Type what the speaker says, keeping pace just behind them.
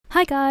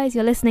Hi guys,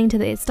 you're listening to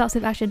the It Starts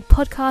With Action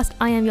podcast.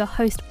 I am your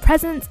host,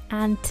 Presence,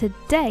 and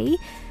today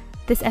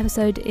this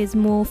episode is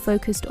more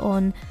focused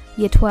on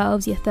Year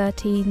 12s, Year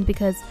 13,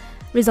 because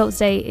results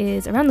day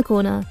is around the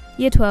corner.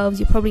 Year 12s,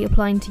 you're probably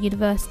applying to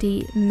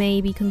university,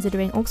 maybe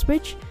considering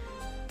Oxbridge.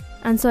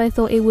 And so I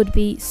thought it would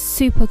be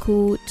super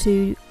cool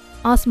to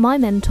ask my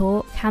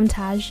mentor, Cam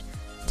Taj,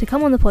 to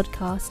come on the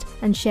podcast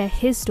and share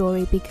his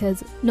story,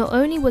 because not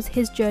only was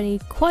his journey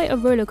quite a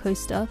roller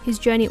coaster, his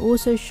journey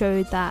also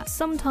showed that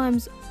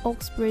sometimes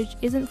Oxbridge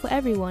isn't for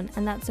everyone,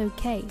 and that's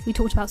okay. We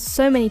talked about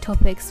so many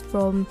topics,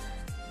 from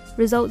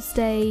results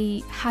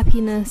day,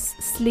 happiness,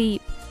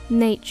 sleep,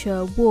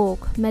 nature,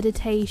 walk,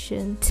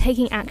 meditation,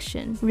 taking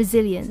action,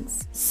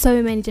 resilience.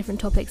 So many different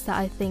topics that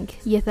I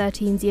think Year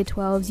 13s, Year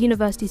 12s,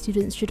 university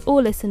students should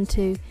all listen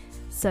to.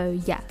 So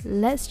yeah,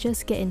 let's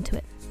just get into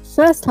it.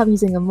 First time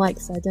using a mic,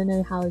 so I don't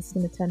know how it's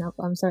going to turn out,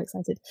 but I'm so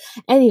excited.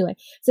 Anyway,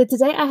 so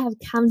today I have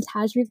Cam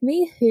Taj with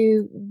me,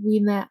 who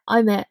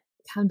I met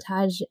Cam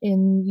Taj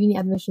in uni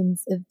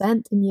admissions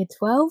event in Year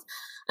 12,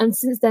 and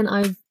since then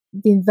I've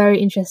been very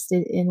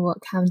interested in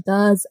what Cam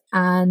does,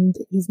 and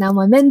he's now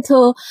my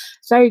mentor.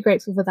 Very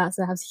grateful for that,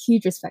 so I have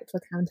huge respect for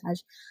Cam Taj.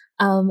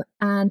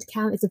 And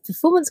Cam is a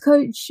performance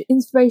coach,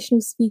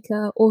 inspirational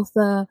speaker,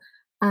 author,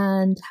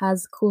 and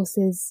has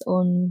courses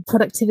on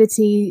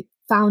productivity,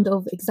 founder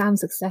of Exam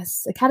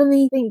Success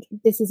Academy. I think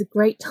this is a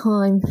great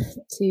time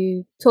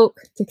to talk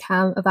to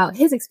Cam about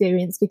his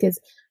experience, because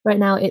right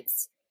now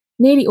it's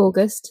nearly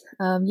August.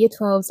 Year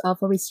 12s are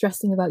probably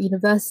stressing about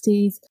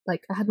universities.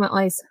 Like, I had my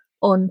eyes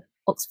on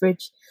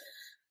Oxbridge,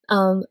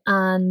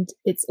 and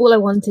it's all I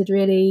wanted,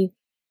 really.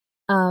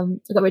 I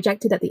got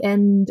rejected at the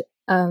end.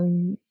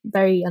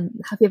 Very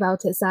unhappy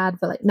about it, sad,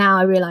 but like now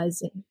I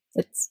realize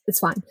it's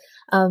fine.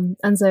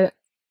 And so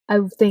I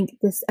think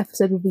this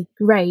episode would be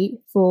great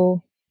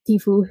for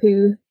people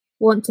who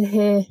want to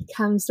hear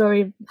Cam's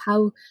story of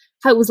how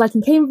it was like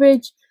in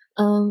Cambridge,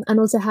 and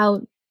also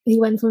how he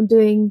went from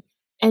doing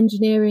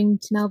engineering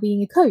to now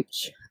being a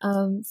coach.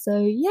 So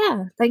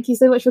yeah, thank you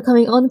so much for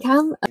coming on,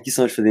 Cam. Thank you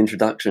so much for the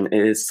introduction.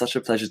 It is such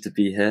a pleasure to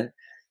be here.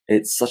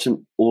 It's such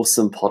an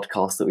awesome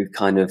podcast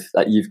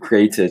that you've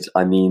created.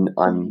 I mean,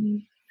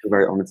 I'm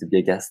very honored to be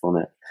a guest on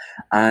it.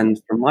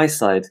 And from my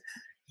side,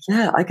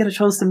 yeah, I get a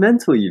chance to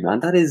mentor you, man.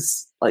 That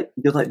is like,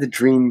 you're like the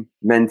dream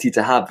mentee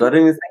to have, but I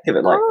don't even think of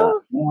it like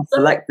that.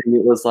 Selecting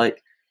it was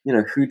like,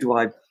 who do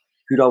I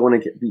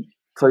want to be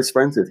close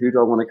friends with? Who do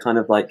I want to kind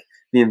of like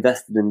be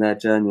invested in their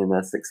journey and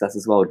their success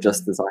as well,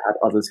 just as I had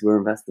others who were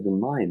invested in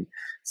mine.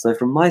 So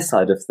from my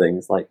side of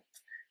things, like,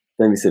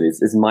 don't be silly,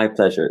 it's my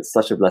pleasure. It's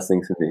such a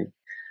blessing for me.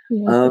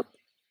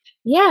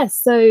 Yeah,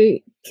 so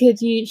could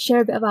you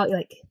share a bit about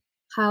like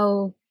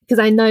how, because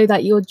I know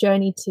that your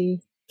journey to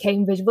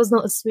Cambridge was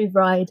not a smooth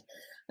ride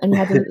and you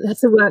had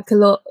to work a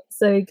lot.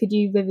 So could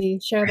you maybe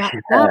share about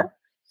that?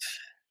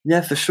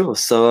 Yeah, for sure.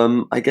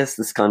 So I guess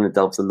this kind of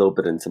delves a little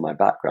bit into my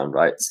background,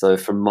 right? So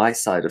from my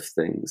side of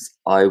things,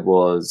 I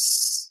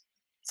was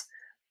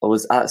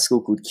at a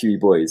school called QE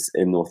Boys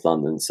in North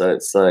London. So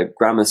it's a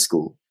grammar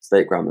school,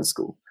 state grammar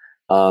school.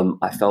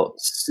 I felt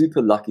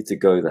super lucky to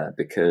go there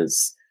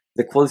because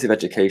the quality of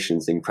education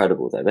is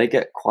incredible there. They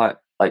get quite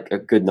like a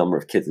good number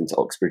of kids into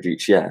Oxbridge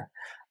each year.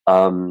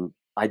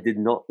 I did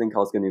not think I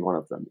was going to be one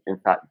of them. In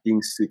fact,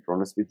 being super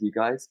honest with you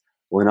guys,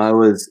 when I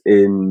was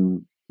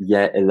in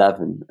year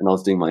 11 and I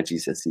was doing my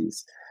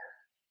GCSEs,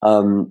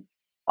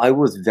 I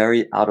was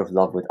very out of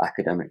love with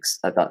academics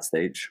at that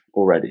stage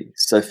already.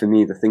 So for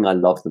me, the thing I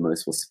loved the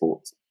most was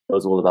sport. It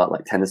was all about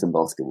like tennis and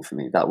basketball for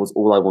me. That was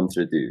all I wanted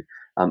to do.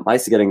 I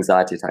used to get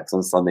anxiety attacks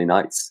on Sunday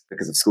nights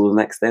because of school the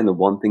next day. And the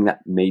one thing that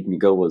made me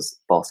go was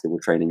basketball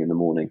training in the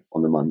morning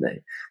on the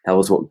Monday. That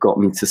was what got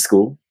me to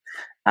school.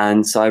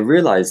 And so I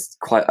realized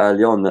quite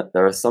early on that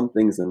there are some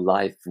things in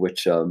life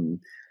which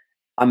I'm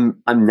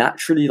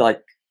naturally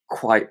like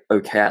quite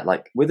okay at.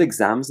 Like with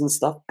exams and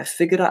stuff, I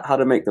figured out how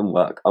to make them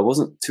work. I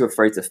wasn't too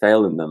afraid to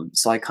fail in them.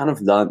 So I kind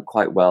of learned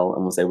quite well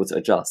and was able to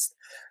adjust.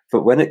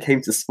 But when it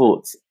came to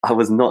sports, I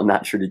was not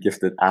naturally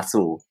gifted at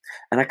all.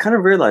 And I kind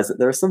of realized that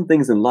there are some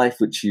things in life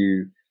which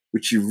you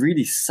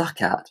really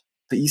suck at,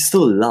 but you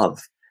still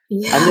love.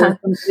 Yeah. And there are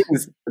some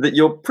things that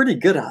you're pretty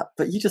good at,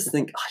 but you just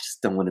think, I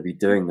just don't want to be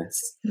doing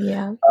this.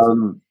 Yeah.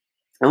 And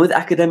with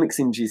academics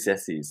in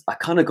GCSEs, I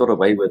kind of got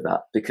away with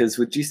that because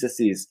with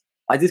GCSEs,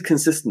 I did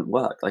consistent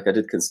work. Like I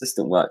did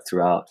consistent work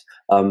throughout.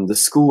 The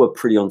school were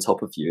pretty on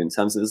top of you in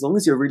terms of, as long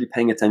as you're really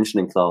paying attention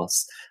in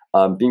class,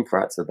 being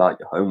proactive about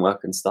your homework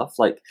and stuff,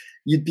 like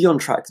you'd be on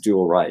track to do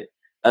all right.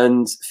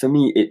 And for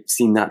me, it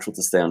seemed natural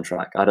to stay on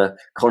track. I had a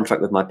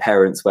contract with my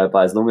parents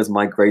whereby as long as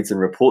my grades and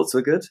reports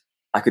were good,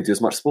 I could do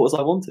as much sport as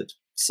I wanted.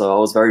 So I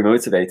was very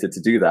motivated to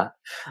do that.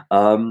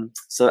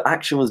 So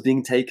action was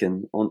being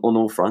taken on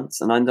all fronts,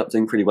 and I ended up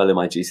doing pretty well in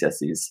my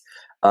GCSEs.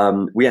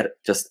 We had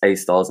just A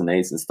stars and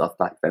A's and stuff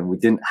back then. We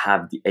didn't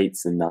have the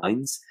 8s and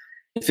 9s.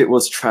 If it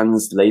was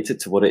translated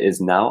to what it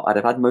is now, I'd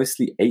have had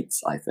mostly 8s,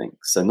 I think.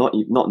 So not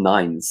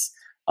 9s,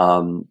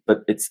 but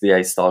it's the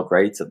A star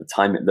grades. At the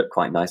time, it looked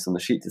quite nice on the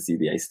sheet to see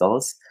the A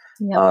stars.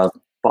 Yep.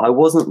 but I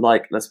wasn't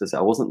like, let's just say,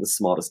 I wasn't the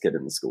smartest kid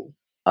in the school.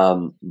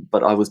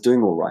 But I was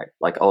doing all right.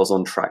 Like I was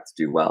on track to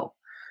do well.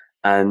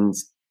 And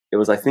it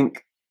was, I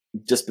think,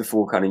 just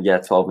before kind of year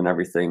 12 and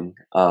everything,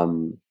 I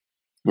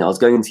was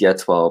going into year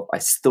 12. I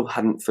still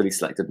hadn't fully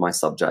selected my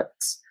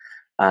subjects.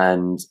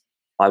 And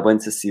I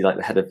went to see like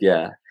the head of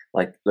year,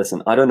 like,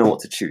 listen, I don't know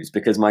what to choose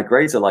because my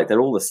grades are like,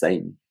 they're all the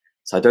same.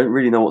 So I don't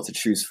really know what to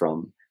choose from.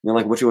 And they're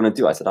like, what do you want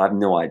to do? I said, I have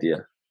no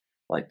idea.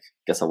 Like,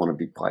 guess I want to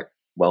be quite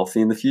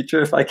wealthy in the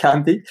future if I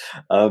can be.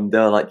 They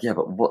were like, yeah,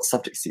 but what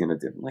subjects are you going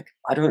to do? I'm like,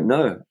 I don't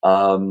know.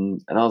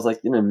 And I was like,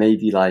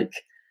 maybe like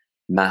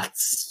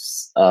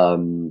maths,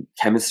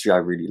 chemistry I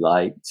really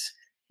liked,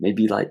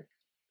 maybe like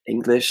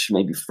English,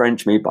 maybe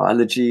French, maybe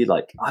biology.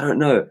 Like, I don't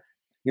know.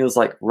 He was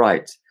like,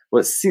 right.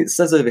 Well, it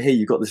says over here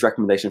you got this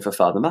recommendation for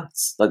further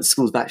maths. Like the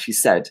school's actually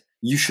said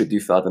you should do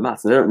further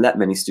maths. And they don't let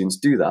many students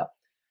do that.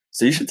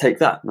 So you should take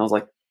that. And I was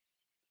like,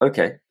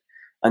 okay.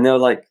 And they were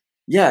like,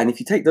 yeah, and if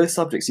you take those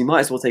subjects, you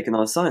might as well take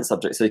another science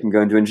subject so you can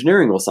go and do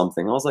engineering or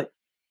something. I was like,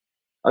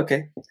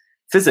 okay.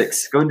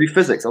 Physics, go and do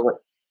physics. I was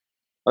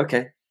like,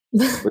 okay.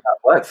 Would that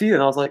work for you?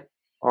 And I was like,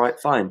 all right,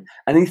 fine.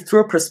 And he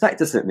threw a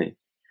prospectus at me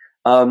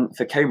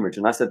for Cambridge.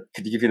 And I said,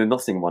 could you give you the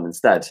Nottingham one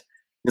instead?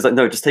 He was like,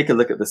 no, just take a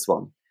look at this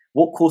one.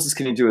 What courses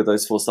can you do with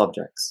those 4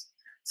 subjects?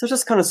 So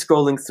just kind of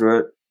scrolling through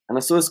it. And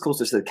I saw this course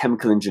which said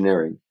chemical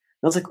engineering.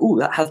 And I was like, oh,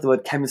 that has the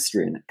word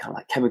chemistry in it, kind of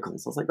like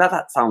chemicals. I was like,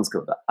 that sounds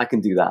good. I can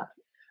do that.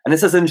 And it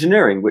says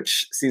engineering,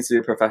 which seems to be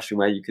a profession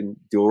where you can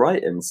do all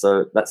right in.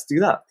 So let's do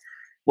that.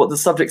 What are the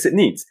subjects it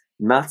needs?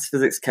 Maths,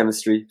 physics,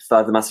 chemistry,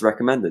 further maths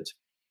recommended.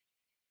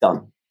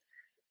 Done.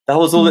 That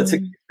was all it took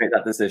to make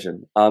that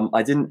decision.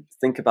 I didn't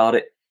think about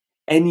it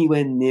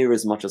anywhere near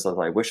as much as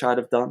I wish I'd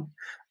have done.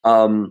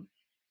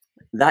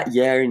 That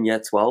year in year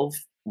 12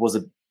 was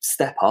a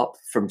step up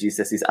from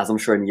GCSEs, as I'm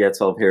sure in year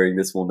 12 hearing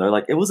this will know.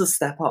 Like, it was a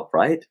step up,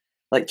 right?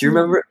 Like, do you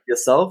remember it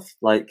yourself?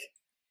 Like,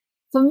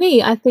 for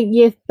me, I think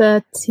year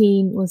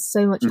 13 was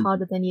so much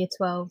harder than year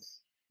 12.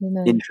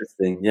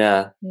 Interesting,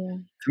 yeah.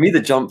 For me,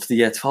 the jump to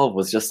year 12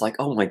 was just like,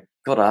 oh my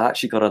God, I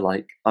actually got to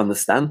like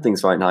understand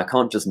things right now. I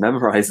can't just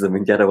memorize them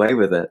and get away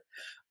with it.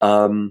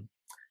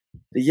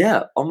 But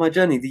yeah, on my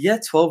journey, the year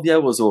 12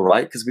 year was all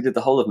right because we did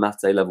the whole of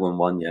maths A level in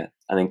 1 year,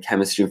 and then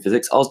chemistry and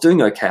physics. I was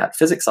doing okay at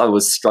physics. I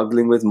was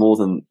struggling with more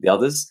than the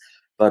others,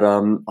 but I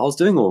was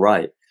doing all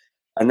right.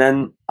 And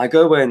then I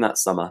go away in that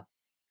summer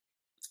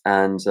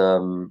and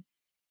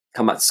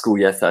come back to school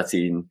year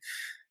 13,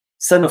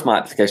 send off my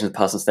application with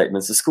personal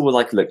statements. The school were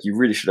like, look, you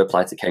really should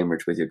apply to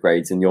Cambridge with your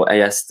grades and your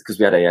AS, because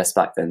we had AS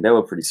back then. They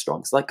were pretty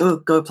strong. So like,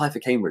 go apply for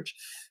Cambridge.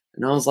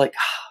 And I was like,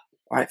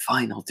 all right,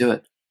 fine, I'll do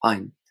it.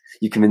 Fine.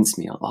 You convinced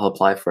me. I'll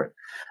apply for it.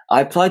 I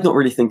applied not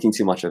really thinking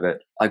too much of it.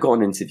 I got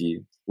an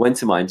interview, went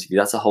to my interview.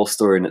 That's a whole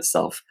story in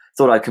itself.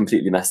 Thought I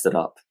completely messed it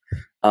up.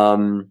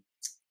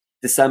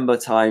 December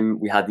time,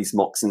 we had these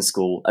mocks in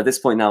school. At this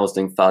point now, I was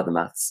doing further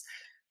maths.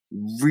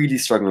 Really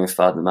struggling with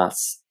further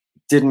maths.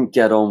 Didn't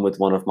get on with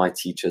one of my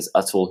teachers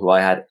at all, who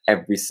I had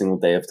every single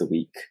day of the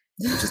week,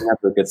 which is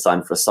never a good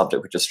sign for a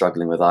subject which you're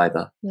struggling with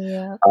either.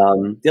 Yeah.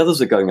 The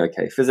others were going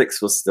okay.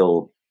 Physics was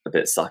still a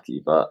bit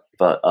sucky, but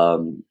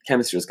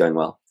chemistry was going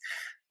well.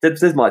 Did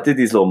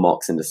these little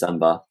mocks in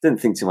December. Didn't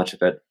think too much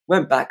of it.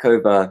 Went back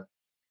over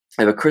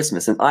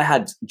Christmas, and I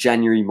had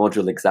January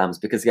module exams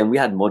because again we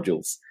had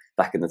modules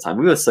back in the time.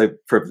 We were so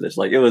privileged.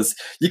 Like, it was,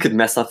 you could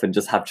mess up and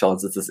just have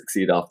chances to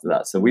succeed after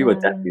that. So we were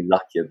definitely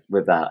lucky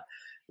with that.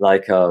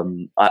 Like,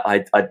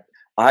 I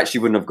actually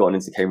wouldn't have gotten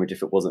into Cambridge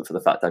if it wasn't for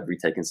the fact I'd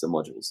retaken some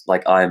modules.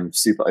 Like, I'm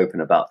super open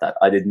about that.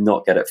 I did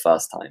not get it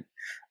first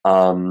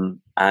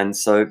time. And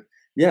so,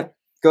 yeah,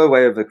 go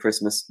away over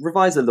Christmas,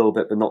 revise a little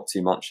bit, but not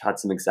too much. Had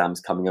some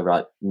exams coming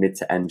around mid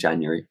to end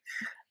January.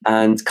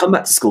 And come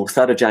back to school,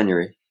 3rd of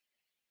January.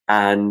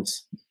 And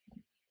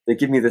they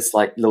give me this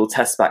like little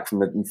test back from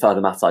the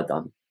further maths I'd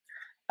done.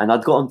 And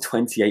I'd gotten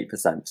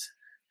 28%,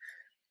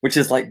 which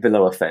is like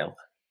below a fail.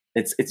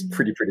 It's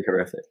pretty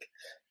horrific.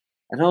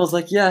 And I was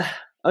like, yeah,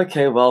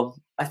 okay, well,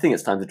 I think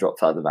it's time to drop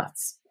further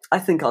maths. I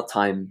think our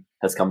time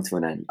has come to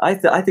an end. I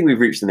think we've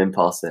reached an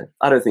impasse here.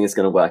 I don't think it's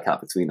going to work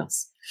out between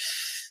us.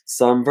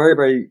 So I'm very,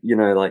 very,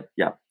 like,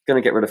 yeah,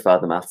 going to get rid of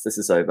further maths. This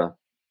is over.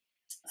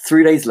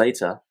 3 days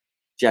later,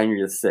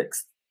 January the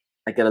 6th,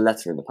 I get a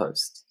letter in the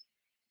post.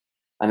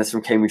 And it's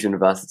from Cambridge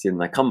University.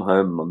 And I come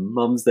home, my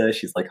mum's there.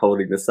 She's like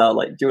holding this out,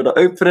 like, do you want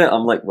to open it?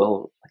 I'm like,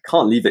 well, I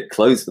can't leave it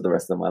closed for the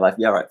rest of my life.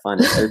 Yeah, right, fine.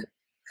 It's open.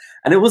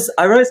 And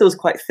I realized it was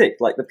quite thick,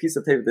 like the piece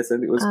of paper this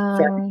and it was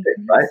very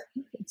thick, right?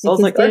 So I was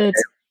like, okay,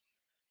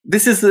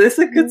 this is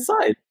a good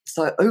sign.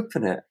 So I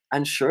open it,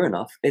 and sure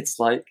enough, it's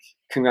like,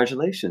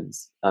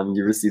 congratulations,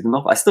 you received an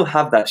offer. I still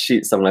have that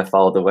sheet somewhere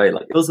filed away.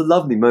 Like, it was a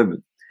lovely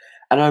moment.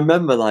 And I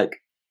remember,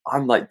 like,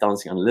 I'm like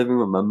dancing around the living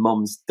room. My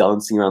mum's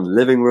dancing around the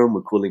living room.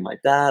 We're calling my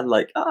dad,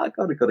 like, I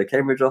got a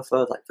Cambridge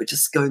offer. Like, we're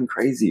just going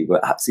crazy.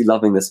 We're absolutely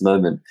loving this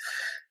moment.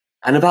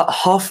 And about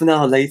half an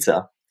hour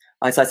later,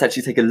 I decided to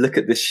actually take a look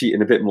at this sheet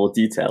in a bit more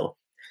detail.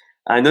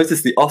 I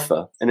noticed the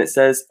offer, and it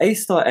says A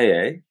star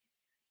AA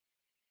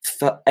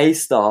for A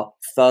star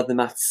further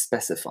maths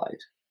specified.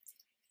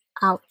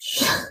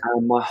 Ouch.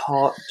 And my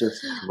heart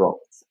just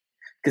dropped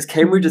because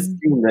Cambridge has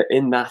seen that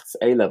in maths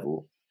A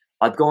level,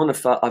 I'd gotten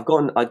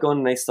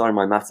an A star in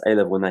my maths A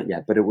level in that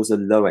year, but it was a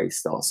low A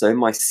star. So in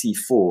my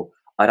C4,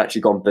 I'd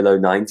actually gone below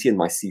 90, and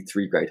my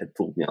C3 grade had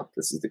pulled me up.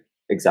 This is the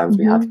exams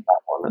we had for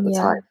that one at the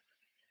time.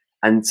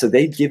 And so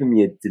they'd given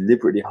me a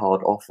deliberately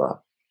hard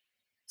offer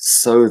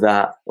so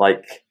that,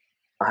 like,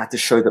 I had to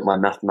show that my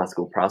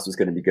mathematical prowess was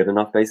going to be good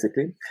enough,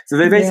 basically. So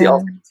they basically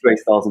asked me 2 A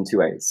stars and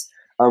 2 A's,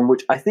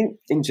 which I think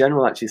in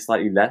general actually is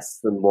slightly less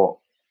than what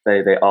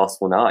they ask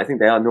for now. I think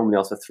they are normally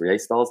asked for 3 A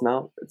stars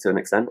now to an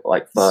extent,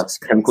 like for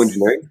chemical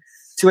engineering.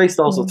 2 A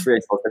stars or 3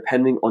 A stars,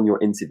 depending on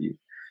your interview.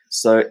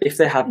 So if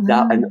they have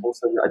that, and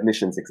also your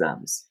admissions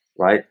exams,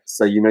 right?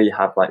 So you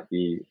have like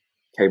the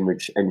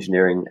Cambridge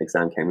engineering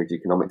exam, Cambridge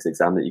economics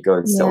exam that you go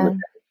and sit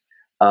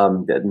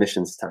on the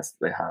admissions test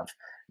that they have.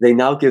 They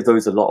now give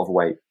those a lot of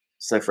weight.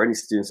 So for any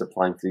students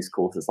applying for these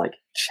courses, like,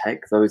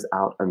 check those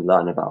out and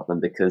learn about them,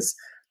 because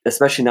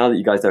especially now that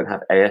you guys don't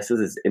have ASs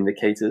as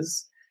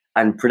indicators,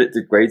 and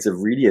predicted grades are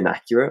really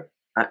inaccurate,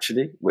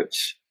 actually,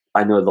 which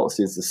I know a lot of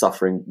students are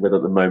suffering with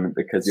at the moment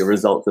because your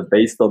results are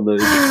based on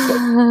those.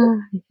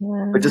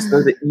 But just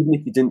know that even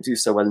if you didn't do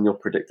so well in your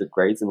predicted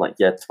grades in like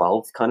year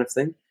 12 kind of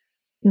thing,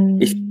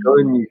 if you go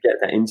and you get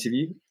that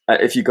interview,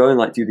 if you go and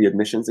like do the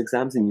admissions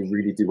exams and you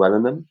really do well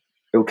in them,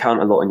 it will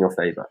count a lot in your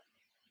favor.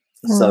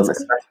 So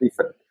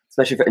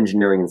especially for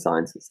engineering and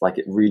sciences, like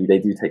they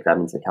do take that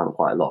into account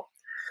quite a lot.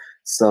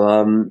 So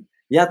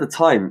at the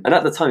time,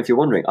 if you're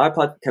wondering, I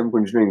applied for chemical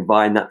engineering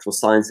via natural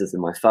sciences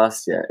in my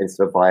first year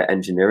instead of via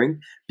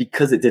engineering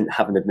because it didn't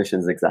have an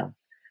admissions exam.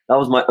 That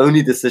was my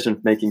only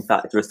decision-making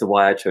factor as to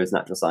why I chose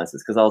natural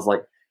sciences, because I was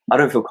like, I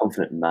don't feel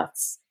confident in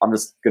maths. I'm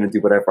just going to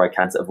do whatever I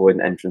can to avoid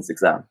an entrance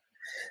exam.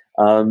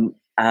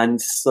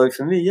 And so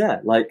for me,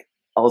 like,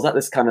 I was at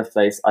this kind of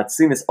place. I'd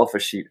seen this offer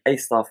sheet, A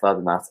star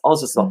further maths. I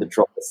was just about to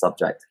drop the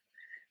subject.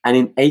 And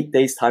in 8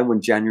 days' time,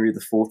 on January the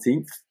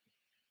 14th,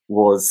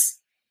 was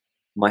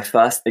my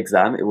first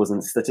exam. It was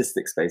a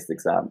statistics-based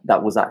exam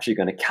that was actually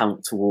going to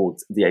count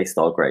towards the A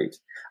star grade.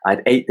 I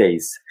had 8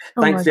 days.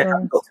 Thankfully, I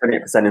hadn't got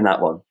 28% in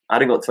that one. I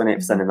hadn't got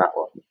 28% in that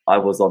one. I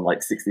was on like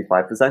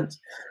 65%.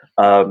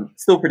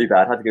 Still pretty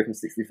bad. I had to go from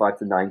 65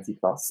 to 90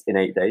 plus in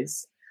 8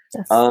 days.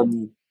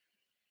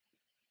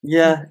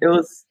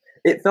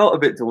 It felt a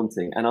bit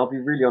daunting. And I'll be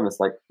really honest,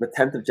 like, the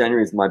 10th of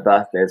January is my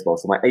birthday as well.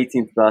 So my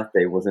 18th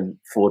birthday was in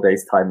 4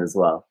 days' time as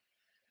well.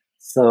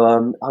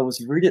 So I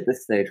was really at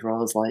this stage where I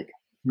was like,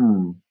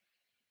 you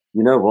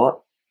know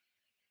what?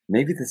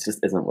 Maybe this just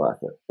isn't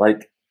worth it.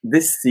 Like,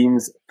 this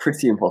seems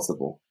pretty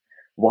impossible.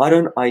 Why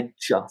don't I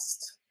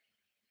just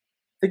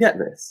forget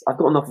this? I've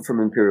got an offer from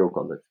Imperial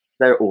College.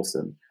 They're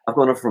awesome. I've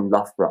got an offer from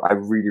Loughborough. I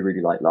really,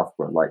 really like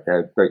Loughborough. Like, they're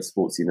a great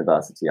sports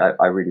university.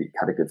 I really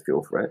had a good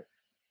feel for it.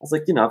 I was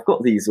like, I've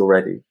got these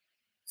already.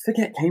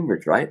 Forget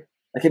Cambridge, right?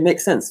 Like, it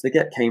makes sense.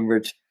 Forget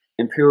Cambridge.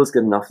 Imperial's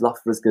good enough.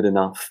 Loughborough's good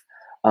enough.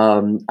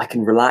 I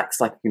can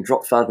relax, like, I can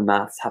drop further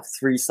maths, have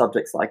 3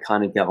 subjects that I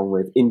kind of get on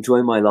with,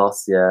 enjoy my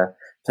last year,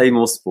 play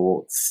more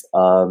sports,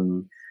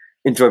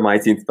 enjoy my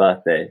 18th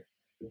birthday,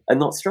 and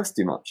not stress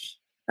too much.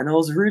 And I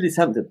was really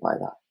tempted by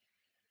that.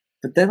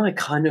 But then I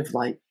kind of,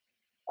 like,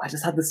 I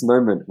just had this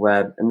moment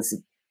where, and this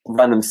is a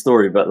random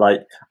story, but,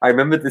 like, I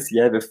remember this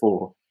year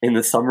before, in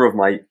the summer of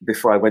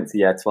before I went to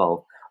year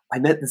 12, I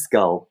met this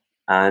girl.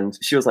 And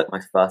she was like my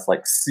first,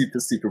 like,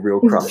 super, super real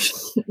crush.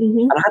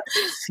 And I had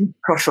a super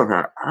crush on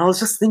her. And I was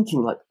just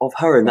thinking, like, of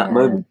her in that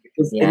moment.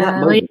 Because in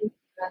that moment, when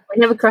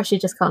you have a crush, you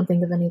just can't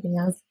think of anything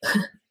else.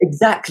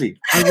 Exactly.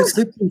 I was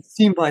so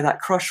consumed by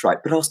that crush, right?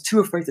 But I was too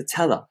afraid to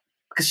tell her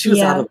because she was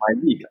out of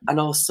my league. And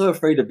I was so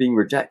afraid of being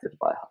rejected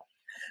by her.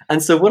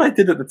 And so what I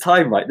did at the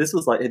time, right, this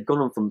was like, it had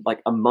gone on from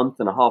like a month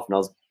and a half. And I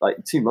was like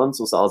 2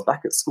 months or so, I was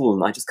back at school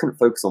and I just couldn't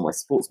focus on my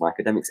sports, my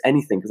academics,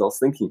 anything, because I was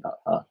thinking about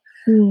her.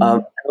 And I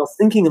was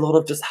thinking a lot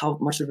of just how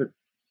much of a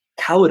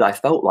coward I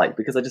felt like,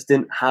 because I just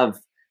didn't have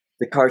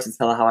the courage to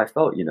tell her how I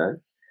felt,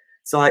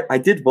 So I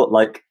did what,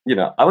 like,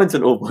 I went to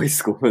an all-boys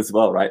school as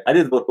well, right? I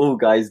did what all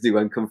guys do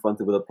when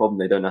confronted with a problem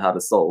they don't know how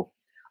to solve.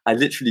 I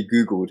literally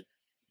Googled,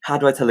 how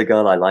do I tell a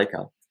girl I like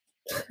her?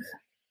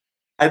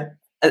 And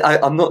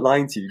I'm not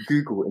lying to you.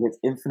 Google, in its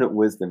infinite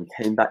wisdom,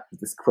 came back with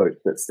this quote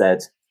that said,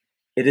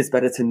 "It is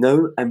better to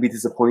know and be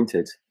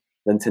disappointed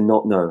than to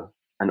not know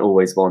and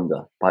always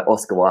wonder," by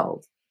Oscar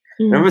Wilde.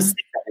 I remember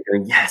sitting there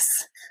going,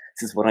 yes,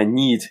 this is what I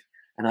need.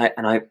 And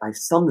I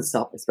summed this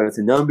up. It's better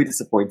to know and be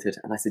disappointed.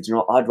 And I said,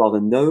 I'd rather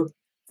know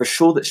for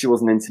sure that she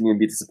wasn't into me and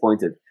be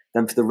disappointed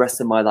than for the rest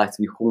of my life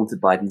to be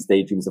haunted by these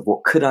daydreams of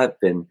what could have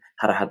been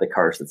had I had the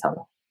courage to tell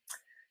her.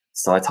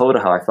 So I told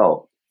her how I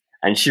felt.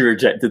 And she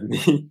rejected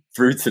me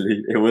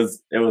brutally. It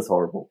was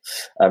horrible.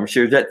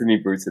 She rejected me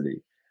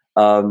brutally.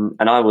 And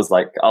I was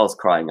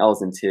crying. I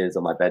was in tears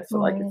on my bed for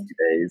like a few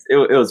days.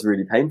 It was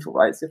really painful,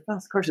 right? So your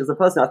first crush is the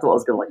person I thought I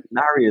was going to like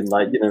marry and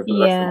like, for the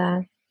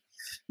rest of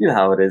you know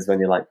how it is when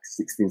you're like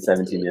 16,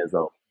 17 years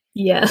old.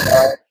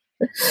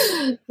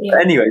 But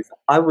anyways,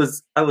 I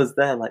was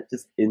there like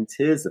just in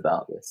tears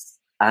about this.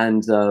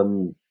 And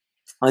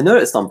I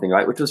noticed something,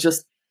 right? Which was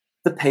just,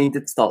 the pain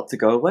did start to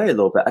go away a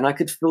little bit. And I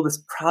could feel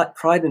this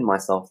pride in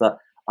myself that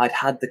I'd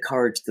had the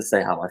courage to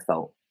say how I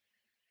felt.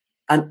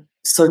 And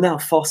so now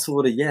fast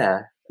forward a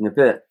year and a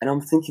bit, and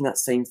I'm thinking that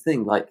same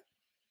thing, like,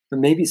 but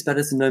maybe it's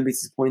better to know and be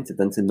disappointed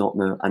than to not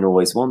know and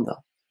always wonder.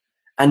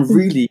 And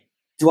really,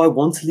 do I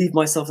want to leave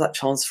myself that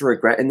chance for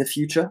regret in the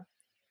future?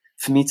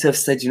 For me to have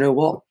said, you know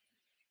what?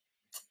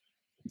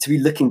 To be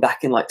looking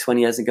back in like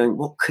 20 years and going,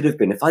 what could have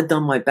been? If I'd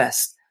done my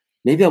best,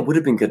 maybe I would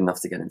have been good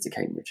enough to get into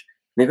Cambridge.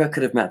 Maybe I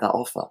could have met that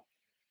offer.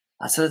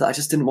 I said that I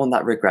just didn't want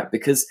that regret,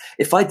 because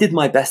if I did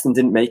my best and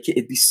didn't make it,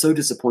 it'd be so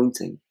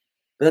disappointing.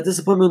 But that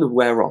disappointment will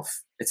wear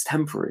off. It's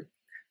temporary.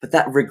 But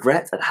that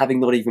regret at having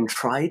not even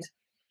tried,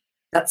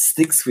 that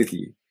sticks with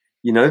you,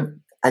 you know?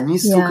 And you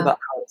talk about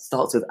how it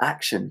starts with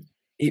action.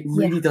 It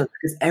really does,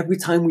 because every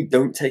time we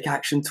don't take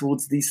action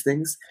towards these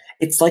things,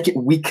 it's like it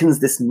weakens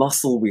this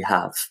muscle we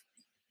have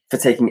for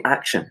taking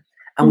action.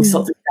 And we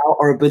start to doubt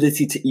our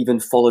ability to even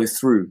follow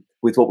through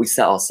with what we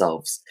set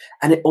ourselves.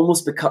 And it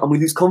almost becomes, and we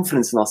lose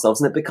confidence in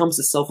ourselves, and it becomes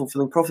a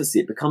self-fulfilling prophecy.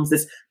 It becomes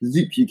this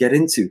loop you get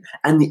into.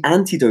 And the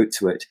antidote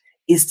to it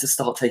is to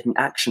start taking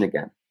action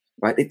again,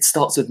 right? It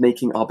starts with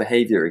making our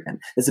behavior again.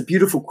 There's a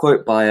beautiful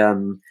quote by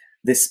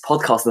this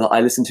podcaster that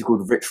I listen to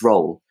called Rich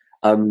Roll.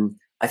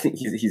 I think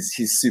he's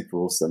super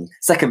awesome.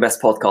 Second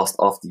best podcast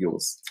after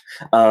yours.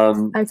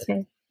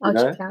 Okay, I'll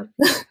check out.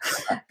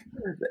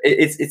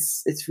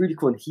 It's really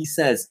cool. And he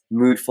says,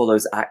 mood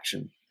follows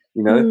action.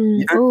 You know,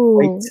 you don't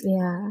wait.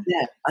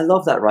 Yeah, I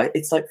love that, right?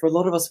 It's like for a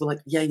lot of us, we're like,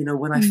 yeah, you know,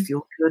 when I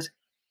feel good,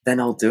 then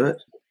I'll do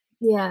it.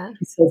 Yeah.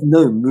 He says,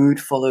 no, mood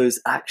follows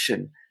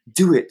action.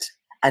 Do it,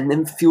 and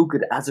then feel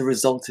good as a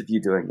result of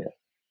you doing it.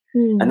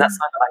 And that's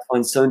something I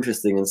find so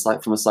interesting, and it's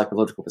like from a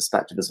psychological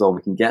perspective as well.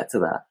 We can get to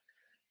that.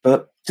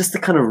 But just to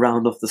kind of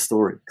round off the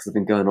story, because I've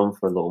been going on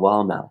for a little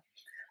while now,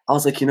 I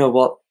was like, you know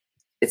what?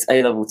 It's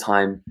A-level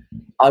time.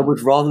 I would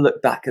rather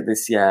look back at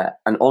this year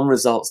and on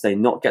results day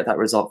not get that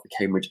result for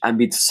Cambridge and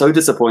be so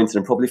disappointed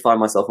and probably find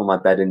myself on my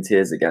bed in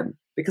tears again,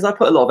 because I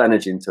put a lot of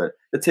energy into it.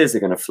 The tears are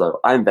going to flow.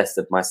 I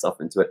invested myself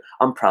into it.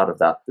 I'm proud of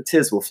that. The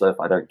tears will flow if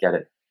I don't get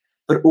it.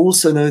 But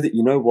also know that,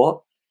 you know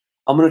what?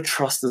 I'm going to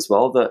trust as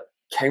well that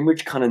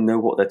Cambridge kind of know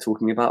what they're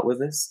talking about with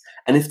this.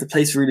 And if the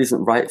place really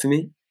isn't right for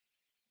me,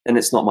 then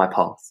it's not my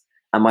path.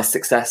 And my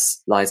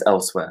success lies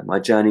elsewhere. My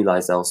journey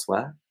lies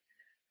elsewhere.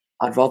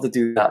 I'd rather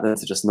do that than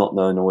to just not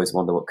know and always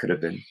wonder what could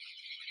have been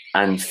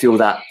and feel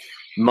that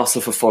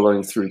muscle for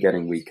following through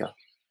getting weaker.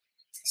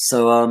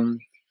 So,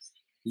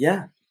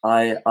 yeah,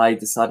 I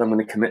decided I'm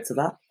going to commit to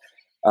that.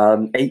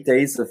 8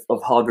 days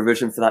of hard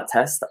revision for that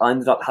test. I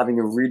ended up having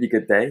a really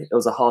good day. It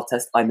was a hard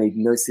test. I made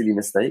no silly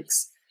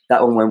mistakes.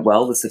 That one went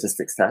well, the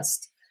statistics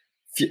test.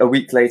 2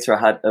 weeks later, I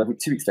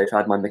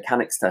had my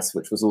mechanics test,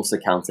 which was also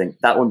counting.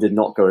 That one did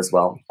not go as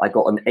well. I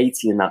got an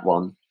 80 in that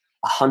one,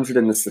 100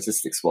 in the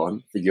statistics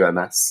one, the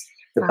UMS.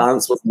 The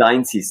balance was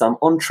 90, so I'm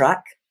on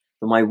track,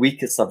 but my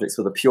weakest subjects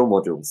were the pure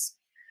modules.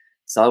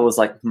 So I was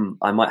like,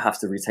 I might have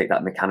to retake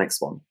that mechanics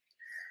one.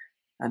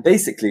 And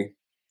basically,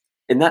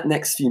 in that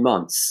next few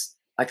months,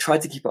 I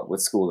tried to keep up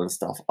with school and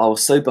stuff. I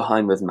was so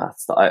behind with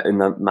maths, in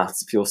the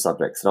maths pure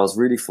subjects, that I was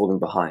really falling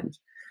behind.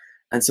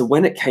 And so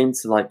when it came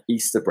to like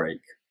Easter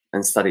break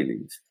and study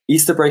leave,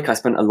 Easter break, I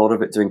spent a lot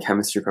of it doing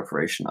chemistry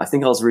preparation. I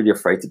think I was really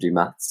afraid to do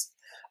maths.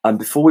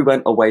 Before we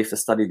went away for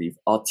study leave,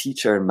 our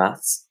teacher in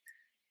maths,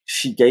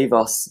 she gave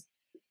us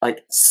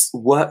like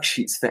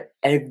worksheets for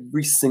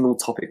every single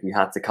topic we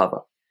had to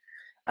cover.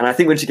 And I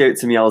think when she gave it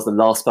to me, I was the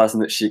last person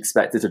that she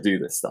expected to do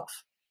this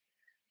stuff.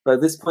 But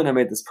at this point, I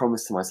made this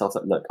promise to myself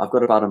that, look, I've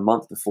got about a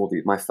month before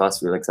my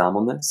first real exam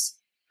on this.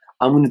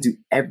 I'm going to do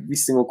every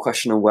single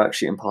question and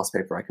worksheet and past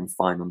paper I can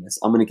find on this.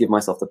 I'm going to give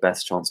myself the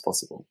best chance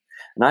possible.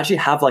 And I actually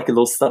have like a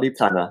little study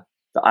planner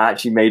that I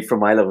actually made from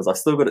my levels. I've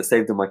still got it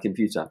saved on my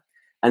computer.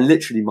 And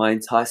literally my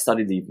entire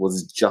study leave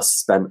was just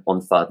spent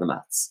on further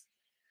maths.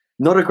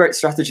 Not a great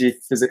strategy if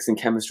physics and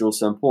chemistry are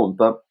also important,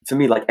 but for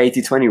me, like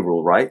 80-20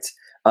 rule, right?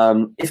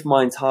 If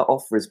my entire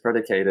offer is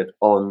predicated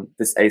on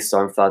this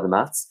A-star and further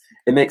maths,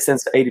 it makes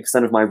sense for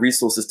 80% of my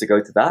resources to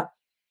go to that,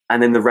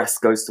 and then the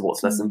rest goes to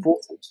what's less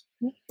important.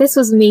 This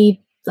was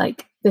me,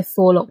 like,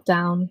 before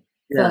lockdown.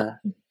 Yeah.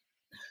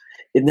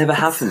 It never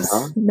happened,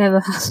 huh? Never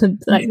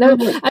happened. Like, no,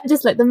 and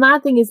just, like, the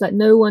mad thing is, like,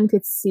 no one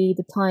could see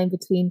the time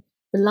between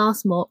the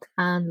last mock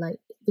and, like,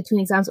 between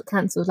exams got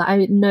cancelled. Like,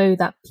 I know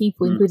that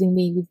people, including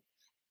me,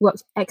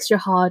 worked extra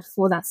hard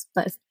for that.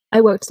 But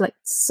I worked like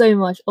so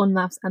much on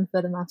maths and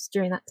further maths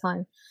during that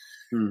time,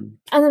 and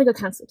then it got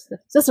cancelled. So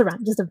just a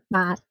rant, just a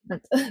bad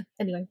rant.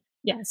 Anyway,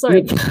 yeah,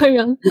 sorry. Carry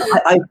on.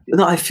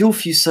 I feel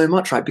for you so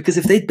much, right? Because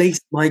if they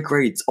based my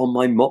grades on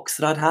my mocks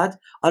that I'd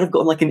have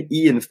gotten like an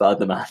E in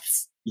further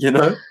maths, you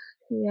know?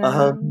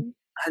 Yeah. And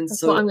that's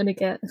so what I'm gonna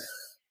get.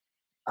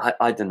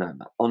 I don't know,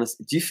 man.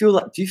 Honestly, do you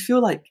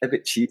feel like a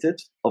bit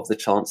cheated of the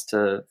chance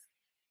to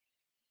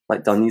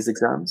like done these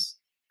exams?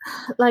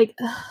 Like,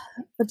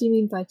 what do you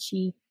mean by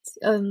cheat?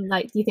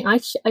 Like, do you think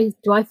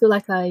do I feel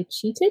like I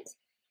cheated?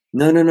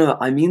 No.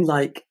 I mean,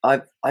 like,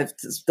 there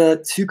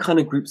are two kind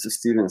of groups of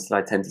students that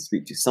I tend to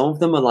speak to. Some of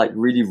them are like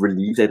really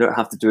relieved they don't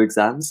have to do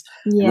exams,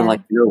 and they're Yeah.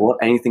 like, you know what,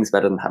 anything's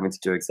better than having to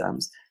do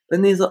exams.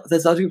 Then there's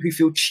other people who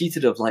feel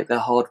cheated of like their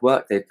hard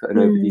work they've put in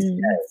over these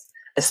years,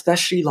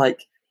 especially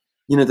like,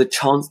 you know, the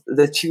chance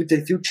they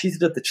feel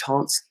cheated of the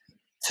chance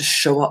to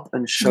show up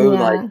and show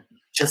like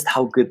just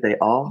how good they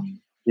are,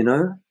 you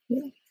know.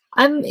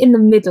 I'm in the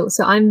middle,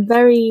 so I'm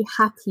very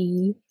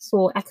happy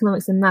for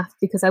economics and math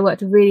because I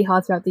worked really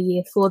hard throughout the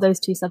year for those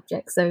two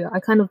subjects. So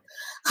I kind of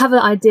have an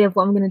idea of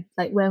what I'm gonna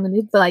like, where I'm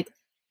gonna do. But like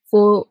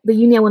for the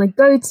uni I want to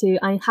go to,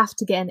 I have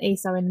to get an A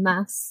star in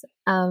maths,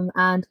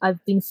 and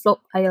I've been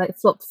flopped. I like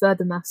flopped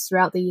further maths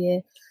throughout the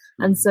year,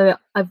 and so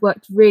I've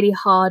worked really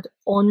hard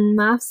on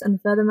maths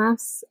and further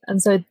maths,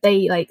 and so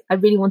I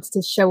really wanted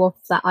to show off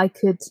that I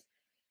could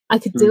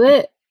do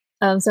it.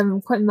 So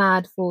I'm quite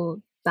mad for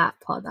that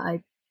part that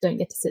I don't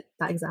get to sit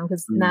that exam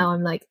because now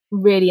I'm like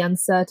really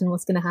uncertain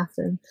what's going to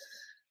happen.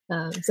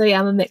 So yeah,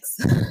 I'm a mix.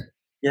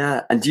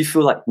 Yeah, and do you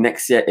feel like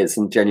next year it's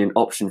a genuine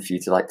option for you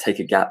to like take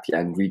a gap year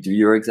and redo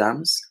your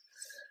exams?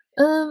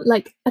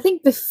 Like I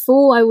think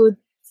before I would.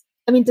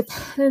 I mean,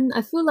 depend.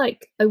 I feel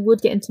like I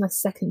would get into my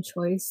second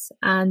choice,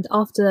 and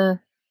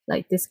after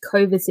like this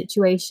COVID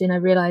situation, I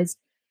realized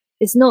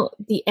it's not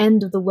the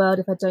end of the world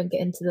if I don't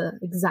get into the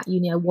exact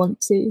uni I want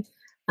to,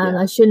 and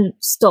I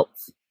shouldn't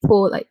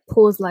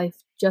pause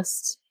life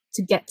just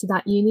to get to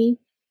that uni,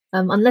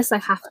 unless I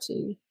have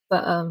to,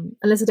 but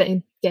unless I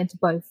don't get into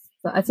both.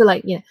 But I feel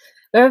like, yeah,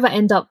 wherever I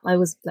end up, I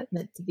was like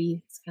meant to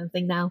be, this kind of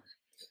thing now.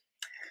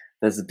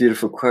 There's a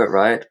beautiful quote,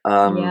 right?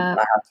 I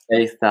have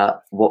faith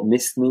that what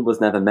missed me was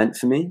never meant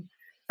for me,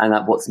 and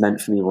that what's meant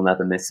for me will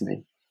never miss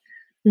me.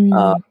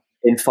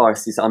 In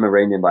Farsi, so I'm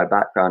Iranian by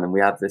background, and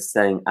we have this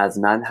saying, "As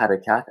man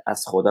harakat,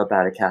 as khoda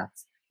barakat,"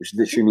 which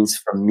literally means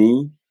from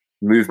me,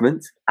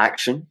 movement,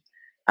 action,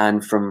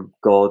 and from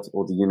God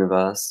or the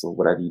universe or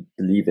whatever you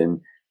believe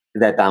in,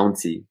 their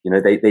bounty. You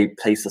know, they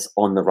place us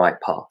on the right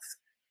path.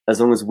 As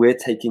long as we're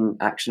taking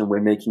action and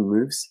we're making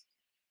moves,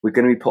 we're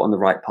going to be put on the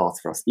right path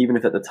for us, even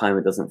if at the time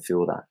it doesn't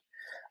feel that.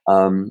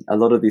 A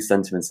lot of these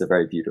sentiments are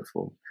very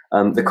beautiful.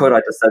 The quote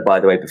I just said, by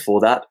the way, before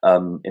that,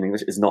 in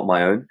English, is not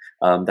my own.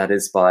 That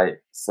is by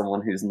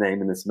someone whose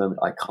name in this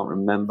moment I can't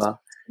remember.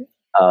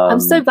 I'm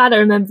so bad at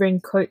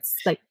remembering quotes.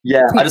 Like,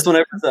 yeah, I just want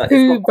to emphasize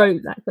who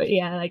wrote that quote.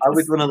 Yeah, like I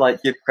would want to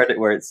like give credit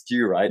where it's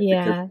due, right?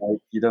 Yeah, because like,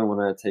 you don't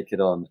want to take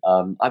it on.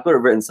 I've got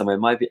it written somewhere. It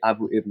might be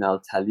Abu Ibn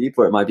al-Talib,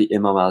 or it might be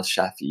Imam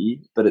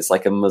al-Shafi'i, but it's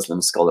like a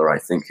Muslim scholar, I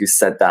think, who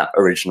said that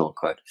original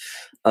quote.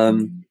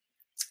 But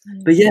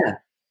yeah,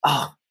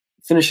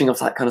 finishing off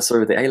that kind of story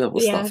with the A-level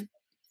stuff.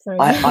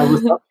 I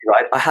was lucky,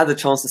 right? I had the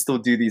chance to still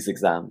do these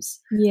exams.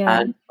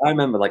 Yeah. And I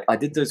remember like I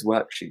did those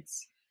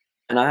worksheets,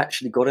 and I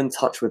actually got in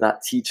touch with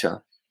that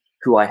teacher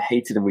who I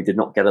hated and we did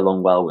not get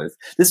along well with.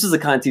 This was the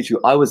kind of teacher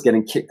who I was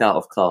getting kicked out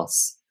of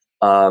class.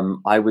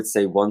 I would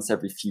say once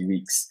every few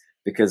weeks,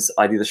 because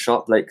I'd either show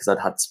up late because I'd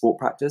had sport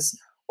practice,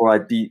 or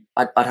I'd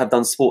have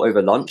done sport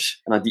over lunch,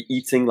 and I'd be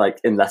eating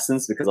like in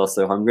lessons because I was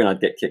so hungry, and I'd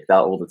get kicked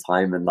out all the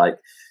time. And like,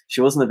 she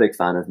wasn't a big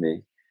fan of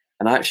me.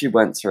 And I actually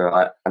went to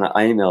her and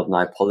I emailed and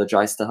I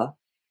apologized to her.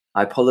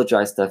 I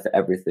apologized to her for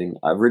everything.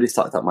 I really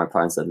sucked up my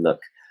pride and said, look,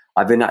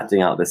 I've been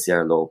acting out this year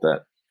a little bit.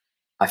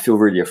 I feel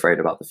really afraid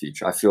about the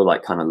future. I feel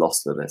like kind of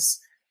lost with this.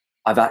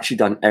 I've actually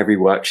done every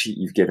worksheet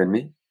you've given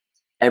me,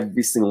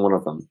 every single one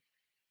of them.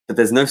 But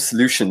there's no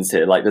solutions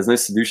here. Like, there's no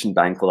solution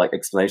bank or like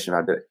explanation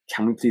about it.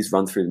 Can we please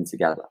run through them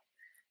together?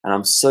 And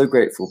I'm so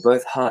grateful,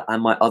 both her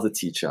and my other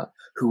teacher,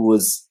 who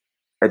was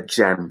a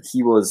gem.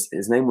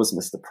 His name was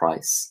Mr.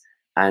 Price.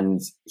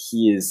 And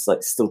he is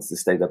like still to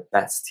this day the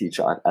best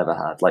teacher I've ever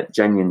had. Like,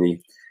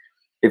 genuinely,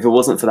 if it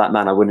wasn't for that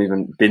man, I wouldn't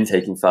even been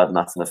taking further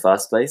maths in the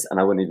first place, and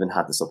I wouldn't even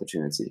had this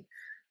opportunity.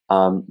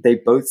 They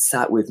both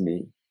sat with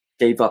me,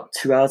 gave up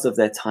 2 hours of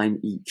their time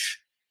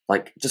each,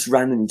 like just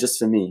randomly, just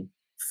for me,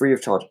 free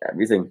of charge,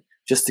 everything,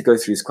 just to go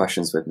through these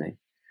questions with me.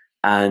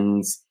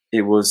 And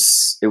it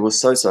was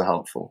so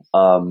helpful.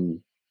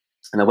 And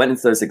I went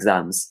into those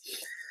exams.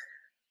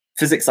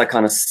 Physics, I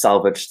kind of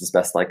salvaged as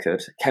best I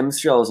could.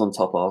 Chemistry, I was on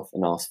top of,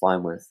 and I was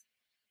fine with.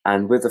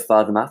 And with the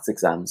further maths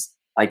exams,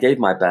 I gave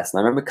my best.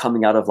 And I remember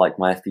coming out of like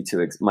my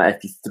my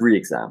FP3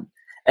 exam.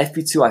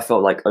 FP2, I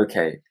felt like,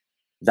 okay,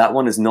 that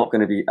one is not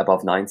going to be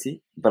above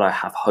 90, but I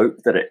have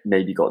hope that it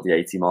maybe got the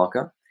 80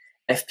 marker.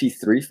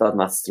 FP3, further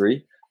maths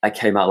 3, I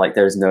came out like,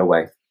 there is no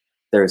way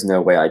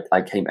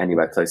I came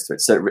anywhere close to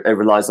it. So it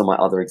relies on my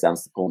other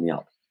exams to pull me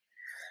up.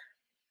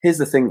 Here's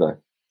the thing though.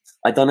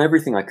 I'd done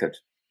everything I could.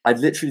 I'd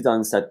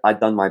literally said I'd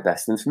done my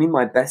best. And for me,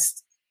 my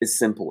best is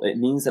simple. It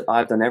means that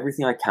I've done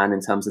everything I can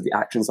in terms of the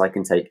actions I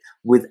can take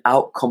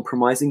without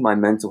compromising my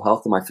mental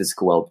health and my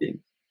physical well-being.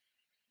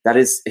 That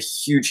is a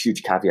huge,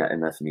 huge caveat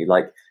in there for me.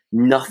 Like,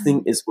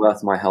 nothing is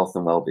worth my health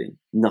and well-being.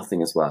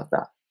 Nothing is worth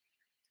that.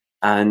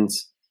 And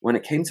when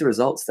it came to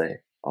results day,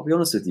 I'll be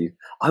honest with you,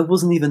 I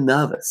wasn't even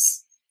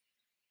nervous.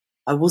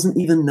 I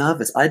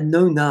had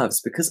no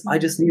nerves because I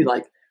just knew,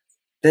 like,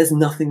 there's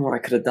nothing more I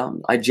could have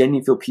done. I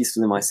genuinely feel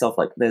peaceful in myself.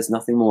 Like, there's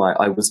nothing more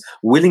I was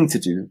willing to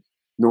do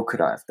nor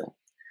could I have done.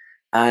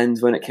 And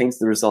when it came to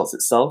the results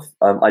itself,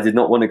 I did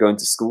not want to go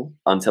into school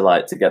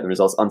to get the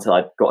results until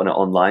I'd gotten it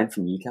online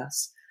from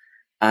UCAS.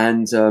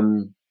 And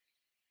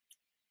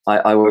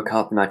I woke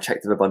up and I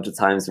checked it a bunch of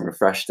times and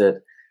refreshed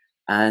it.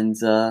 And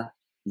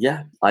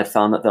I'd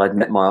found that I'd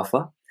met my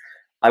offer.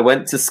 I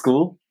went to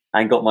school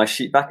and got my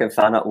sheet back and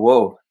found out,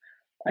 whoa,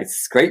 I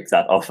scraped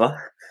that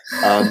offer.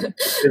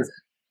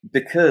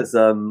 Because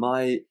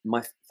my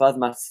further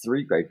maths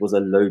 3 grade was a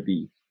low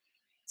B,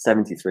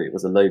 73. It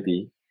was a low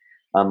B.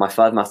 My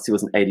further maths 2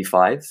 was an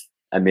 85,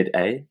 a mid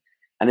A.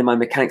 And in my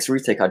mechanics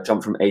retake, I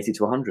jumped from 80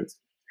 to 100.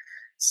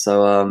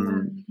 So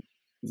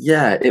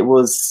it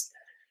was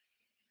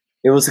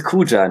a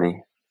cool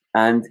journey.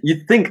 And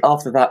you'd think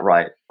after that,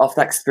 right, after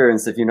that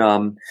experience of,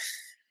 I'd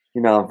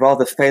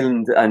rather fail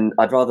and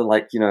I'd rather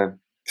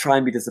try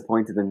and be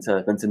disappointed than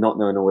to not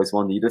know and always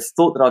wonder. You'd have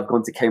thought that I'd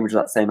gone to Cambridge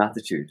with that same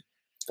attitude.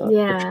 But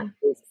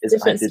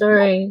different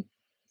story.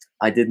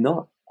 I did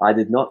not.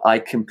 I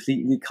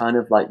completely kind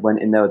of went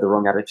in there with the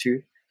wrong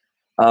attitude.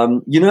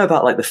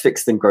 About the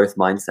fixed and growth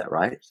mindset,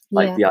 right?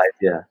 The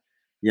idea.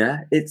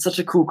 Yeah, it's such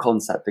a cool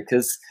concept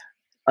because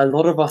a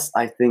lot of us,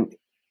 I think,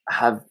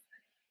 have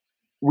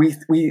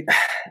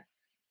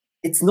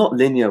it's not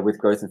linear with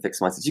growth and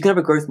fixed mindsets. You can have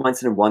a growth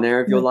mindset in one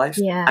area of your life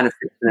and a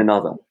fixed in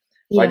another.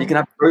 Right? You can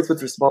have growth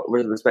with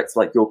respect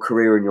to your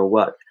career and your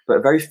work, but a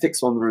very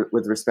fixed one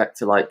with respect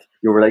to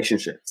your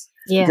relationships.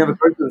 You can have a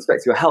growth with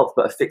respect to your health,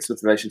 but a fixed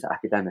with relation to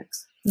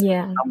academics.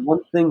 And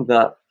one thing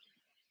that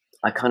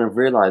I kind of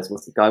realized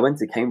was I went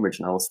to Cambridge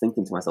and I was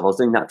thinking to myself, I was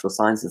doing natural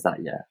sciences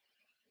that year,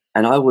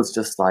 and I was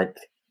just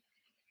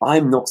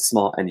I'm not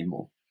smart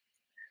anymore.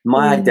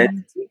 My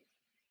identity,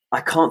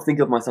 I can't think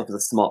of myself as a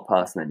smart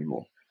person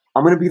anymore.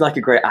 I'm going to be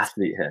a great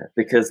athlete here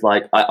because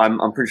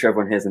I'm pretty sure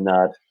everyone here is a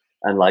nerd.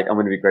 And I'm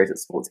going to be great at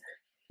sports.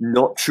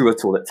 Not true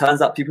at all. It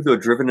turns out people who are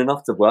driven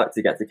enough to work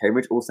to get to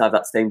Cambridge also have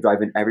that same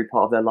drive in every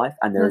part of their life,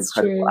 and they're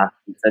incredible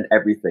athletes and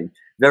everything.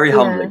 Very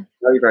humbling,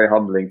 very, very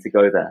humbling to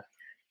go there.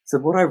 So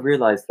what I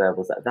realized there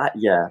was that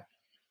year,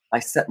 I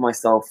set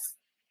myself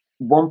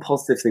one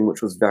positive thing,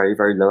 which was very,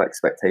 very low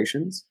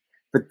expectations.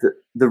 But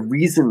the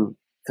reason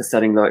for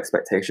setting low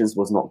expectations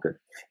was not good.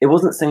 It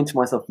wasn't saying to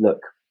myself,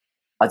 look,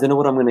 I don't know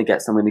what I'm going to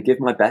get, so I'm going to give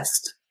my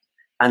best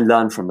and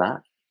learn from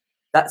that.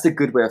 That's a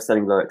good way of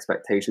setting low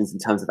expectations in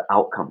terms of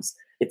outcomes.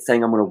 It's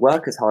saying I'm going to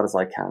work as hard as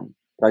I can,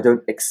 but I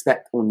don't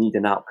expect or need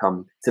an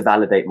outcome to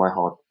validate my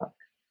hard work.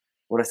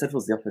 What I said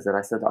was the opposite.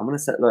 I said, I'm going to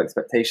set low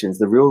expectations.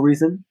 The real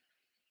reason,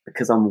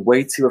 because I'm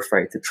way too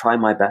afraid to try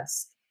my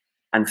best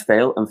and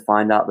fail and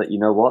find out that, you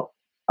know what,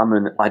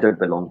 I don't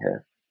belong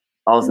here.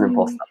 I was an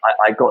imposter.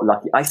 I got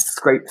lucky. I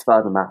scraped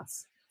further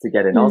maths to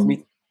get in. I was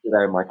meeting people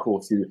there in my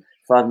course who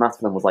further maths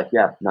for them was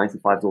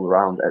 95s all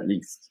around at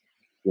least.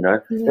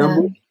 There were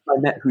more people I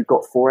met who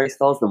got 4 A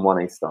stars than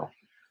 1 A star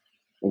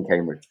in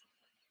Cambridge,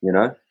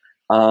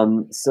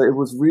 So it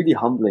was really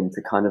humbling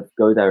to kind of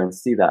go there and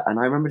see that. And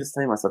I remember just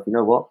saying to myself, you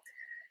know what,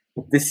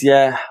 this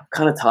year, I'm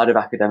kind of tired of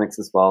academics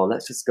as well.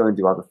 Let's just go and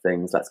do other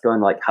things. Let's go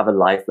and have a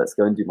life. Let's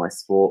go and do my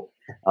sport.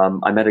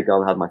 I met a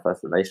girl and had my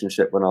first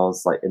relationship when I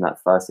was in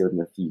that first year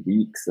within a few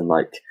weeks.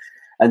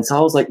 And so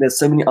I was there's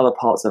so many other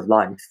parts of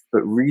life,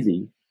 but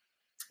really,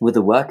 with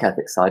the work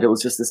ethic side, it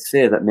was just this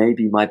fear that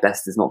maybe my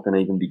best is not going to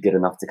even be good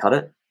enough to cut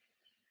it.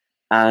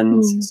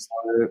 And so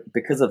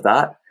because of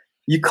that,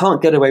 you can't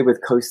get away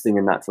with coasting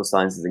in natural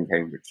sciences in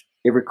Cambridge.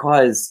 It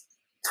requires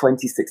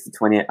 26 to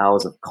 28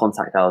 hours of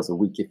contact hours a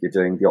week if you're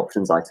doing the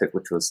options I took,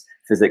 which was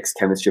physics,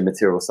 chemistry, and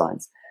material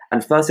science.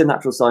 And first year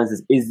natural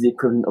sciences is the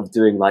equivalent of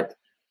doing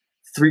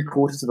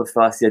 3/4 of a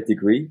first year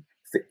degree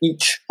for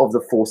each of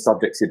the 4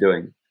 subjects you're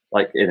doing.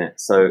 In it.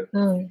 So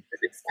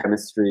physics,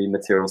 chemistry,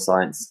 material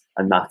science,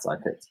 and maths I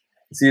picked.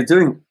 So you're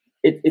doing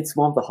it. It's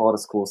one of the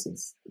hardest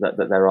courses that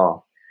there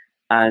are.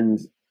 And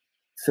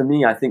for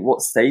me, I think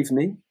what saved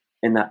me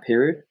in that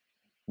period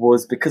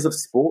was because of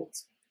sport.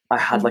 I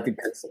had a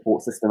good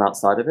support system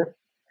outside of it.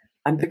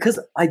 And because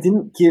I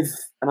didn't give,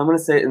 and I'm going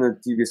to say it in a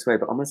dubious way,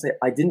 but I'm going to say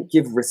I didn't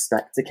give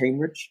respect to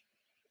Cambridge.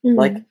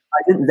 I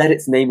didn't let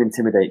its name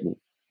intimidate me.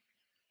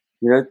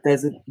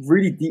 There's a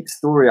really deep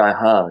story I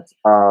heard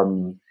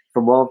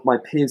from one of my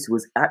peers who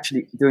was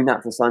actually doing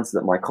natural sciences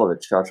at my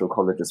college, Churchill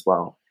College as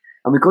well.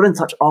 And we got in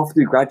touch after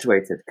we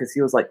graduated because he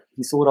was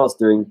he saw what I was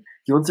doing.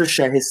 He wanted to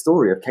share his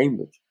story of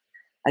Cambridge.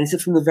 And he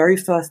said, from the very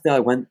first day I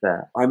went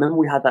there, I remember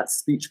we had that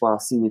speech by our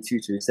senior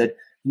tutor who said,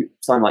 you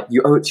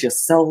owe it to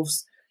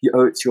yourselves, you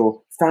owe it to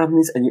your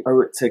families, and you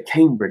owe it to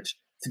Cambridge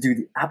to do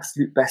the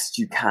absolute best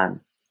you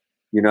can,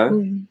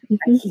 And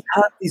he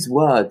heard these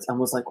words and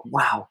was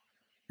wow,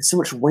 there's so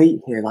much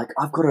weight here.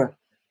 I've got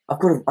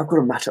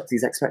to match up to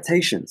these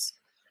expectations.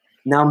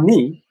 Now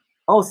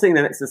I was sitting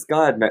there next to this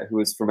guy I'd met who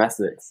was from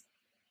Essex.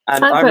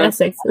 And I'm from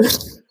Essex.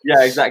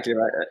 Yeah, exactly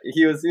right.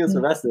 He was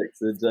from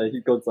Essex, and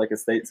he'd gone to a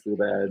state school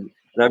there. And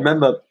I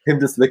remember him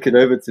just looking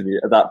over to me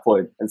at that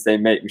point and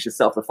saying, "Mate, we should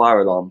set off the fire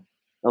alarm."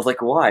 I was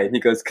like, "Why?" And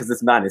he goes, "Because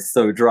this man is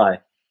so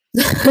dry."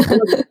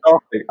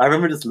 I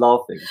remember just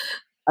laughing.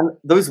 And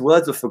those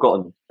words were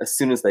forgotten as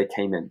soon as they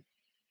came in.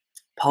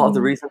 Part of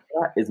the reason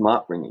for that is my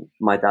upbringing.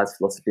 My dad's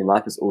philosophy in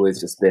life has always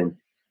just been,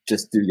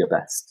 just do your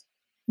best.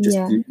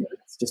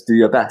 Just do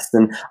your best.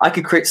 And I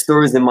could create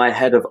stories in my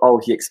head of, oh,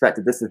 he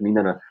expected this of me.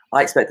 No,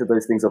 I expected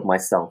those things of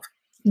myself.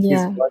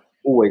 Yeah. His life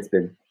always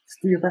been,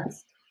 just do your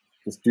best.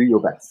 Just do your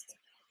best.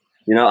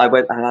 You know, I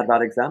had a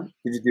bad exam.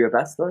 Did you do your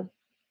best though?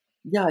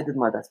 Yeah, I did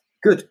my best.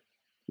 Good.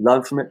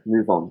 Learn from it,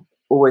 move on.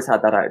 Always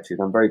had that attitude.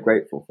 I'm very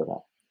grateful for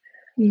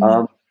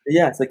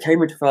that. So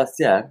Cambridge first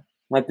year,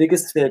 my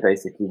biggest fear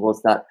basically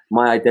was that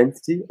my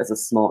identity as a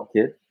smart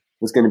kid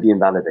was going to be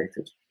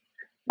invalidated.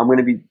 I'm going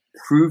to be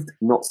proved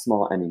not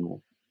smart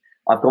anymore.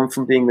 I've gone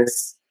from being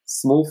this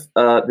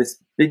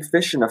big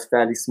fish in a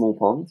fairly small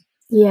pond.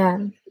 Yeah.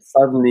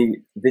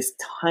 Suddenly this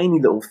tiny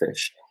little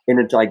fish in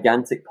a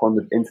gigantic pond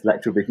of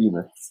intellectual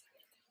behemoths.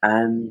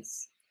 And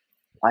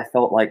I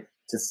felt like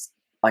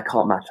I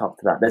can't match up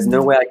to that. There's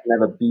no way I can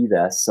ever be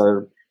there.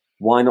 So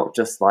why not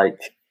just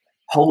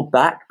hold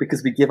back?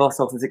 Because we give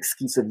ourselves this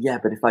excuse of,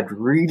 but if I'd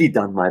really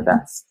done my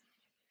best,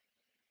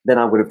 then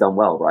I would have done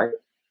well, right?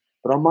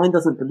 But our mind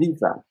doesn't believe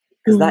that.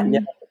 Because that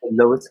year, the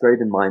lowest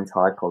grade in my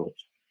entire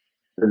college.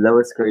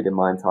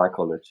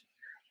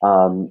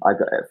 I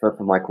got it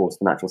for my course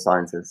for natural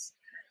sciences.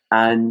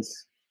 And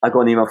I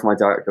got an email from my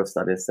director of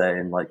studies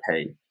saying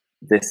hey,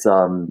 this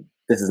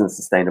isn't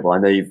sustainable. I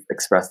know you've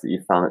expressed that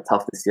you found it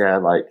tough this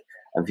year.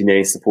 If you need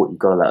any support, you've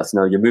got to let us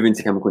know. You're moving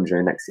to chemical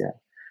engineering next year.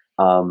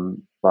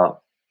 But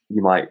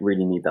you might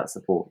really need that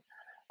support.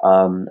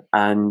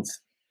 And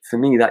for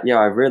me that year,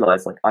 I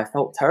realized I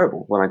felt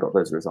terrible when I got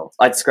those results.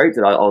 I'd scraped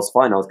it. I was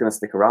fine. I was going to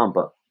stick around,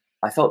 but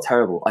I felt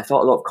terrible. I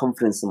felt a lot of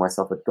confidence in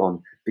myself had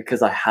gone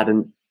because I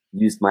hadn't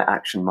used my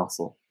action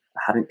muscle.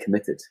 I hadn't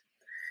committed.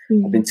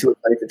 I've been too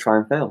afraid to try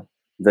and fail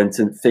than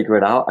to figure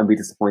it out and be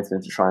disappointed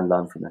and to try and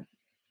learn from it.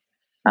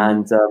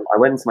 And I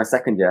went into my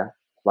second year,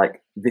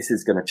 this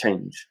is going to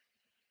change.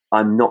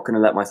 I'm not going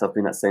to let myself be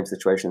in that same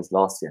situation as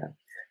last year.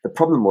 The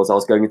problem was I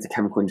was going into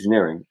chemical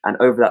engineering, and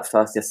over that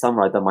first year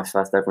summer, I'd done my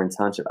first ever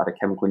internship at a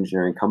chemical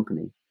engineering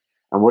company.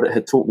 And what it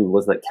had taught me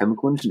was that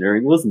chemical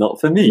engineering was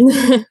not for me.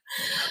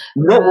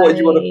 Not what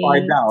you want to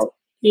find out.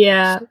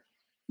 Yeah.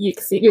 You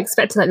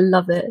expect to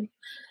love it,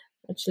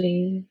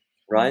 actually.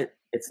 Right?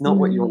 It's not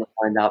what you want to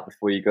find out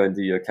before you go and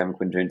do your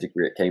chemical engineering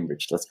degree at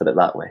Cambridge. Let's put it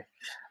that way.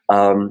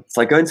 So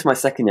I go into my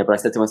second year, but I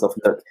said to myself,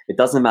 look, it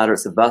doesn't matter.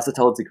 It's a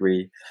versatile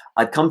degree.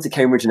 I'd come to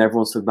Cambridge and everyone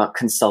was talking about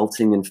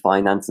consulting and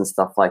finance and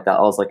stuff like that.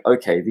 I was like,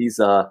 okay, these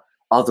are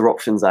other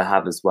options I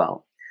have as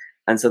well.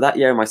 And so that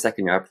year, in my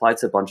second year, I applied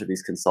to a bunch of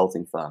these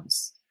consulting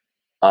firms,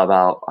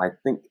 about, I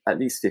think, at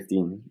least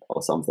 15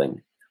 or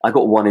something. I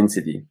got one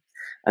interview.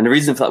 And the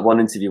reason for that one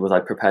interview was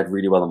I prepared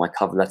really well on my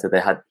cover letter. They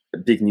had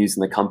big news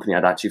in the company.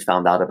 I'd actually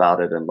found out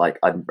about it and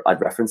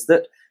I'd referenced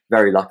it.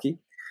 Very lucky.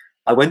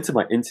 I went to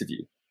my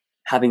interview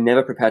having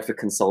never prepared for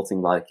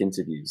consulting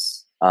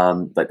interviews,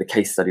 the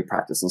case study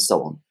practice and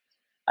so on.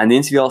 And the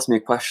interviewer asked me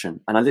a question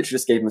and I literally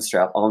just gave him a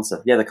straight up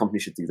answer. Yeah, the company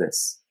should do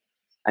this.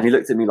 And he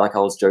looked at me like I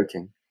was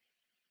joking.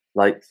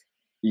 Are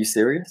you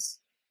serious?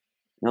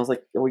 And I was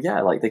like, oh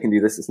yeah, they can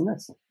do this and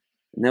this.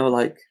 And they were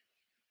like,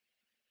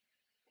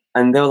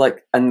 and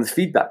the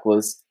feedback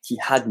was he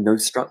had no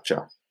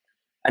structure.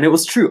 And it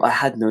was true. I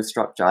had no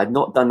structure. I'd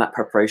not done that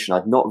preparation.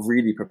 I'd not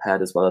really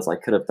prepared as well as I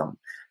could have done.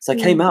 So I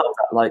came out of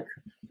that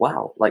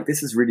wow,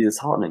 this is really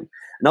disheartening.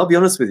 And I'll be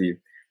honest with you,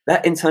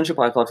 that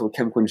internship I applied for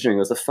chemical engineering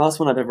was the first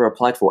one I'd ever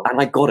applied for, and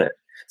I got it.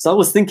 So I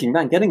was thinking,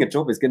 man, getting a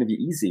job is going to be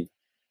easy.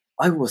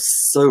 I was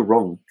so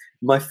wrong.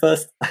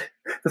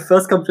 The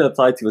first company I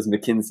applied to was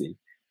McKinsey,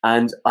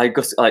 and I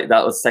got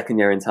that was second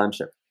year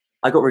internship.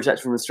 I got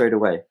rejected from them straight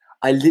away.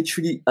 I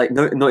literally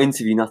no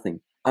interview,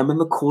 nothing. I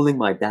remember calling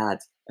my dad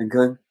and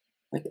going,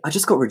 I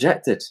just got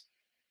rejected.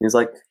 He was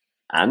like,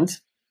 and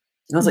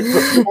I was like,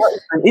 but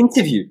an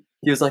interview.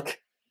 He was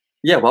like,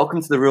 yeah,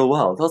 welcome to the real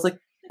world. I was like,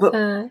 but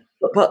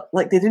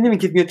they didn't even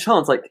give me a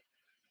chance.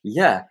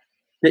 Yeah,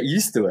 get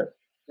used to it.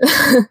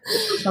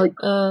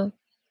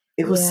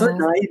 It was so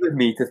naive of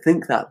me to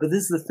think that. But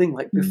this is the thing,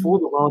 before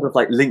the world of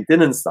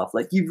LinkedIn and stuff,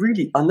 you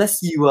really,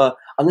 unless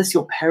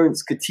your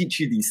parents could teach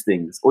you these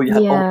things, or you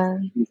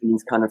had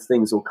these kind of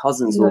things, or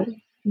cousins, or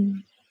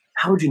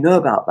how would you know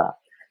about that?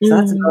 So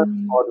that's a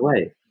very hard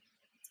way.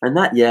 And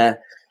that year,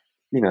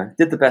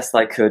 did the best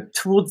I could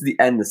towards the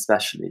end,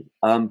 especially.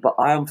 But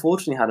I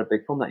unfortunately had a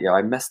big problem that year.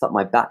 I messed up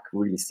my back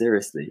really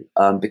seriously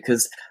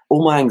because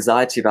all my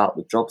anxiety about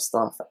the job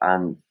stuff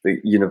and the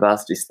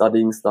university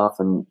studying stuff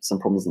and some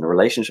problems in the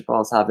relationship I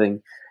was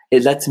having,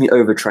 it led to me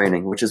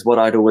overtraining, which is what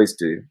I'd always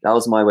do. That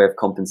was my way of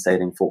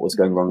compensating for what was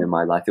going wrong in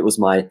my life. It was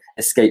my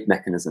escape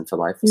mechanism for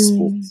life, for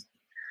sports.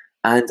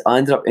 And I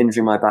ended up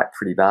injuring my back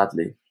pretty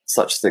badly,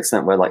 such to the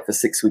extent where for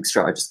 6 weeks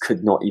straight, I just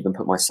could not even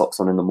put my socks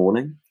on in the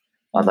morning.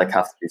 I'd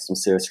have to do some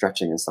serious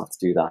stretching and stuff to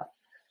do that.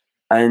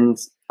 And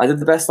I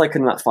did the best I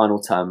could in that final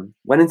term.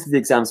 Went into the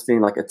exams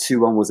feeling like a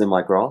 2-1 was in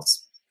my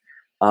grasp.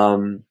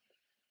 And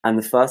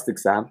the first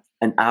exam,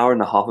 an hour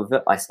and a half of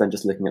it, I spent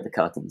just looking at the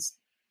curtains.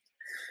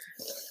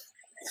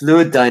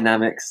 Fluid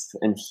dynamics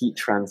and heat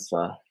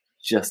transfer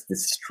just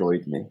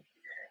destroyed me.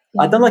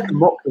 I'd done like a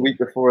mock the week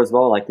before as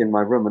well, like in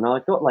my room, and I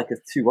got like a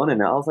 2-1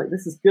 in it. I was like,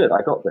 this is good.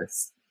 I got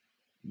this.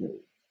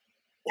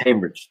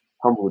 Cambridge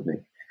humbled me.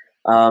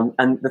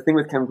 And the thing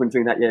with Cambridge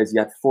during that year is you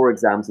had 4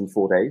 exams in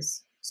 4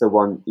 days, so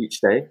 1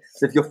 each day.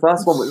 So if your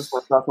first one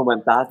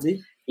went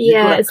badly,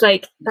 it's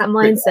like that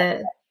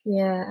mindset.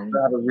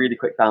 Have a really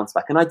quick bounce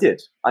back, and I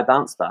did. I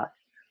bounced back.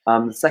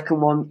 The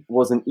second one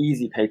was an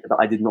easy paper that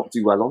I did not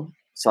do well on,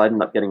 so I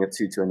ended up getting a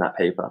 2-2 in that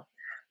paper.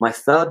 My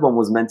third one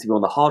was meant to be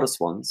one of the hardest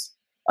ones.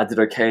 I did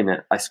okay in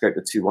it. I scraped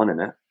a 2-1 in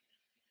it,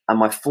 and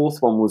my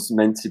fourth one was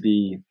meant to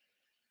be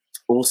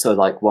also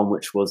like one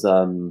which was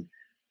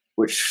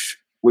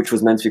which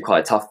was meant to be quite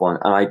a tough one,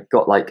 and I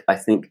got like I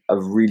think a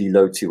really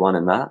low 2-1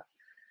 in that.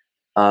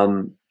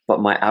 But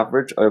my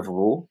average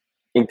overall,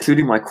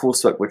 including my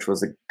coursework, which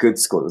was a good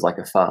score, it was like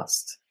a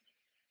first,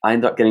 I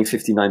ended up getting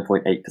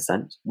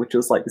 59.8%, which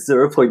was like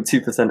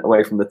 0.2%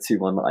 away from the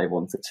 2-1 that I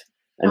wanted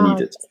and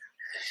needed.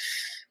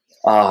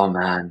 Oh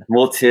man,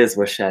 more tears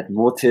were shed.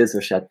 More tears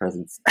were shed,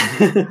 Presence.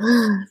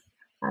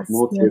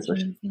 More tears were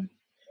shed.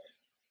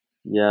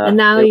 Yeah. And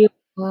now you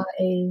are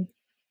a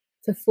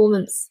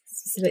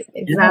performance-specific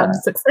exam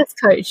success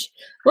coach.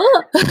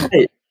 What?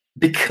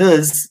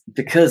 Because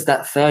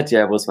that third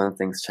year was when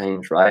things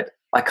changed, right?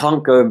 I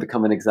can't go and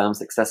become an exam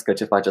success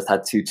coach if I just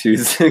had 2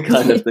 2s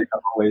kind of thing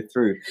all the way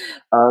through.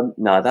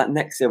 No, that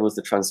next year was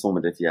the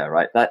transformative year,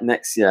 right? That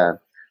next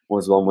year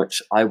was one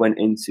which I went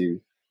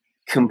into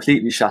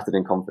completely shattered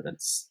in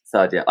confidence.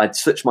 Third year, I'd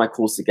switched my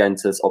course again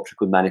to this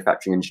optical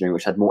manufacturing engineering,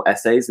 which had more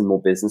essays and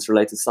more business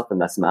related stuff and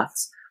less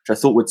maths, which I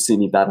thought would suit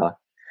me better.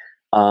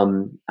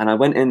 And I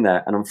went in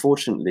there, and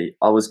unfortunately,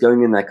 I was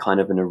going in there kind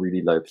of in a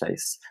really low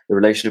place. The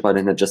relationship I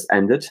had just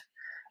ended,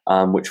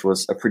 which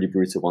was a pretty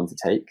brutal one to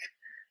take.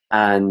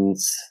 And,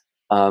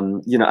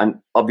 and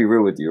I'll be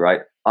real with you,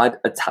 right? I'd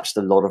attached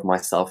a lot of my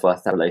self-worth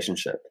to that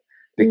relationship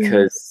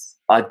because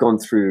I'd gone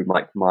through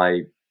like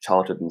my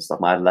childhood and stuff,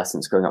 my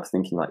adolescence, growing up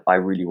thinking like I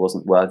really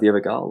wasn't worthy of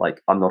a girl.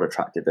 Like I'm not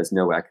attractive. There's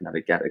no way I can ever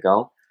get a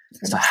girl.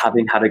 So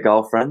having had a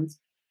girlfriend,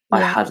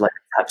 I had like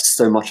attached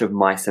so much of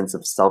my sense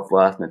of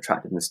self-worth and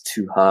attractiveness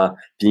to her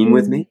being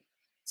with me.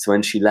 So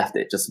when she left,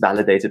 it just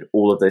validated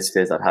all of those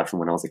fears I'd had from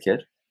when I was a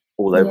kid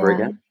all over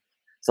again.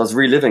 So I was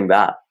reliving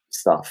that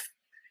stuff.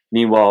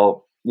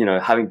 Meanwhile,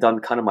 having done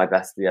kind of my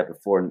best the year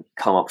before and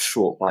come up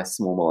short by a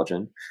small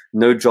margin,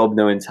 no job,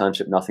 no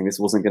internship, nothing. This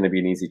wasn't going to be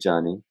an easy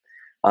journey.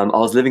 I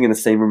was living in the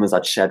same room as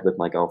I'd shared with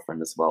my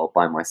girlfriend as well,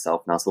 by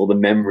myself now. So all the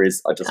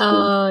memories I just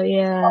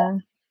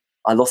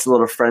I lost a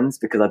lot of friends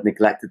because I'd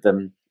neglected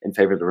them in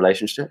favor of the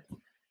relationship.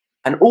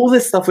 And all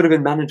this stuff would have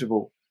been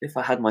manageable if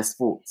I had my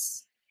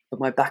sports, but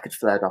my back had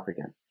flared up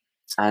again.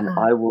 And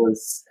I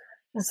was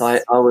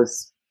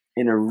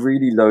in a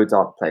really low,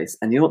 dark place.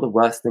 And you know what the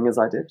worst thing is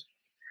I did?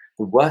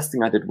 The worst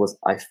thing I did was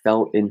I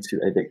fell into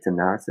a victim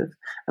narrative,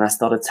 and I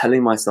started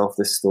telling myself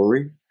this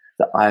story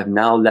that I have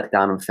now let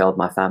down and failed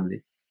my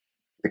family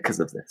because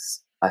of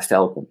this. I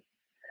failed them.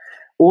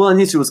 All I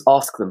needed to do was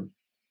ask them,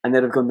 and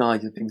they'd have gone, "No,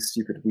 you're being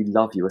stupid. We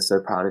love you. We're so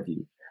proud of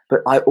you."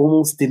 But I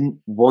almost didn't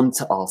want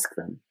to ask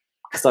them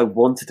because I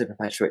wanted to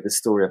perpetuate the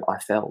story of I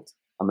failed.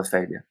 I'm a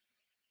failure,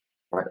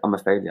 right? I'm a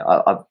failure.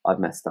 I've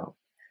messed up.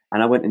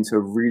 And I went into a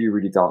really,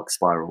 really dark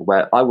spiral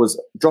where I was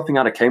dropping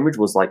out of Cambridge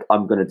was like,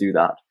 I'm going to do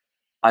that.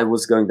 I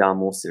was going down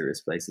more serious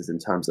places in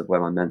terms of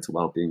where my mental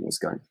well-being was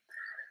going.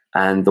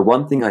 And the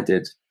one thing I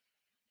did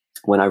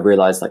when I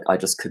realized like I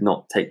just could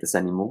not take this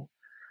anymore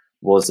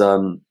was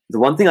the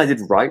one thing I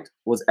did right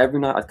was every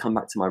night I'd come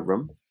back to my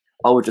room,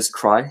 I would just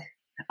cry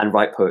and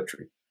write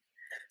poetry.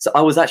 So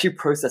I was actually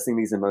processing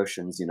these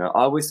emotions. I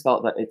always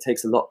felt that it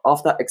takes a lot.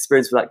 After that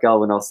experience with that girl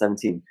when I was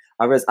 17,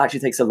 I realized it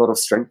actually takes a lot of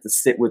strength to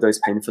sit with those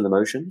painful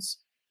emotions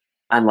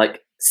and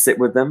like sit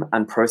with them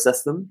and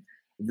process them.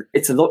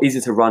 It's a lot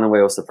easier to run away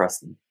or suppress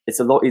them. It's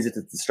a lot easier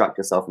to distract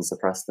yourself and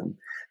suppress them.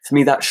 For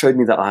me, that showed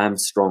me that I am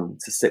strong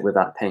to sit with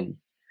that pain.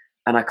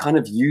 And I kind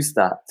of used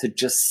that to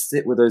just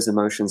sit with those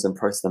emotions and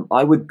process them.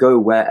 I would go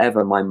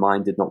wherever my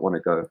mind did not want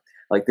to go.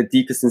 Like the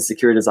deepest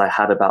insecurities I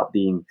had about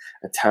being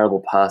a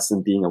terrible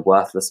person, being a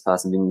worthless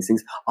person, being these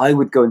things, I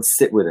would go and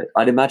sit with it.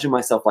 I'd imagine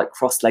myself like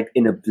cross-legged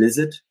in a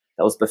blizzard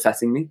that was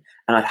befetting me.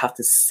 And I'd have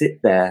to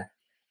sit there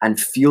and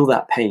feel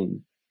that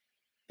pain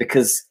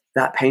because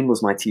that pain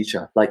was my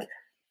teacher.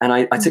 And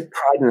I took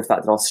pride in the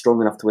fact that I was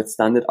strong enough to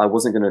withstand it. I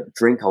wasn't going to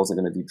drink. I wasn't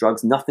going to do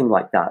drugs, nothing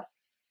like that.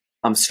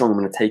 I'm strong. I'm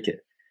going to take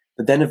it.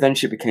 But then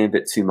eventually it became a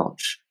bit too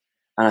much.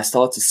 And I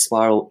started to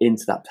spiral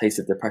into that place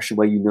of depression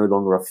where you no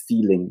longer are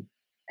feeling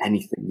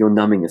anything. You're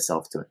numbing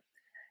yourself to it.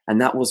 And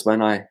that was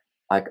when I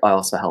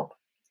asked for help.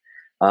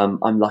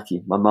 I'm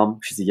lucky. My mum,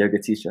 she's a yoga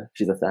teacher.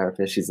 She's a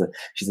therapist. She's a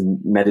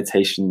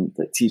meditation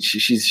teacher.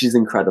 She's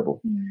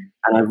incredible.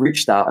 And I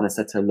reached out and I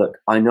said to her, look,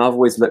 I know I've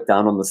always looked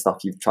down on the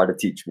stuff you've tried to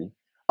teach me.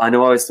 I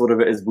know I always thought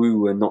of it as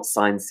woo and not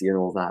sciencey and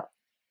all that.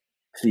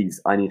 Please,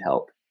 I need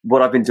help.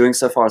 What I've been doing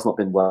so far has not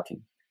been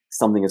working.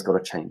 Something has got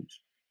to change.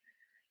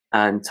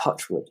 And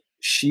touch wood,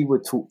 she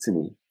would talk to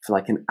me for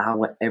like an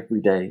hour every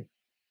day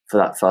for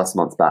that first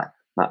month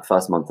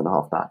and a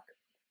half back.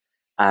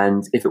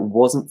 And if it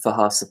wasn't for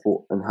her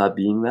support and her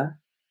being there,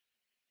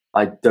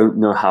 I don't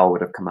know how I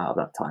would have come out of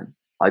that time.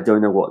 I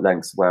don't know what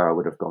lengths where I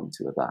would have gone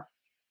to with that.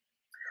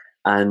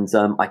 And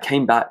I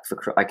came back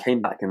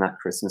in that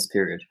Christmas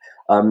period.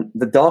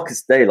 The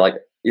darkest day, like,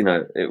 you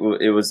know,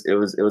 it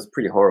was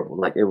pretty horrible.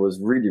 Like, it was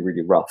really,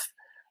 really rough.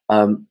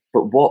 But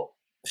what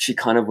she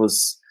kind of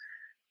was,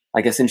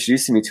 I guess,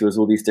 introducing me to was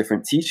all these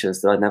different teachers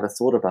that I'd never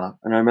thought about.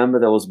 And I remember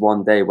there was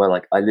one day where,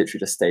 like, I literally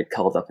just stayed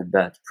curled up in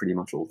bed pretty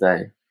much all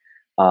day.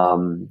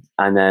 And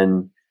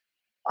then,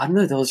 I don't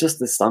know, there was just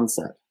this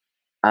sunset.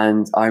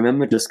 And I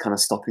remember just kind of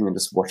stopping and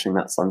just watching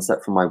that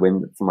sunset from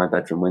my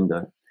bedroom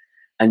window,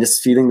 and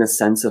just feeling this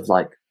sense of,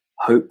 like,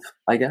 hope,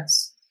 I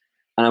guess.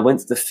 And I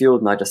went to the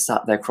field and I just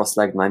sat there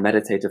cross-legged and I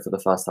meditated for the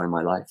first time in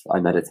my life. I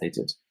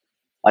meditated.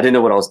 I didn't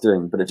know what I was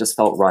doing, but it just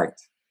felt right.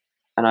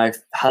 And I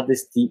had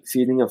this deep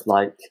feeling of,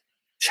 like,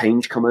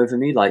 change come over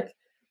me. Like,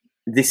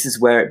 this is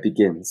where it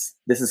begins.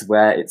 This is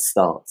where it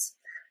starts.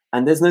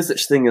 And there's no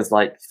such thing as,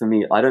 like, for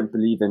me, I don't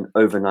believe in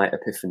overnight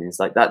epiphanies.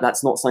 Like,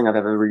 that's not something I've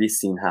ever really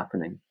seen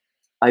happening.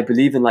 I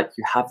believe in, like,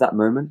 you have that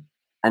moment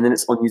and then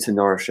it's on you to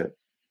nourish it.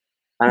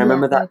 And I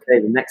remember that day,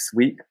 the next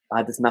week, I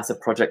had this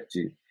massive project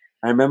due.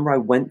 I remember I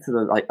went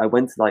to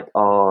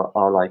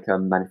our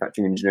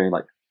manufacturing engineering,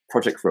 like,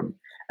 project room,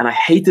 and I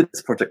hated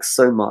this project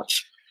so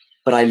much,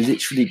 but I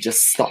literally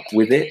just stuck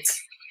with it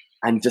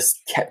and just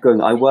kept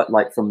going. I worked,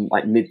 like, from,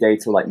 like, midday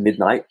till, like,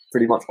 midnight,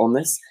 pretty much on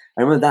this.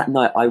 I remember that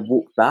night I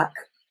walked back,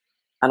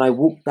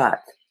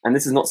 and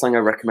this is not something I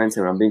recommend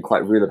to him. I'm being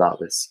quite real about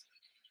this.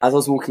 As I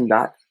was walking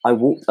back, I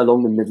walked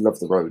along the middle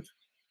of the road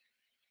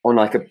on,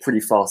 like, a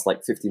pretty fast,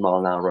 like,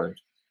 50-mile-an-hour road.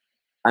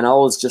 And I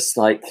was just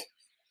like,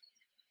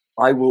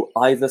 I will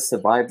either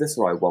survive this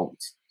or I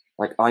won't.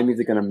 Like, I'm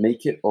either going to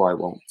make it or I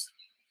won't.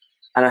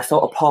 And I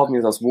felt a part of me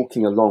as I was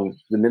walking along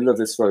the middle of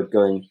this road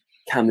going,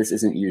 Cam, this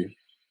isn't you.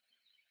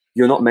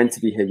 You're not meant to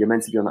be here. You're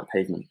meant to be on that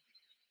pavement.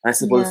 And I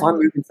said, well, if I'm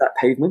moving to that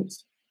pavement,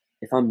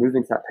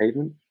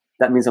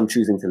 that means I'm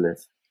choosing to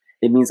live.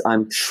 It means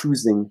I'm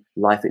choosing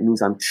life. It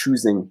means I'm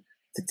choosing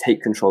to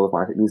take control of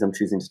life. It means I'm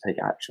choosing to take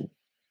action.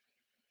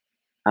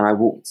 And I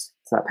walked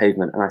to that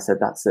pavement and I said,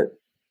 that's it.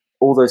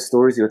 All those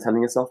stories you were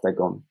telling yourself, they're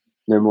gone.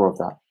 No more of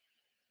that.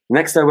 The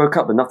next day I woke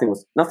up and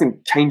nothing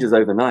changes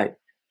overnight,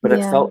 but it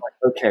felt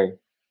like, okay,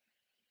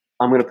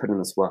 I'm going to put in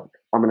this work.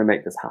 I'm going to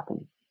make this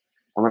happen.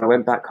 And when I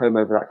went back home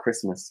over that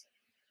Christmas,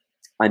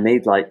 I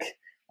made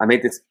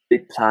this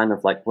big plan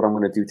of, like, what I'm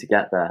going to do to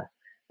get there.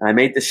 And I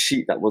made this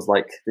sheet that was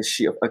like this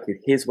sheet of, okay,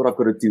 here's what I've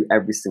got to do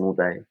every single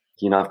day.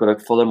 You know, I've got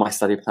to follow my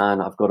study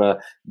plan. I've got to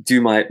do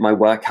my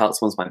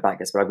workouts once my back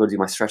gets better. I've got to do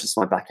my stretches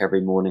for my back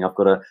every morning. I've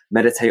got to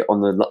meditate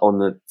on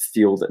the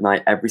field at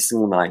night, every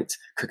single night,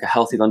 cook a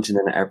healthy lunch and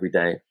dinner every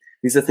day.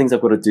 These are things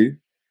I've got to do.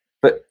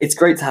 But it's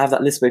great to have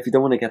that list, but if you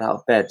don't want to get out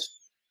of bed,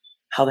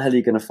 how the hell are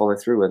you going to follow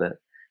through with it?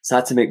 So I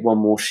had to make one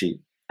more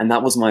sheet, and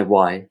that was my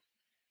why.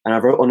 And I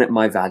wrote on it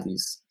my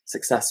values: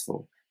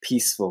 successful,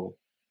 peaceful,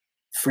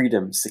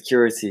 freedom,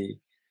 security,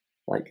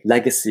 like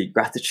legacy,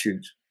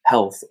 gratitude,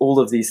 health, all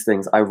of these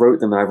things. I wrote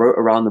them and I wrote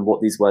around them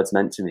what these words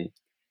meant to me.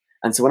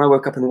 And so when I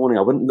woke up in the morning,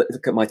 I wouldn't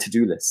look at my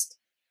to-do list.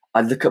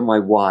 I'd look at my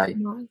why.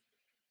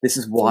 This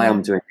is why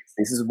I'm doing this.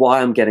 This is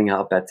why I'm getting out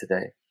of bed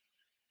today.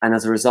 And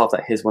as a result,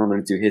 that here's what I'm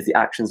going to do. Here's the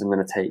actions I'm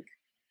going to take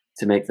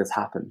to make this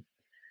happen.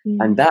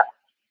 And that,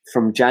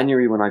 from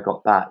January when I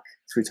got back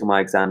through to my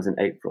exams in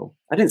April,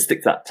 I didn't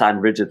stick to that plan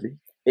rigidly.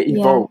 It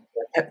evolved.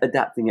 I kept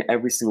adapting it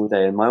every single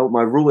day. And my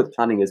rule with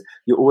planning is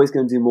you're always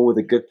going to do more with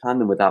a good plan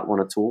than without one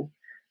at all.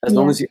 As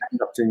long as you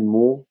end up doing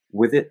more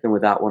with it than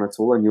without one at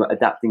all, and you're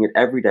adapting it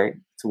every day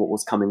to what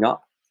was coming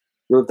up,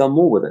 you'll have done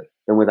more with it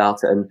than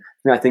without it. And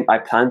I think I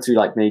planned to,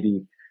 like,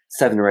 maybe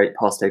 7 or 8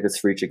 past papers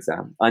for each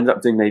exam. I ended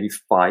up doing maybe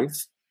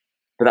 5,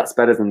 but that's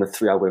better than the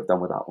 3 I would have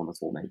done without one at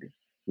all, maybe,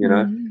 you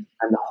know? And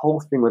the whole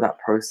thing with that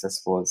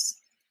process was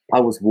I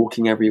was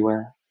walking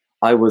everywhere.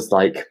 I was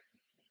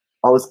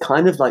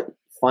kind of like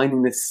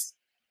finding this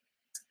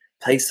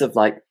place of,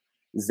 like,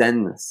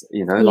 Zenness,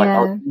 you know, like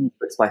I was reading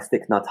books by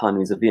Thich Nhat Hanh,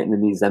 who's a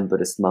Vietnamese Zen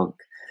Buddhist monk,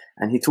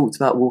 and he talked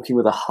about walking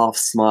with a half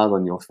smile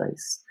on your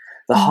face.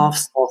 The half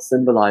smile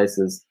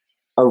symbolizes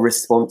a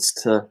response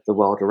to the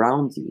world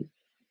around you.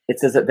 It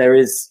says that there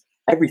is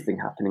everything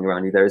happening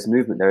around you. There is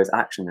movement, there is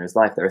action, there is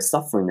life, there is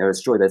suffering, there is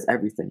joy, there's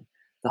everything.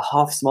 The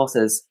half smile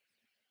says,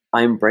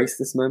 I embrace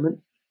this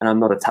moment and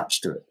I'm not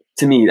attached to it.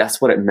 To me, that's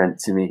what it meant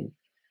to me.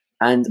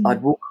 And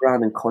I'd walk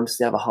around and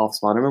consciously have a half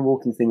smile. I remember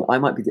walking thinking, I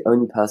might be the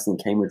only person in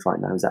Cambridge right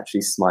now who's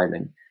actually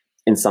smiling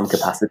in some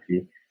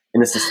capacity,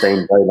 in a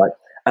sustained way. Like,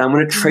 and I'm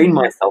going to train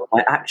myself.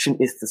 My action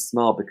is to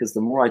smile, because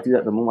the more I do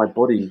that, the more my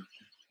body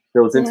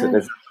builds into it.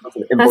 There's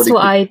that's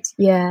what I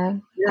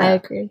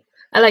agree.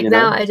 I like,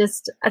 now I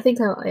think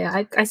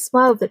I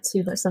smile a bit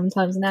too much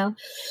sometimes now,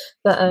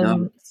 but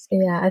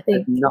I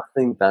think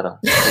nothing better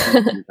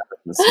than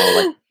a smile.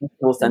 Like an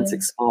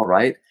authentic smile,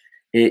 right?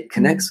 It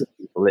connects with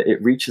people, it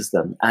reaches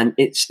them, and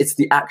it's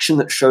the action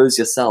that shows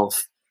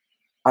yourself,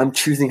 I'm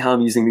choosing how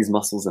I'm using these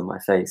muscles in my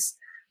face.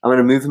 I'm going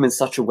to move them in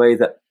such a way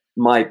that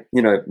my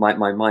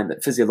mind,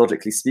 that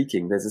physiologically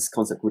speaking, there's this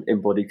concept called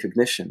embodied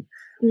cognition,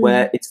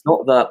 where it's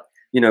not that,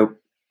 you know,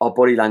 our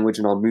body language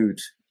and our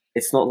mood.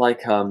 It's not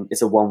like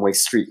it's a one-way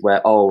street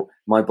where, oh,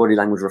 my body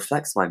language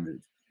reflects my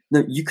mood.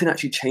 No, you can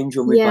actually change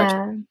your mood by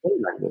changing your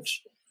body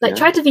language. Like,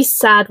 try to be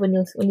sad when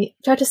you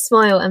try to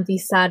smile and be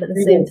sad at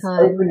the same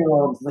time. Open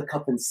your arms, look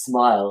up and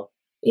smile.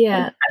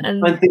 Yeah.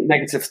 And think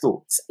negative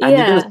thoughts. And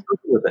you're going to struggle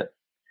with it.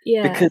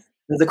 Yeah. Because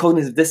there's a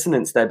cognitive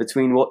dissonance there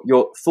between what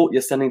your thought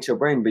you're sending to your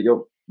brain, but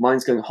your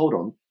mind's going, hold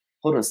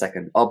on a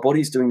second. Our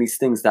body's doing these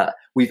things that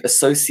we've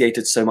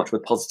associated so much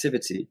with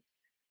positivity.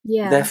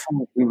 Yeah.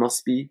 Therefore, we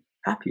must be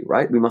happy,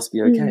 right? We must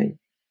be okay.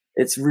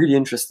 It's really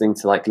interesting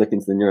to like look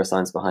into the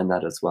neuroscience behind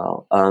that as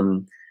well.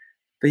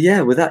 But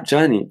yeah, with that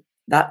journey,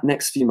 that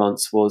next few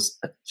months was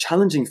a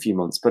challenging few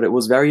months, but it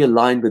was very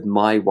aligned with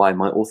my why,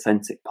 my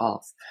authentic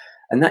path.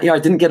 And that year I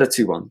didn't get a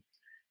 2-1.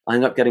 I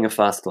ended up getting a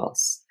first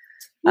class.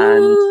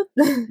 And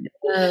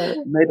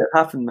made it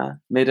happen,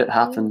 man. Made it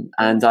happen.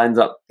 And I ended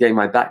up getting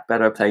my back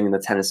better, playing in the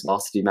tennis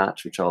varsity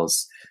match, which I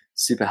was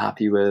super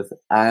happy with.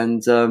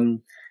 And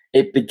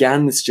it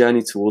began this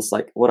journey towards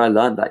like what I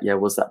learned that year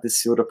was that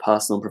this sort of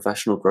personal and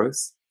professional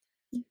growth,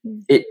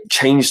 it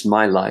changed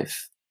my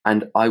life.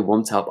 And I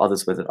want to help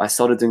others with it. I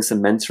started doing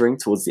some mentoring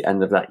towards the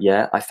end of that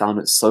year. I found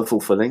it so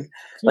fulfilling.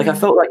 Like I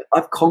felt like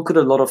I've conquered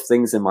a lot of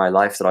things in my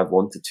life that I've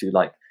wanted to.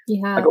 Like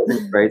I got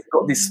these grades, I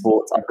got these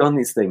sports, I've done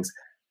these things.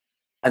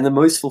 And the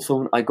most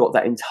fulfillment I got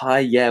that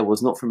entire year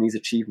was not from these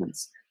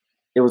achievements.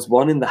 It was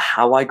one in the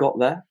how I got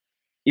there.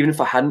 Even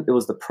if I hadn't, it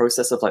was the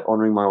process of like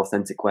honoring my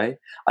authentic way.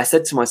 I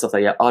said to myself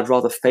that, I'd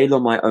rather fail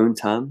on my own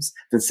terms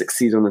than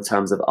succeed on the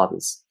terms of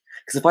others.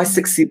 Because if I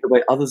succeed the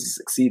way others are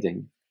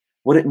succeeding,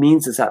 what it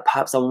means is that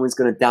perhaps I'm always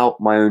going to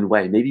doubt my own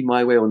way. Maybe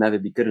my way will never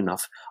be good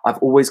enough. I've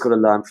always got to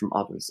learn from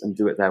others and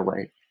do it their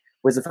way.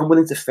 Whereas if I'm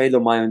willing to fail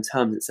on my own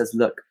terms, it says,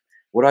 look,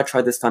 what I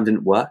tried this time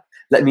didn't work.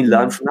 Let me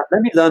learn from that.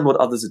 Let me learn what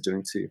others are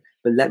doing too.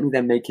 But let me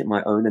then make it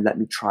my own and let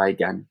me try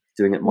again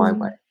doing it my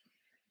way.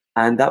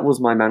 And that was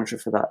my mantra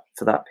for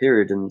that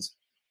period. And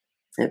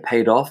it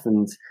paid off.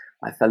 And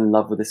I fell in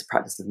love with this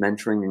practice of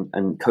mentoring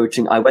and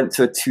coaching. I went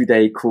to a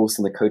 2-day course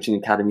in the coaching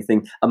academy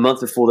thing a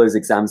month before those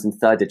exams in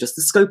third year, just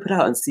to scope it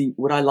out and see,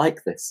 would I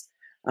like this?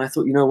 And I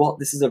thought, you know what?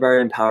 This is a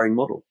very empowering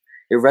model.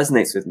 It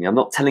resonates with me. I'm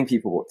not telling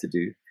people what to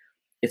do.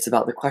 It's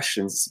about the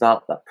questions. It's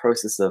about that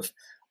process of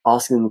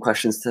asking them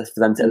questions for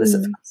them to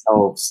elicit for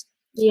themselves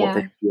what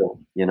they feel,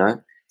 you know?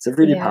 It's a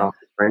really powerful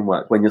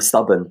framework when you're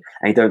stubborn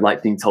and you don't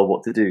like being told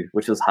what to do,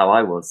 which was how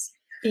I was.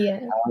 Yeah.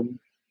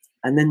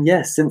 And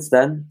then, since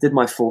then, did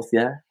my 4th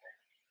year.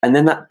 And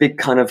then that big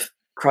kind of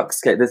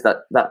crux came,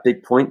 that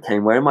big point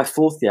came where in my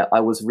 4th year, I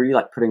was really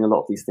like putting a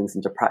lot of these things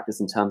into practice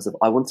in terms of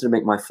I wanted to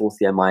make my 4th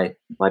year my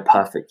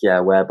perfect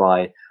year,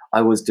 whereby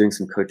I was doing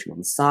some coaching on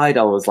the side.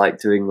 I was like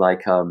doing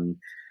like,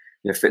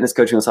 fitness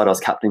coaching on the side. I was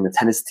captaining the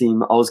tennis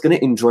team. I was going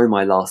to enjoy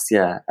my last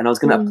year and I was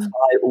going to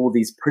apply all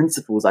these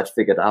principles I'd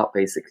figured out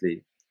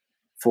basically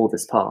for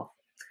this path.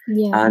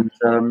 Yeah.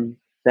 And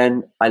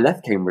then I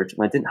left Cambridge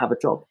and I didn't have a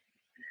job.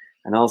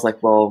 And I was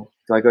like, well,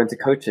 do I go into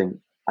coaching?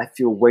 I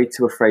feel way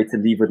too afraid to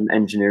leave with an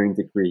engineering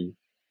degree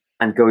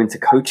and go into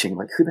coaching.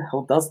 Like, who the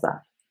hell does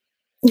that?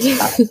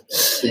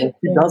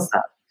 Who does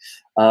that?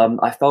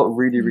 I felt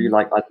really, really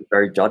like I'd be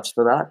very judged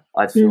for that.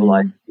 I'd feel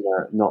like,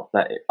 not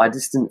that I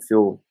just didn't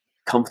feel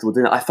comfortable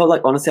doing it. I felt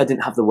like, honestly, I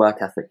didn't have the work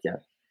ethic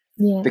yet.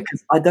 Yeah.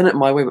 Because I'd done it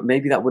my way, but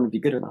maybe that wouldn't be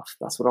good enough.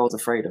 That's what I was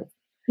afraid of.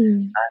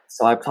 And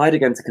so I applied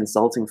again to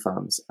consulting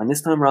firms. And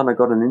this time around, I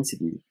got an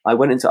interview. I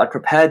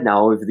prepared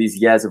now over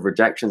these years of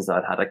rejections that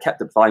I'd had. I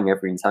kept applying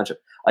every internship.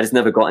 I just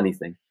never got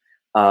anything.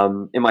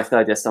 In my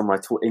 3rd year summer, I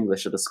taught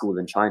English at a school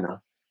in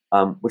China,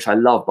 which I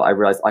love, but I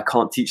realized I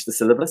can't teach the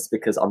syllabus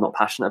because I'm not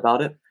passionate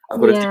about it. I've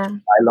got to teach what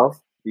I love,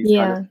 these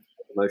kind of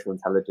emotional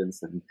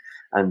intelligence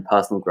and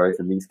personal growth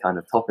and these kind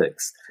of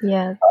topics.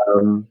 Yeah.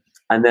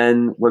 And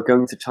then we're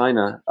going to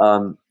China,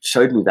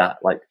 showed me that,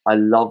 like, I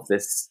love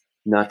this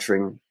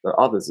nurturing the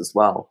others as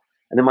well.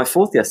 And in my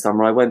 4th year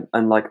summer, I went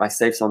and like I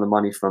saved some of the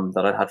money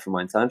that I'd had from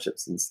my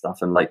internships and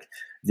stuff, and like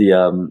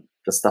the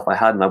stuff I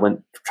had, and I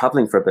went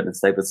traveling for a bit and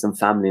stayed with some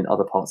family in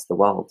other parts of the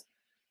world.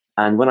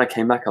 And when I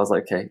came back, I was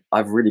like, okay,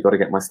 I've really got to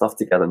get my stuff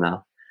together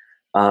now.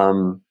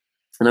 And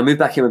I moved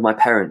back in with my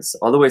parents.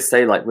 I'll always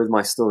say, like, with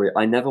my story,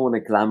 I never want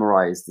to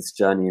glamorize this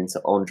journey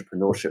into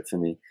entrepreneurship for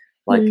me.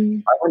 Like,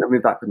 I want to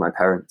move back with my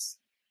parents.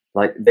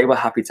 Like, they were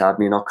happy to have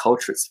me. In our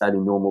culture, it's fairly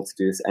normal to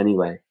do this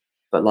anyway.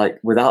 But like,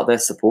 without their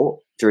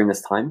support during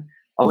this time,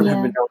 I wouldn't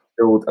have been able to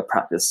build a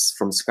practice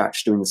from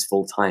scratch doing this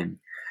full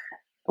time.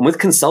 And with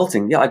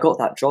consulting, I got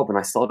that job and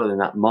I started in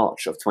that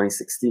March of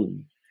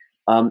 2016.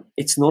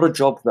 It's not a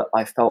job that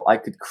I felt I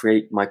could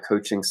create my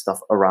coaching stuff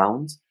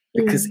around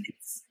because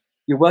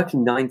you're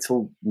working 9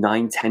 till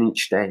 9:10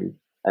 each day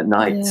at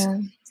night. Yeah.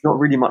 It's not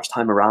really much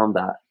time around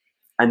that.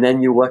 And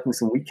then you're working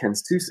some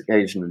weekends too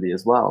occasionally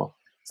as well.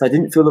 So I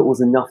didn't feel it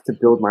was enough to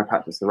build my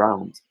practice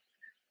around.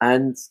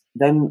 And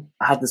then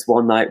I had this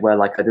one night where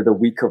like I did a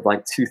week of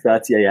like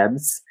 2:30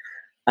 a.m.s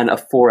and a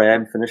 4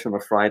 a.m. finish on a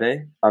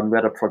Friday. We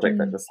had a project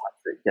that just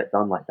had to get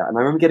done like that. And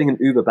I remember getting an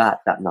Uber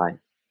back that night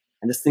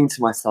and just thinking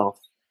to myself,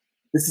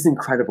 this is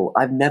incredible.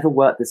 I've never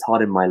worked this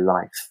hard in my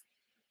life.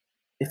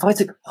 if I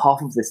took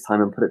half of this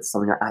time and put it to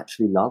something I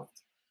actually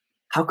loved,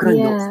 how could I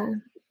not?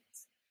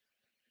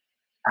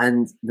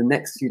 And the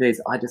next few days,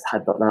 I just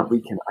had that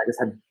weekend. I just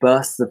had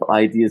bursts of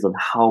ideas on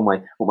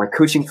what my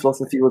coaching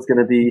philosophy was going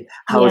to be,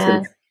 how I was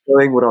going to keep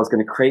going, what I was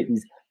going to create,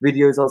 these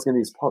videos I was going to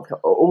use,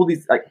 podcast, all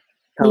these like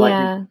kind of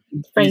like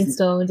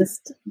brainstorm,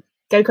 just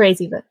go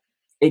crazy. But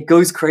it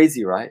goes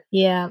crazy, right?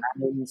 Yeah.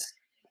 And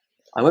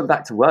I went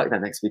back to work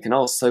that next week, and I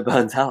was so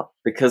burnt out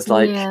because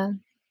like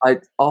I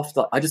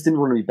just didn't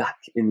want to be back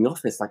in the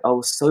office. Like I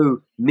was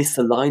so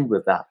misaligned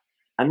with that,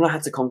 and then I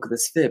had to conquer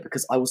this fear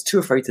because I was too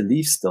afraid to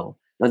leave still.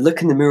 I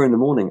look in the mirror in the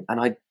morning and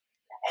I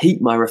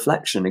hate my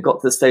reflection. It got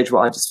to the stage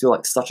where I just feel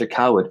like such a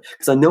coward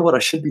because I know what I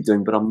should be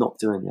doing, but I'm not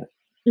doing it.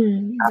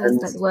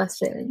 That's like the worst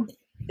feeling.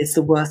 It's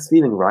the worst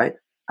feeling, right?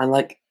 And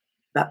like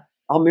that,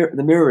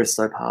 the mirror is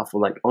so powerful.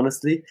 Like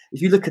honestly,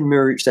 if you look in the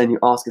mirror each day and you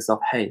ask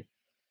yourself, hey,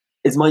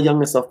 is my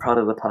younger self proud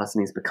of the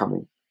person he's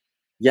becoming?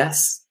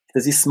 Yes.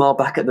 Does he smile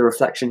back at the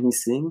reflection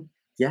he's seeing?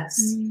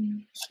 Yes.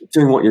 Keep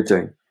doing what you're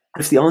doing.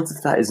 But if the answer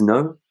to that is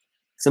no,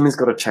 something's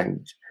got to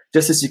change.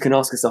 Just as you can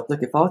ask yourself,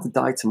 look, if I were to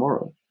die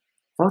tomorrow,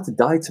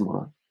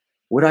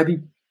 would I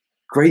be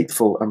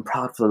grateful and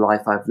proud for the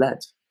life I've led?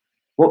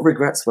 What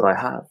regrets would I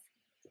have?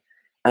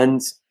 And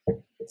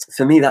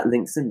for me, that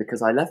links in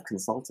because I left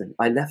consulting.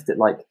 I left it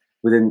like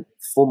within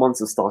 4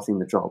 months of starting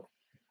the job.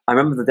 I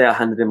remember the day I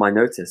handed in my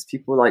notice,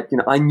 people were like,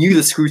 I knew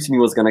the scrutiny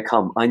was going to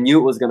come. I knew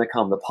it was going to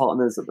come. The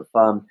partners at the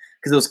firm,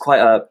 because it was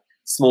quite a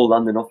small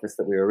London office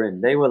that we were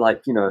in, they were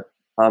like,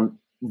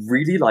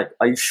 really, like,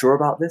 are you sure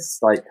about this?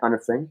 Like, kind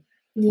of thing.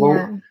 Yeah.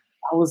 Well,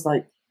 I was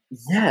like,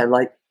 yeah,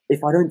 like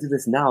if I don't do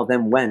this now,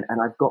 then when?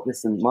 And I've got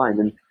this in mind.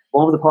 And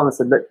one of the partners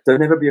said, look,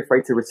 don't ever be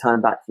afraid to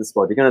return back to the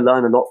squad. You're going to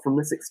learn a lot from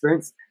this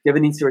experience. If you ever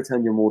need to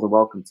return, you're more than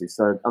welcome to.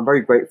 So I'm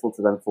very grateful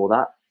to them for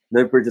that.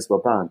 No bridges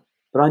were burned.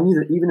 But I knew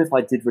that even if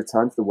I did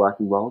return to the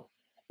working world,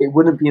 it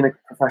wouldn't be in a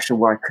profession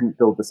where I couldn't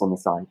build this on the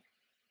side.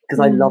 Because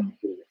I loved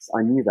doing this.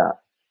 I knew that.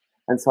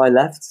 And so I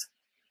left,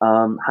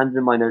 handed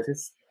in my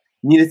notice.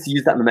 Needed to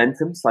use that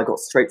momentum, so I got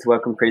straight to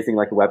work on creating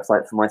like a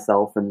website for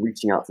myself and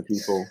reaching out to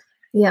people.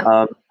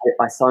 Yeah.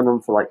 I signed on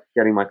for like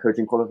getting my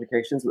coaching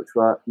qualifications, which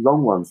were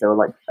long ones. They were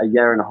like 1.5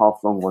 years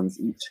long ones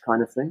each,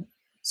 kind of thing.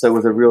 So it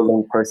was a real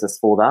long process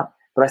for that.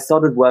 But I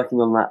started working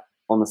on that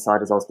on the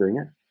side as I was doing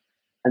it.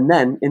 And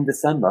then in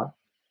December,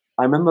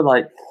 I remember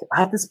like I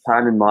had this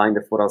plan in mind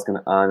of what I was going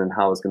to earn and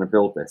how I was going to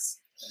build this.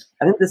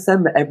 And in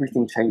December,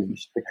 everything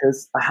changed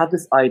because I had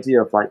this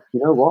idea of like,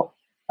 you know what?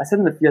 I said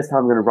in a few years' time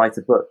I'm going to write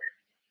a book.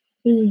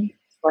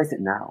 Write it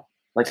now.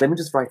 Like, let me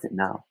just write it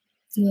now.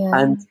 Yeah.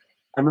 And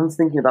I remember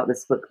thinking about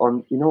this book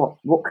on,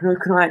 what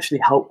can I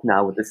actually help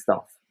now with this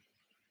stuff?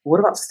 What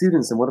about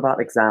students and what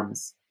about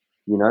exams?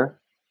 I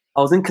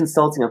was in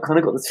consulting. I've kind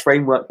of got this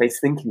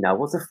framework-based thinking now.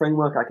 What's a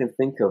framework I can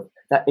think of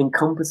that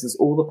encompasses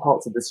all the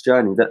parts of this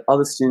journey that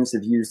other students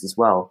have used as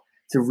well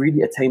to really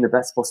attain the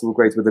best possible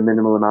grades with a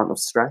minimal amount of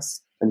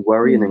stress and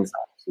worry and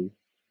anxiety?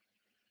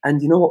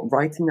 And you know what?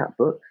 Writing that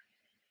book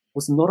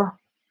was not a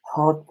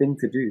hard thing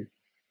to do.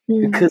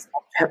 Because I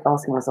kept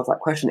asking myself that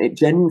question. It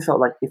genuinely felt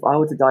like if I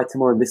were to die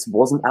tomorrow and this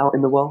wasn't out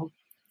in the world,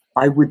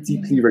 I would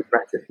deeply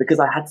regret it because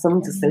I had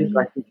something to say that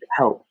I think could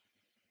help.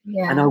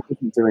 Yeah. And I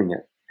wasn't doing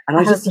it. And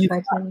I just used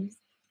that.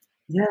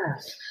 Yeah.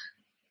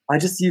 I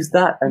just used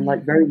that and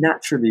like very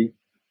naturally,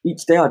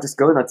 each day I'd just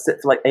go and I'd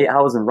sit for like 8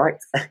 hours and write.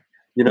 I'd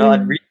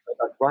read,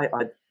 I'd write,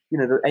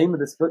 the aim of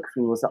this book for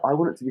me was that I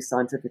want it to be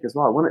scientific as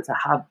well. I want it to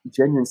have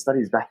genuine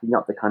studies backing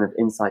up the kind of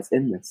insights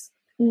in this.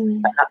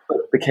 And that book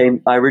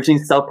I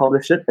originally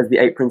self-published it as the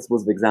 8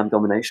 Principles of Exam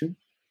Domination.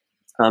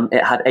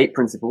 It had 8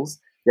 principles.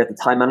 You had the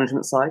time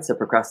management side, so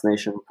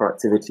procrastination,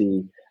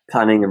 productivity,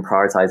 planning, and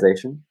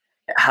prioritization.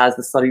 It has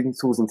the studying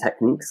tools and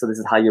techniques. So this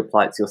is how you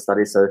apply it to your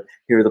study. So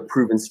here are the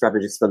proven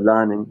strategies for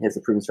learning. Here's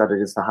the proven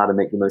strategies for how to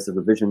make the most of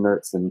revision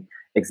notes and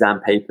exam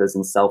papers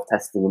and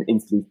self-testing and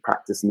interleave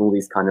practice and all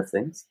these kind of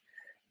things.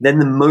 Then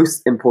the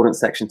most important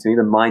section to me,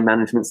 the mind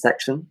management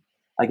section,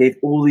 I gave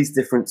all these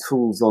different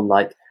tools on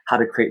like how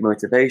to create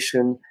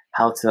motivation,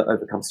 how to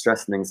overcome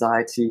stress and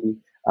anxiety,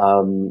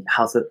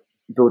 how to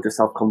build your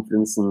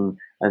self-confidence and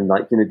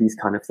like, these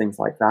kind of things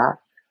like that.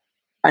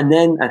 And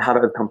how to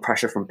overcome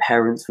pressure from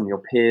parents, from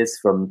your peers,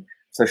 from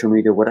social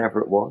media, whatever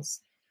it was.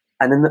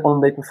 And then the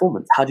on-day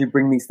performance. How do you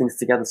bring these things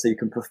together so you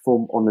can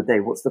perform on the day?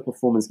 What's the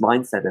performance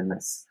mindset in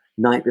this?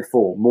 Night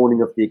before,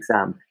 morning of the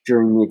exam,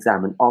 during the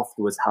exam, and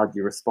afterwards, how do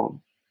you respond?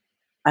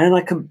 And then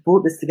I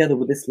brought this together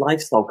with this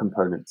lifestyle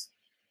component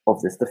of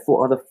this, the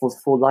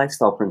four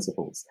lifestyle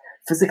principles,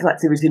 physical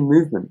activity and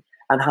movement,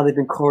 and how they've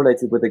been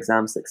correlated with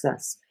exam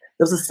success.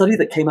 There was a study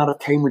that came out of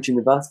Cambridge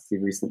University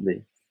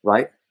recently,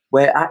 right,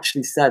 where it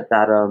actually said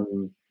that,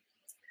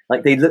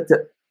 they looked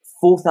at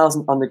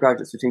 4,000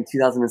 undergraduates between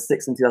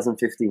 2006 and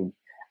 2015,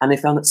 and they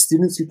found that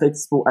students who played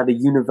sport at a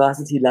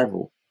university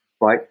level,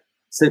 right,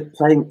 so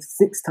playing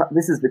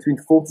this is between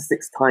 4 to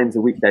 6 times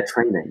a week they're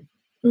training,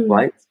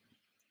 right,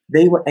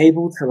 they were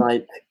able to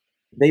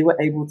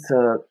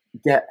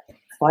get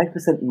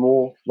 5%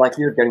 more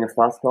likelihood of getting a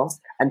first class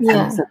and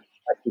 10%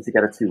 likely to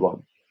get a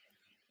 2-1.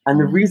 And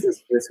the reasons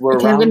for this were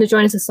okay, around... I'm going to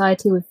join a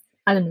society with,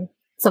 I don't know,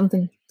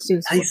 something to do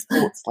with taste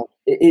thoughts.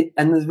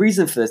 And the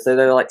reason for this,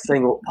 they're like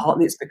saying, well,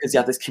 partly it's because you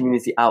have this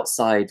community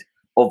outside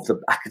of the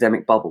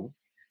academic bubble.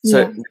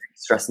 So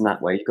stress in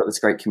that way, you've got this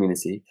great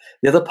community.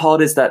 The other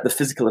part is that the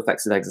physical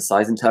effects of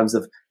exercise in terms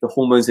of the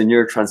hormones and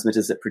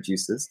neurotransmitters it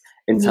produces,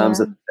 in terms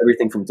of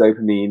everything from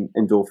dopamine,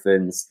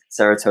 endorphins,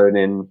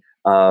 serotonin,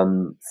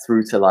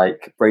 through to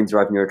like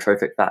brain-derived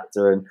neurotrophic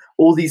factor and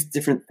all these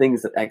different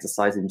things that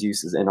exercise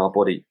induces in our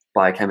body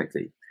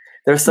biochemically.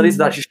 There are studies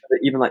that actually show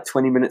that even like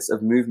 20 minutes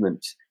of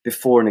movement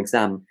before an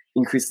exam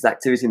increases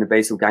activity in the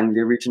basal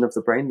ganglia region of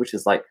the brain,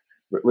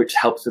 which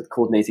helps with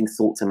coordinating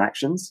thoughts and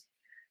actions.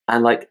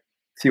 And like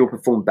people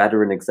perform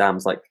better in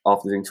exams like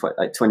after doing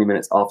 20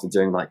 minutes after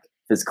doing like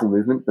physical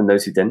movement than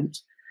those who didn't.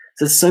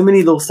 So there's so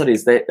many little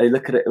studies, they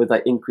look at it with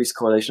like increased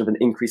correlation of an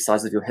increased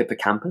size of your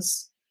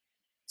hippocampus.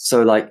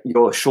 So like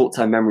your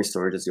short-term memory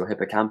storage is your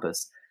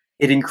hippocampus.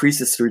 It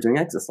increases through doing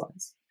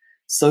exercise.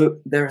 So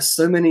there are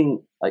so many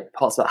like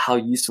parts about how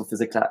useful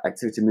physical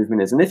activity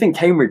movement is. And if in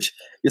Cambridge,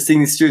 you're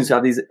seeing these students who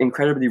have these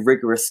incredibly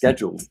rigorous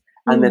schedules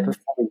and they're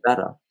performing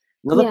better.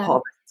 Another part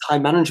of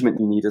time management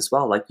you need as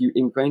well. Like you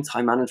ingrain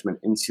time management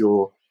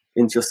into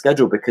your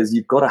schedule because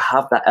you've got to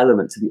have that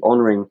element to be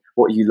honoring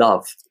what you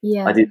love.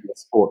 I did in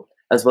sport,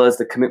 as well as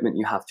the commitment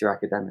you have to your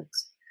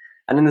academics.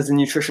 And then there's the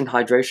nutrition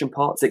hydration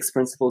part, 6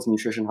 principles of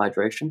nutrition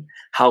hydration,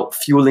 how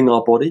fueling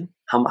our body,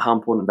 how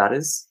important that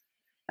is.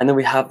 And then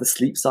we have the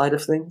sleep side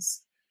of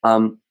things.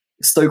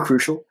 So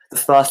crucial. The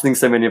first thing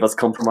so many of us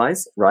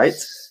compromise, right?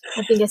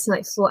 I've been getting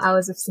like 4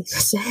 hours of sleep a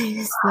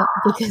day. It's not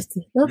the best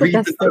thing. Read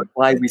the book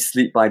Why We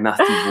Sleep by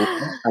Matthew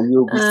Walker, and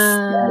you'll be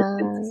scared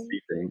into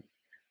sleeping.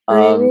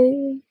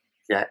 Really?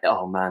 Yeah.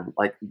 Oh man.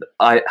 Like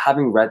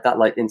having read that,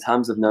 like in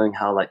terms of knowing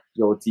how like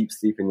your deep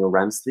sleep and your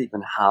REM sleep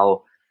and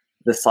how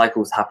the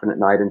cycles happen at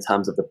night in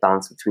terms of the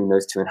balance between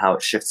those two and how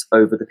it shifts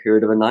over the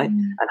period of a night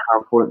and how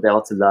important they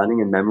are to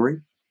learning and memory.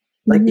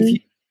 Like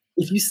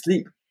if you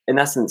sleep in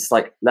essence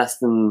like less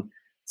than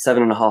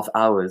 7.5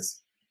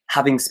 hours,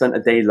 having spent a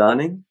day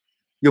learning,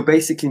 you're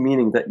basically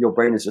meaning that your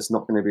brain is just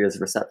not going to be as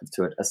receptive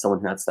to it as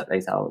someone who had slept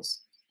 8 hours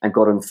and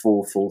got on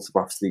full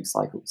rough sleep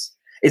cycles.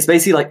 It's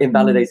basically like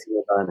invalidating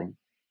your learning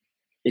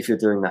if you're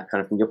doing that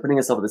kind of thing. You're putting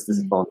yourself at this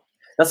disadvantage.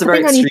 That's a very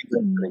extreme way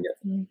of putting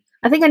it.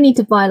 I think I need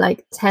to buy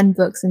like 10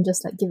 books and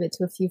just like give it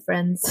to a few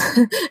friends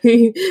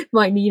who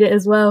might need it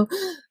as well.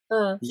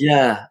 I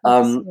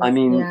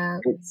mean,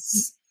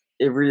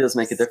 it really does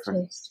make a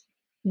difference.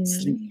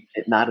 Sleep,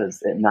 it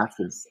matters. And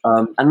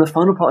the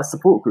final part is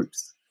support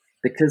groups,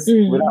 because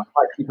without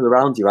like people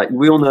around you, right?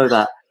 We all know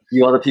that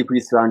you are the people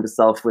you surround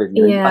yourself with.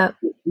 You know, like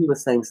you were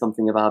saying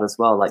something about as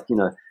well, like, you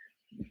know,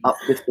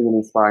 uplifting and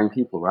inspiring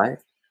people, right?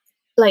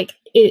 Like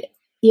it,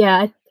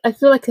 I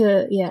feel like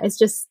it's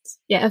just,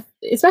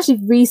 especially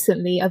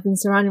recently, I've been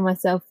surrounding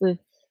myself with,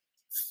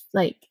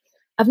 like,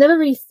 I've never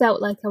really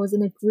felt like I was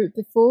in a group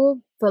before,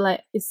 but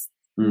like it's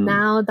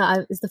now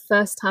that it's the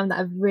first time that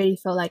I've really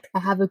felt like I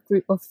have a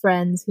group of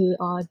friends who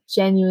are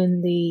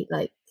genuinely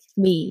like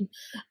me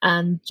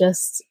and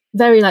just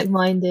very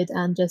like-minded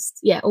and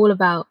just, all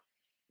about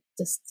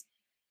just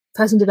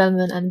personal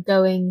development and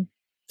going,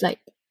 like,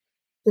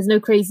 there's no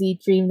crazy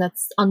dream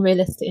that's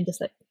unrealistic and just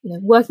like, you know,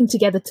 working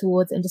together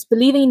towards it and just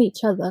believing in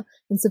each other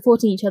and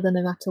supporting each other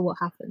no matter what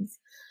happens.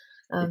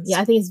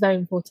 I think it's very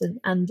important.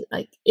 And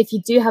like, if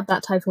you do have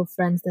that type of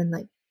friends, then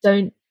like,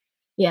 don't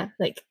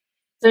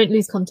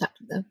lose contact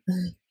with them.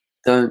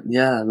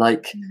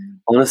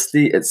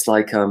 Honestly, it's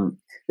like,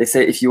 they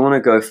say, if you want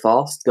to go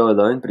fast, go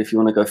alone. But if you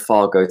want to go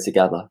far, go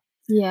together.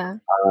 Yeah.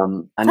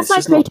 And that's why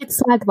I created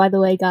Swag, by the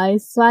way,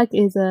 guys. Swag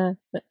is a,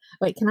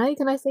 wait, can I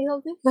say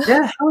something?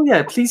 Yeah, hell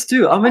yeah, please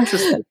do. I'm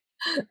interested.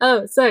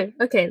 Oh, so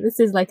okay, this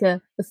is like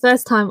the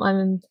first time I'm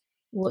in,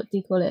 what do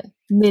you call it,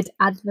 mid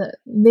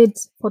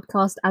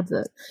podcast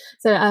advert.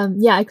 So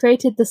I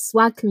created the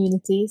Swag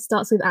community,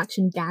 starts with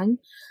Action Gang,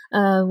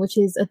 which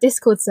is a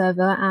Discord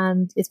server,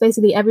 and it's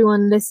basically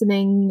everyone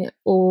listening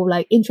or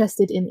like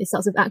interested in It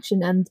Starts With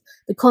Action and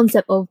the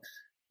concept of,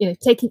 you know,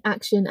 taking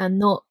action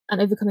and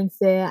overcoming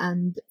fear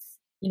and,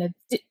 you know,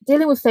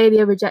 dealing with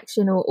failure,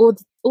 rejection, or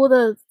all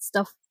the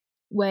stuff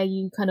where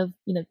you kind of,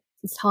 you know,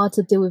 it's hard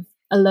to deal with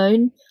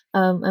alone,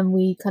 and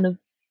we kind of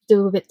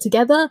deal with it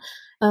together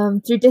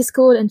through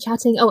Discord and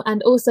chatting. Oh,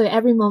 and also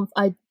every month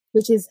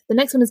which is the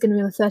next one is going to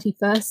be on the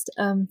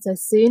 31st, so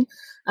soon,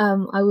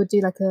 I would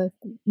do like a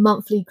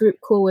monthly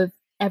group call with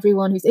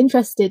everyone who's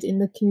interested in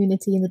the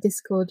community in the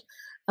Discord,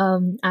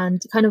 and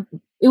kind of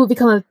it will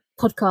become a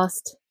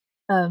podcast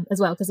as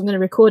well, because I'm going to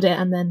record it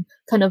and then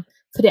kind of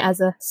put it as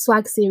a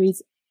Swag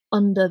series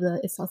under the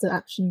It Starts With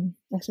Action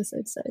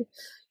episode. So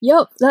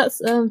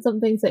that's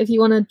something. So if you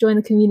want to join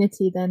the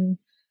community, then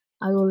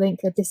I will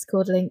link a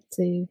Discord link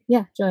to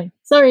join.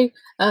 Sorry,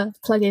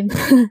 plug in.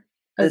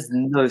 There's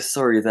no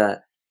sorry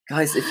there,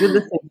 guys. If you're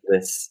listening to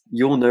this,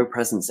 you'll know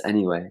Presence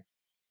anyway.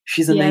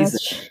 She's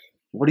amazing.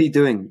 What are you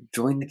doing?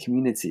 Join the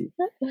community.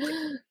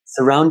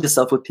 Surround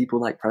yourself with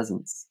people like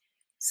Presence.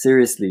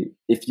 Seriously,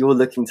 if you're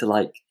looking to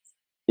like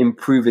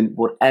improve in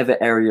whatever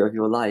area of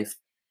your life,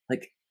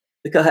 like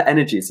Look at her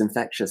energy. It's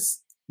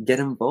infectious. Get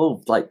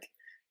involved. Like,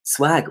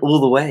 swag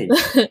all the way.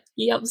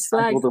 Yep,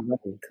 swag. All the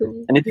way.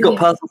 Cool. And if you've got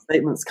personal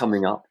statements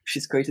coming up,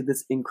 she's created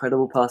this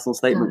incredible personal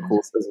statement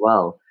course as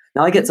well.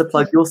 Now I get to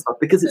plug your stuff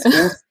because it's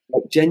awesome.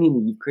 Like,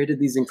 genuinely, you've created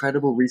these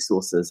incredible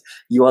resources.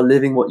 You are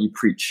living what you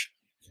preach.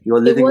 You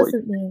are living what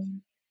you...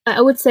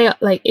 I would say,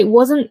 like, it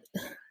wasn't,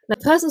 like,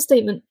 personal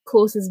statement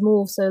course is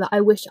more so that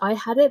I wish I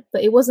had it,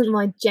 but it wasn't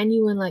my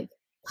genuine, like,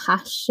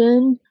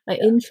 passion, like,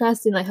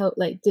 interest in, like, how,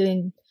 like,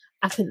 doing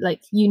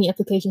like uni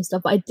application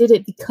stuff. But I did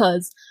it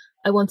because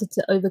I wanted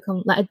to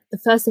overcome, like, the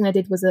first thing I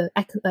did was a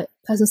like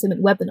personal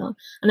statement webinar,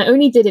 and I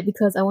only did it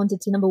because I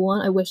wanted to, number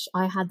one, I wish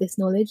I had this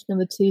knowledge.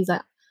 Number two is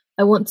that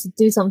I want to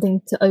do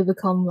something to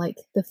overcome, like,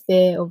 the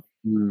fear of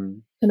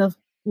kind of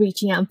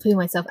reaching out and putting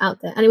myself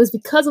out there. And it was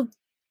because of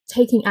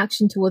taking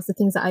action towards the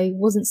things that I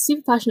wasn't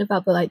super passionate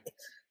about, but, like,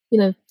 you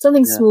know,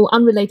 something small,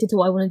 unrelated to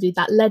what I want to do,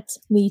 that led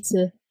me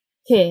to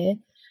here.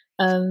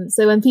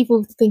 So when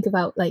people think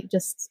about, like,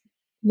 just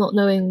not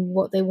knowing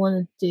what they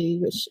want to do,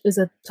 which is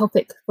a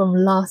topic from the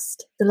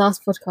last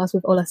podcast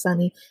with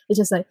Olasani, it's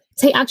just like,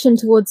 take action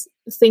towards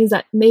things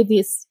that maybe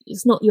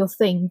it's not your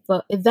thing,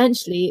 but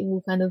eventually it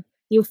will kind of,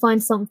 you'll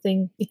find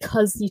something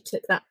because you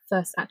took that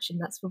first action.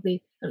 That's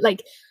probably,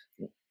 like,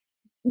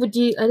 would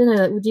you, I don't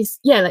know, like, would you,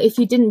 yeah, like, if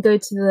you didn't go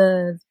to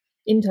the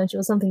internship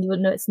or something, you would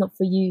know it's not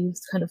for you,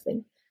 kind of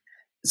thing.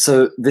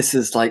 So this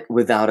is, like,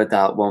 without a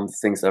doubt, one of the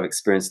things that I've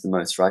experienced the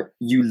most, right?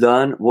 You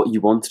learn what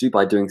you want to do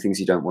by doing things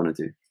you don't want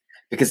to do.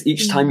 Because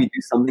each time you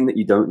do something that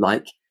you don't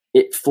like,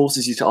 it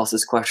forces you to ask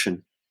this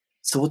question.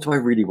 So what do I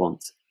really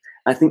want?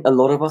 I think a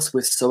lot of us,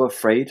 we're so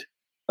afraid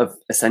of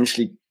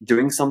essentially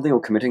doing something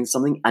or committing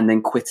something and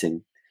then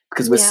quitting,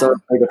 because we're so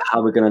afraid of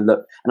how we're going to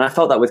look. And I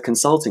felt that with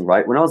consulting,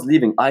 right? When I was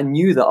leaving, I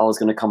knew that I was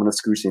going to come on a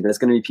scrutiny. There's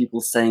going to be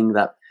people saying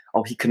that,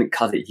 oh, he couldn't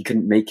cut it. He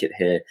couldn't make it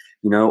here,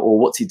 you know, or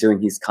what's he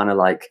doing? He's kind of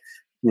like,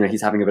 you know,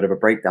 he's having a bit of a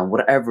breakdown,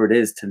 whatever it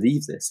is to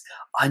leave this.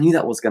 I knew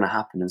that was going to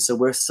happen. And so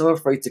we're so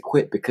afraid to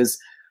quit because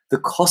the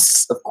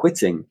costs of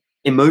quitting,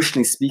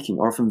 emotionally speaking,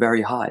 are often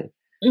very high.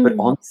 But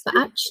honestly,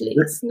 actually,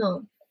 it's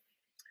not.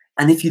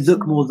 And if you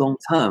look more long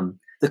term,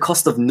 the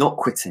cost of not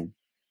quitting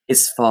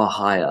is far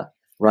higher,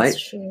 right?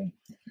 That's true.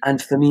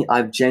 And for me,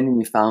 I've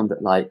genuinely found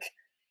that, like,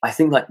 I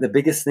think, like, the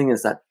biggest thing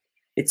is that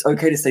it's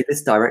okay to say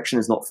this direction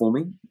is not for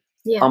me.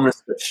 Yeah. I'm going to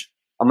switch.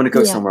 I'm going to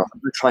go somewhere else.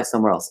 I'm going to try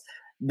somewhere else.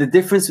 The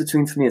difference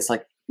between, for me, it's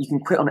like, you can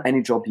quit on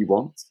any job you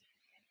want,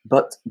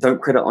 but don't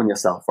quit it on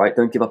yourself, right?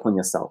 Don't give up on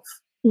yourself,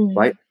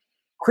 right?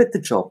 Quit the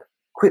job,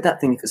 quit that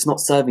thing if it's not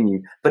serving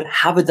you, but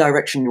have a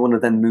direction you want to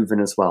then move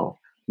in as well.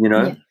 You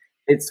know,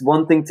 it's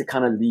one thing to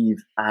kind of leave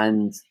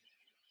and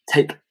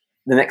take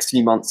the next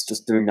few months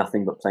just doing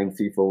nothing but playing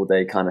FIFA all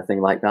day, kind of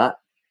thing like that.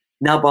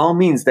 Now, by all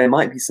means, there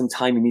might be some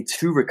time you need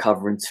to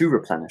recover and to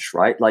replenish,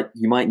 right? Like,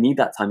 you might need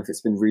that time if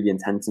it's been really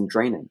intense and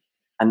draining.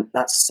 And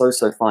that's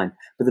so fine.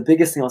 But the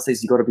biggest thing I'll say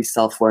is you got to be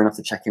self-aware enough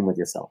to check in with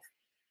yourself,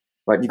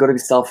 right? You got to be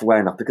self-aware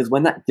enough, because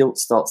when that guilt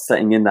starts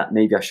setting in that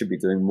maybe I should be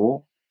doing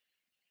more,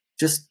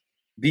 just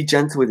be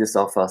gentle with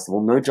yourself, first of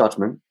all, no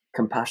judgment,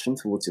 compassion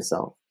towards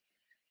yourself,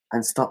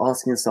 and start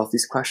asking yourself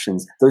these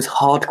questions, those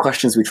hard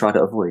questions we try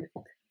to avoid.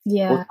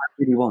 Yeah. What do I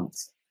really want?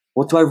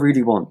 What do I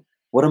really want?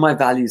 What are my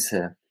values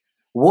here?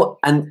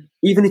 And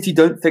even if you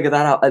don't figure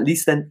that out, at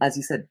least then, as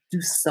you said,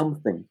 do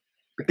something,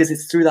 because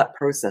it's through that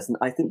process. And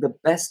I think the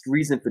best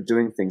reason for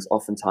doing things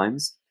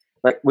oftentimes,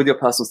 like with your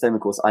personal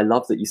statement course, I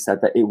love that you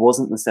said that it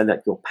wasn't necessarily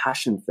like your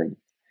passion thing.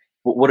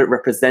 But what it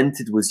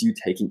represented was you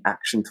taking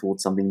action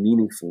towards something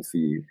meaningful for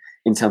you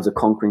in terms of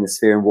conquering this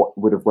fear and what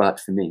would have worked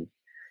for me.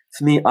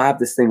 For me, I have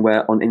this thing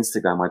where on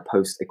Instagram, I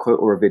post a quote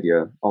or a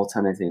video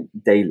alternating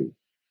daily.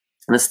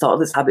 And I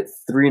started this habit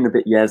 3 and a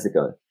bit years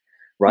ago,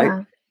 right?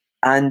 Yeah.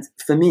 And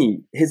for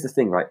me, here's the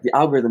thing, right? The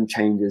algorithm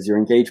changes, your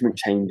engagement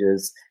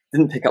changes,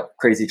 didn't pick up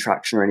crazy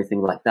traction or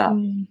anything like that. For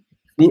me,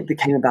 it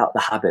became about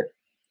the habit.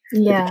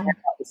 Yeah.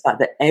 The fact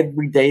that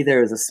every day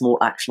there is a small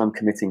action I'm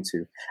committing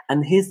to.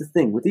 And here's the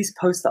thing, with these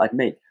posts that I'd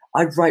make,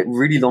 I'd write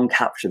really long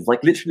captions,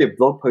 like literally a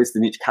blog post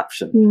in each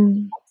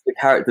caption, the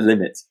character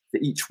limit for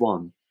each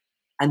one.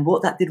 And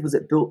what that did was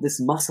it built this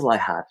muscle I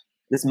had,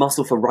 this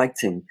muscle for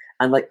writing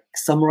and like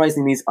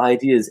summarizing these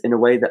ideas in a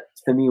way that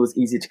for me was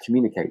easier to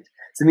communicate.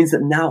 So it means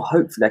that now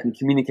hopefully I can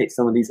communicate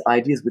some of these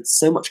ideas with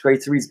so much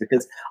greater ease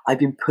because I've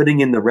been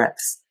putting in the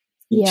reps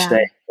each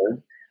day. You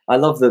know? I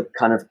love the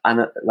kind of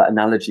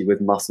analogy with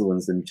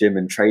muscles and gym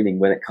and training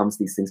when it comes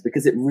to these things,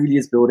 because it really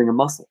is building a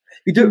muscle.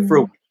 If you do it for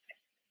a week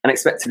and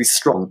expect to be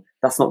strong,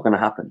 that's not going to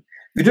happen.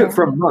 If you do it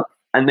for a month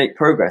and make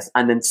progress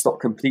and then stop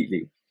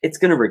completely, it's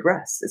going to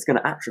regress. It's going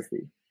to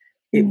atrophy.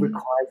 It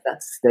requires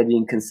that steady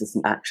and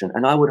consistent action.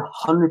 And I would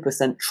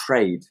 100%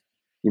 trade.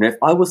 You know, if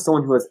I was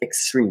someone who has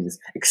extremes,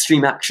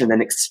 extreme action,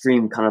 then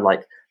extreme kind of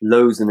like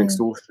lows and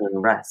exhaustion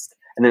and rest,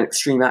 and then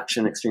extreme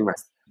action, extreme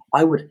rest,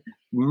 I would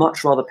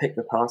much rather pick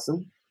the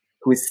person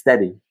who is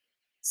steady,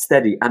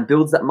 and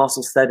builds that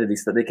muscle steadily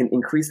so that they can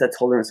increase their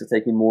tolerance for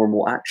taking more and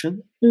more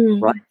action,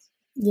 right?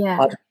 Yeah.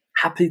 I'd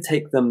happily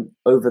take them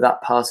over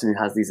that person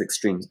who has these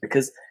extremes,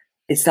 because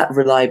it's that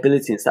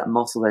reliability, it's that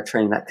muscle they're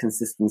training, that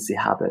consistency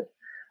habit.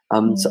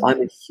 So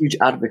I'm a huge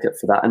advocate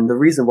for that. And the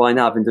reason why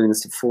now I've been doing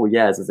this for 4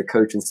 years as a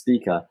coach and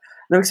speaker,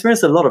 and I've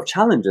experienced a lot of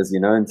challenges,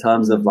 in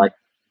terms of like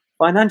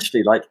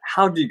financially, like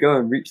how do you go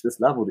and reach this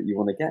level that you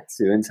want to get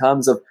to, in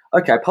terms of,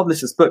 okay, I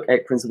published this book,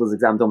 8 Principles of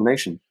Exam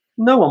Domination.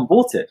 No one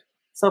bought it.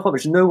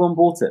 Self-published, no one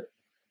bought it.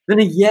 Then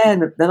a year,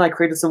 and then I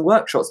created some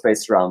workshops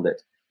based around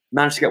it.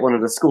 Managed to get one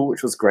at a school,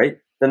 which was great.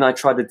 Then I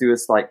tried to do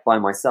this like by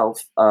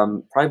myself,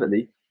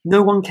 privately.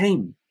 No one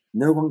came.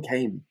 No one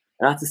came.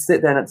 And I had to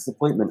sit there at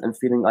disappointment and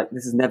feeling like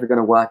this is never going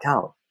to work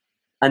out.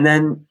 And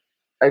then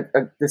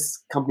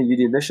this company,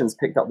 UD Admissions,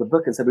 picked up the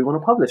book and said, we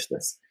want to publish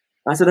this.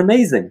 And I said,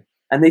 amazing.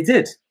 And they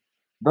did.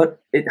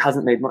 But it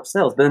hasn't made much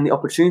sales. But then the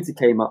opportunity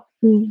came up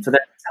for them to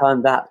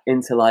turn that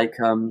into like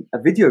a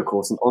video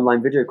course, an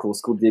online video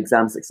course called the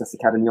Exam Success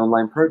Academy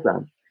online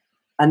program.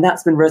 And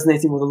that's been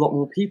resonating with a lot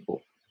more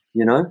people,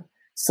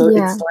 So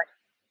it's like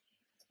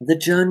the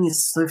journey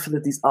is so full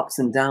of these ups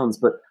and downs.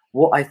 But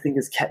what I think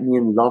has kept me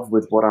in love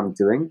with what I'm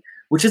doing,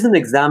 which isn't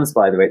exams,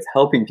 by the way, it's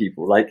helping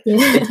people. Like,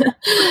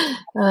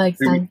 I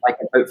can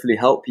hopefully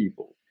help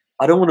people.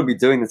 I don't want to be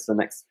doing this for the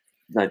next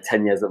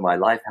 10 years of my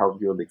life,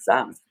 help you with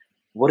exams.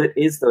 What it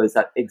is, though, is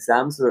that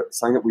exams are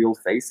something that we all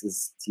face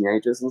as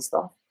teenagers and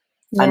stuff.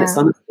 Yeah. And it's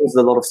something that causes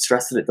a lot of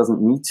stress that it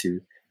doesn't need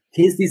to.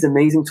 Here's these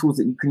amazing tools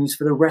that you can use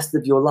for the rest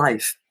of your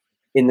life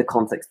in the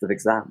context of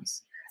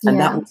exams. And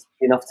that was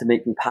enough to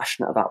make me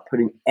passionate about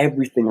putting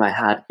everything I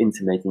had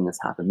into making this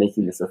happen,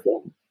 making this a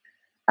thing.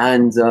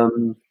 And,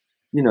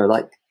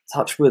 like,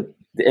 touch with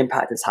the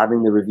impact it's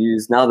having, the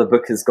reviews. Now the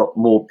book has got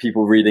more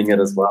people reading it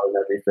as well and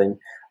everything.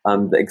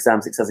 The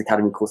Exam Success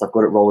Academy course, I've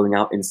got it rolling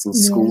out in some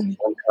schools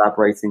I'm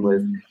collaborating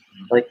with.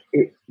 Like,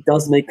 it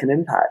does make an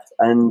impact.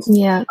 And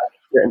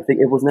and think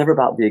it was never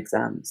about the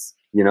exams,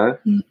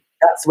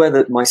 That's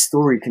where my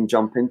story can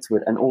jump into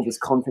it and all this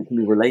content can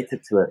be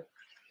related to it.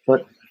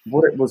 But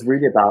what it was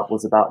really about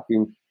was about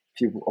giving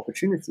people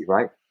opportunity,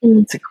 right?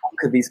 To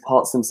conquer these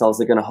parts themselves,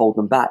 they're going to hold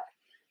them back.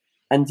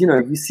 And,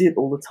 you see it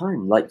all the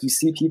time. Like, you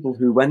see people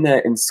who, when they're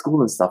in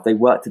school and stuff, they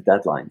work to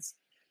deadlines.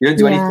 You don't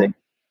do anything.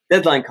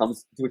 Deadline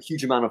comes, do a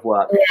huge amount of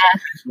work.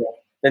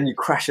 Then you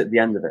crash at the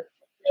end of it.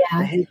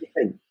 But here's the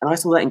thing. And I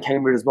saw that in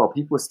Cambridge as well.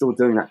 People are still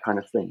doing that kind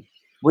of thing.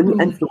 When you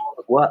enter the world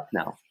of work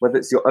now, whether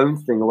it's your own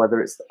thing or whether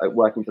it's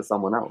working for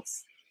someone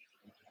else,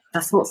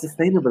 that's not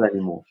sustainable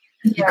anymore.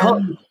 You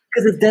can't,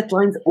 because there's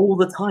deadlines all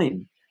the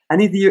time. And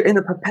either you're in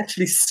a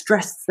perpetually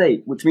stressed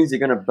state, which means you're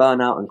going to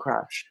burn out and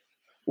crash,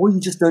 or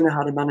you just don't know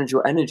how to manage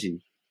your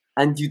energy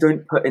and you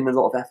don't put in a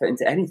lot of effort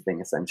into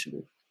anything,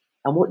 essentially.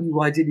 And what you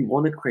ideally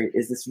want to create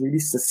is this really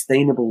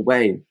sustainable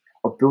way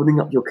of building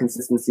up your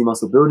consistency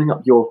muscle, building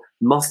up your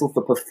muscle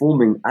for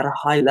performing at a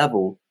high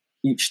level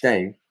each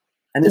day.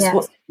 And it's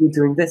what's me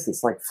doing this.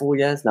 It's like 4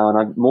 years now, and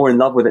I'm more in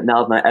love with it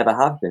now than I ever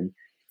have been,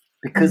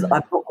 because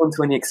I've not gone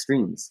to any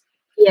extremes.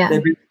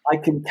 I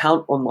can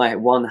count on my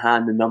one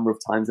hand the number of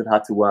times I've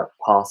had to work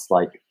past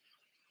like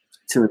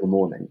 2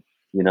 a.m,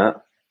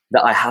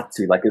 that I had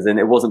to, like, as in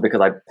it wasn't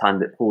because I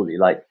planned it poorly,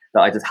 like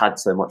that I just had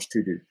so much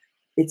to do.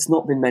 It's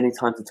not been many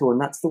times at all.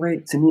 And that's the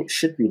way, to me, it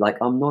should be. Like,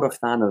 I'm not a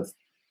fan of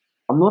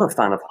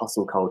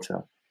hustle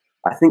culture.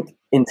 I think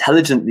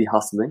intelligently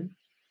hustling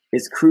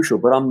is crucial,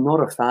 but I'm not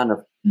a fan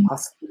of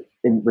hustling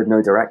with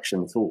no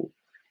direction at all,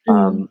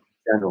 in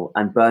general,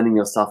 and burning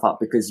yourself up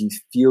because you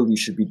feel you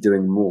should be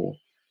doing more.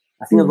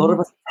 I think a lot of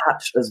us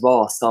attach as well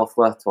our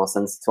self-worth to our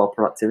sense, to our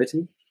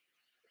productivity,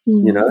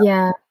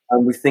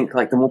 and we think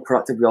like the more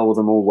productive we are, well,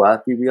 the more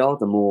worthy we are,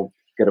 the more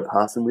good a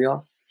person we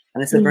are.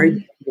 And it's a very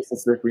dangerous and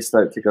slippery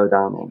slope to go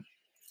down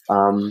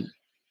on.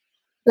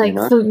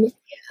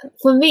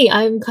 For me,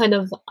 I'm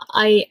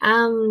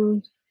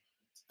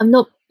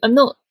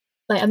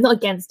not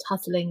against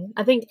hustling.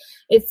 I think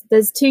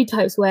there's 2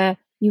 types where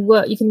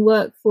you can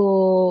work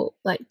for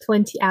like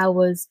 20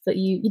 hours, but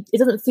it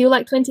doesn't feel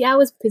like 20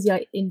 hours because you're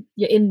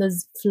in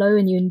the flow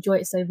and you enjoy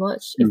it so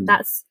much. If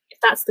that's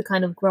the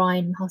kind of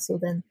grind and hustle,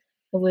 then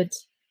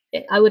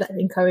I would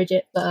encourage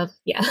it. But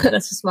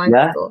that's just my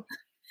thought.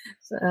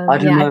 So, I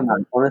don't know,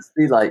 man.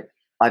 Honestly, like,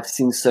 I've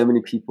seen so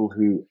many people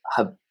who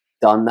have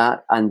done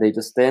that and they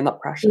end up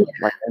crashing.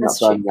 Like, they end up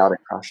burning out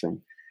and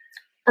crashing.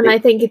 And I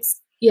think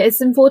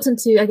it's important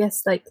to, I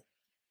guess, like,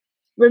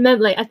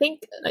 remember, like, I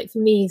think, like, for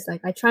me, it's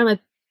like I try my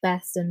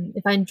best, and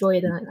if I enjoy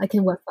it, then I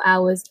can work for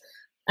hours.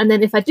 And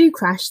then if I do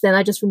crash, then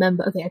I just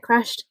remember, okay, I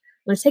crashed.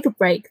 I'm going to take a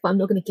break, but I'm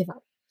not going to give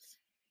up.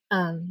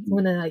 I'm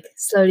going to like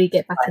slowly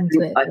get back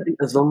into it. I think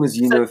as long as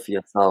you know for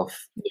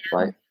yourself,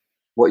 right,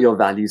 what your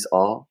values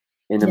are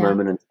in a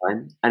moment in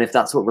time, and if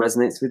that's what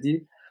resonates with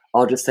you,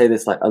 I'll just say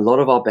this: like, a lot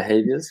of our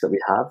behaviors that we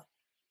have,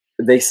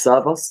 they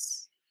serve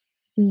us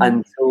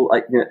until,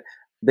 like,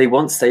 they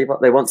once saved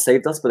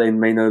us, but they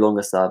may no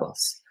longer serve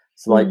us.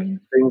 So like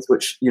things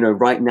which,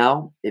 right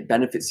now it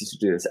benefits you to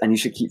do this and you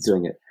should keep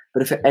doing it.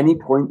 But if at any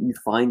point you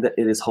find that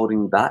it is holding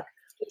you back,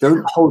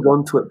 don't hold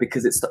on to it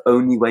because it's the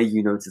only way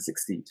you know to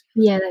succeed.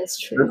 Yeah, that's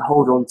true. Don't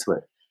hold on to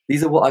it.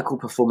 These are what I call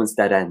performance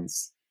dead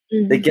ends.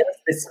 They get us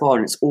this far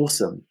and it's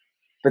awesome,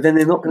 but then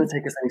they're not going to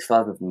take us any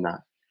further than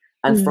that.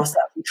 And for us to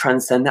actually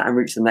transcend that and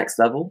reach the next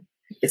level,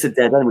 it's a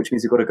dead end, which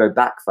means we've got to go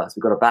back first.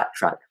 We've got to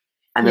backtrack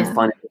and then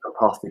find a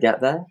path to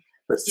get there.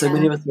 But so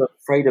many of us are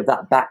afraid of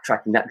that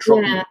backtracking, that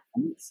dropping.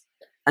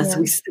 And so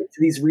we stick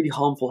to these really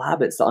harmful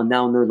habits that are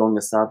now no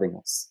longer serving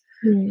us.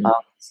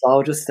 So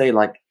I'll just say,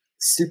 like,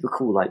 super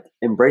cool, like,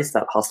 embrace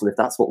that hustle if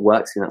that's what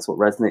works for you and that's what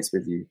resonates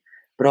with you.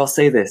 But I'll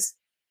say this,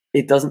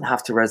 it doesn't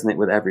have to resonate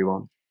with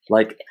everyone.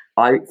 Like,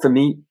 for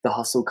me, the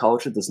hustle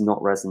culture does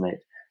not resonate.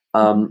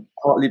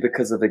 Partly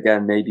because of,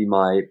 again, maybe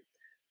my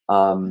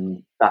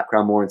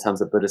background more in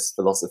terms of Buddhist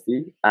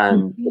philosophy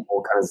and the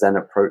more kind of Zen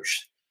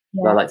approach.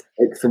 But like,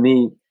 for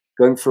me,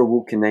 going for a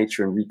walk in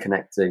nature and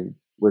reconnecting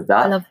with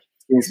that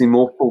brings me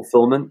more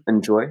fulfillment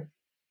and joy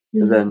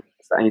than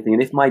anything.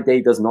 And if my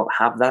day does not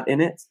have that in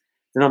it,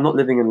 then I'm not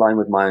living in line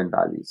with my own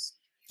values.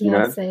 You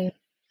know? Same.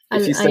 I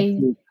was just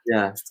going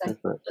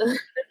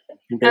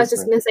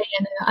to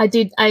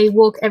say, I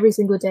walk every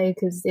single day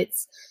because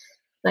it's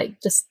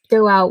like, just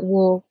go out,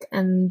 walk,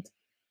 and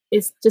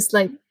it's just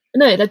like,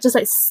 just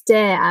like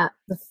stare at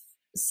the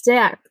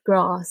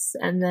grass,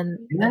 and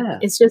then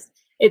it's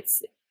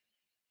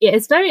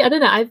very, I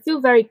don't know, I feel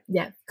very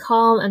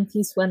calm and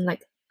peaceful and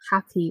like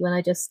happy when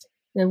I just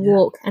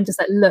walk and just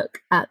like look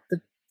at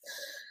the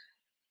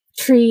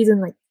trees,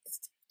 and like,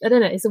 I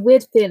don't know, it's a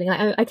weird feeling.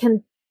 I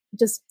can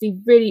just be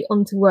really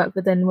onto work,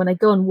 but then when I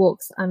go on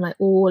walks, I'm like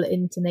all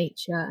into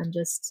nature, and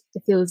just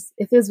it feels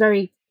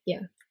very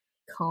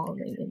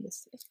calming in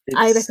this.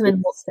 I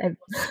recommend walks to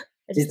everyone.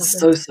 It's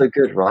so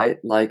good, right?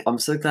 Like, I'm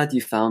so glad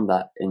you found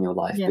that in your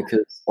life,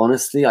 because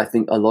honestly, I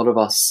think a lot of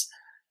us,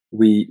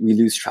 we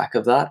lose track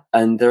of that,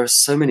 and there are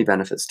so many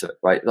benefits to it,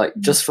 right? Like,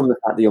 just from the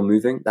fact that you're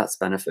moving, that's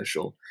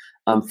beneficial.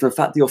 From the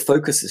fact that your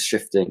focus is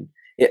shifting,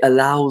 it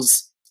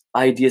allows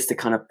ideas to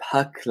kind of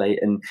percolate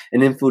and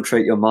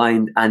infiltrate your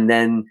mind, and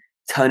then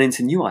turn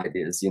into new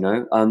ideas.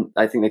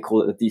 I think they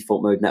call it the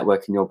default mode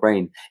network in your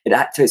brain. It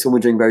activates when we're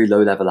doing very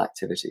low level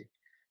activity.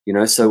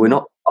 So we're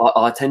not,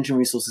 our attention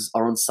resources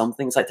are on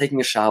something. It's like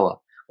taking a shower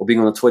or being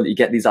on the toilet. You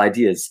get these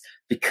ideas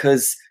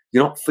because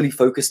you're not fully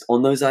focused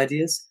on those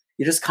ideas.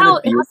 You just kind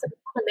of. It has a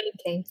name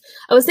came.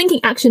 I was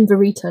thinking Action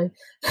Burrito.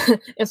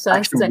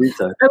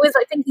 Burrito. I was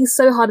like thinking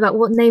so hard about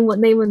what name,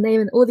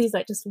 and all these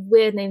like just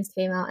weird names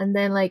came out, and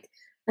then like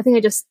I think I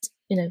just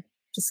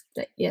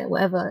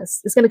whatever.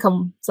 It's gonna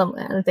come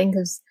somewhere, and I think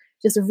it's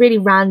just a really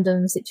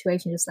random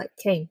situation, just like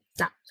came.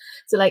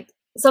 So like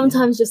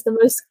sometimes just the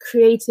most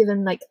creative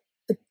and like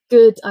the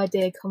good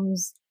idea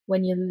comes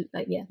when you're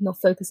like not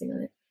focusing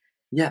on it.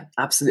 Yeah,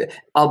 absolutely.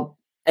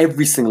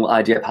 Every single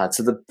idea I've had.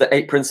 So the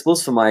 8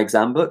 principles for my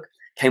exam book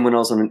came when I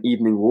was on an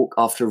evening walk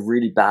after a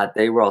really bad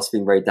day where I was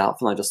feeling very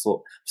doubtful. I just thought,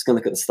 I'm just going to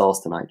look at the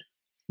stars tonight.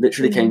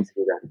 Literally came to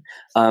me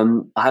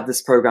then. I have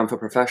this program for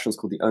professionals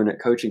called the Own It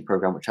Coaching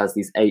Program, which has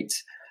these 8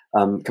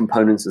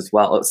 components as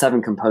well, or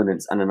 7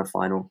 components, and then a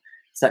final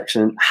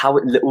section. How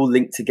it all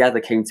linked together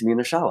came to me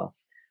in a shower.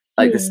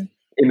 Like this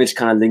image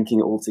kind of linking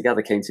it all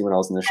together came to me when I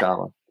was in the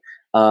shower.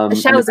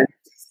 Shower's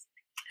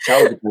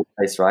a great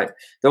place, right?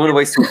 Don't want to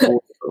waste some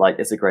water, but like,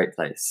 it's a great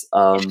place.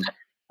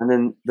 And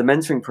then the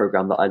mentoring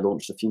program that I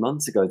launched a few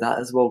months ago, that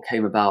as well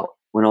came about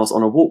when I was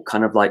on a walk,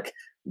 kind of like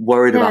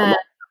worried about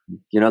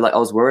lockdown. Like I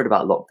was worried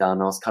about lockdown.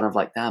 And I was kind of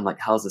like, damn, like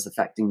how's this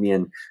affecting me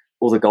and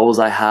all the goals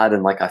I had?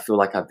 And like I feel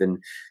like I've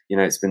been,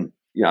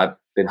 I've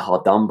been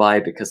hard done by,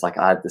 because like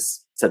I had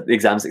this said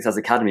Exam Success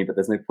Academy, but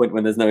there's no point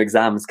when there's no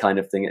exams kind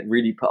of thing. It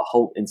really put a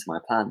halt into my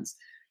plans.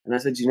 And I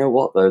said, you know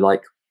what though,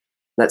 like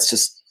let's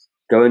just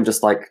go and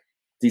just like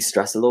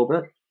de-stress a little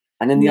bit.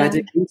 And then the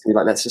idea came to me,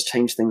 like, let's just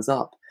change things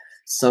up.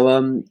 So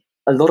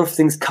a lot of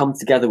things come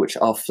together which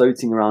are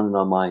floating around in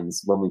our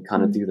minds when we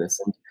kind of do this.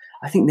 And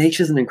I think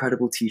nature's an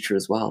incredible teacher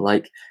as well.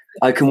 Like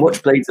I can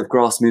watch blades of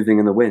grass moving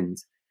in the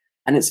wind,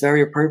 and it's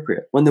very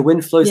appropriate. When the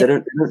wind flows,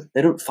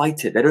 they don't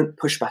fight it. They don't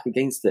push back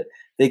against it.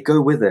 They go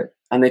with it,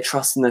 and they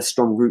trust in their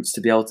strong roots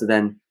to be able to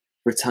then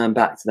return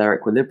back to their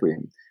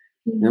equilibrium.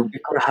 We've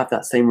got to have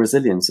that same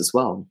resilience as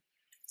well.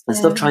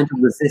 Instead of trying to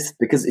resist,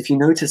 because if you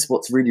notice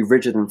what's really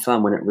rigid and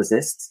firm when it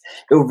resists,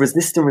 it will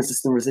resist and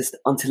resist and resist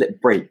until it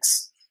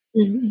breaks.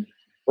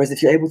 Whereas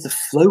if you're able to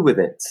flow with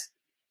it,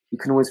 you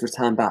can always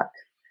return back.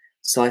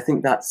 So I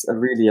think that's a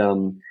really,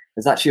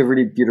 there's actually a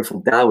really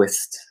beautiful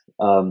Taoist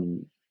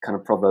kind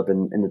of proverb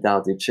in the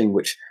Tao Te Ching,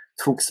 which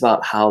talks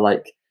about how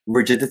like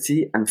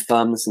rigidity and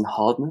firmness and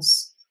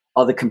hardness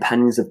are the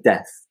companions of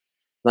death.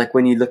 Like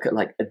when you look at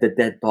like the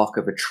dead bark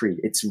of a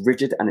tree, it's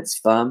rigid and it's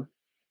firm,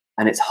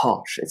 and it's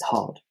harsh, it's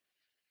hard.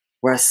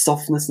 Whereas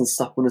softness and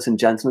suppleness and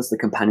gentleness are the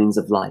companions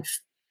of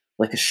life.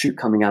 Like a shoot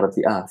coming out of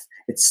the earth.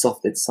 It's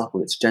soft, it's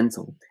supple, it's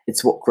gentle.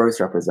 It's what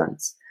growth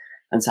represents.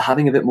 And so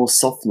having a bit more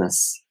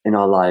softness in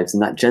our lives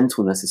and that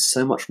gentleness is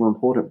so much more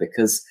important,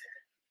 because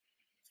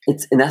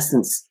it's, in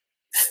essence,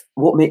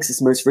 what makes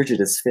us most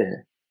rigid is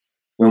fear.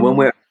 And when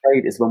we're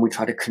afraid is when we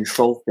try to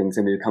control things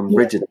and we become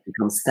rigid, and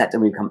become set,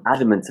 and we become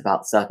adamant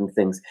about certain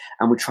things,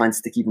 and we try and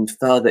stick even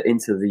further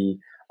into the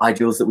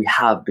ideals that we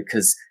have,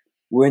 because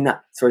we're in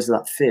that throes of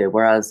that fear.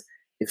 Whereas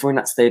if we're in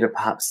that state of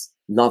perhaps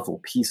love or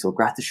peace or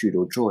gratitude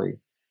or joy,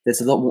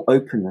 there's a lot more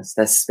openness,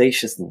 there's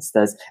spaciousness,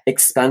 there's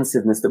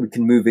expansiveness that we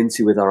can move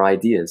into with our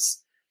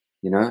ideas,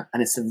 you know,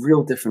 and it's a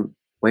real different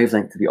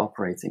wavelength to be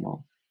operating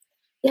on.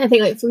 Yeah, I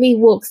think like for me,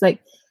 walks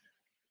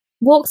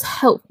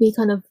help me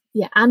kind of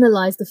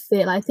analyze the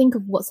fear. Like, I think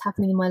of what's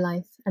happening in my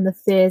life and the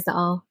fears that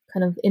are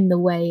kind of in the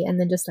way, and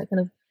then just like kind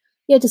of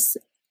just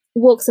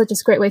walks are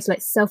just a great way to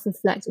like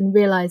self-reflect and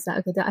realize that,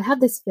 okay, that I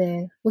have this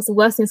fear, what's the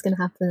worst thing that's going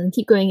to happen, and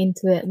keep going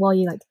into it while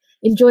you like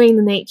enjoying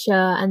the nature,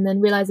 and then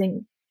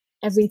realizing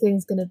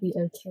everything's going to be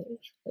okay.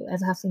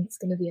 Whatever happens, it's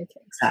going to be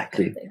okay.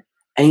 Exactly. Kind of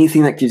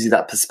anything that gives you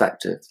that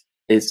perspective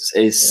is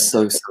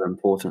so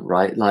important,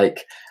 right?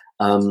 Like,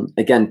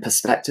 again,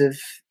 perspective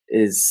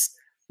is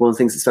one of the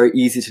things that's very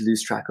easy to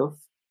lose track of.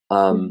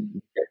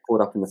 Get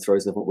caught up in the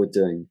throes of what we're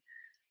doing.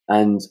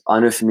 And I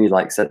know for me,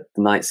 like I said,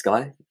 the night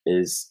sky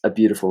is a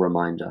beautiful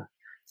reminder.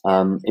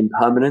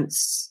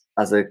 Impermanence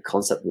as a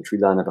concept which we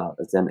learn about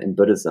in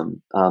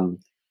Buddhism,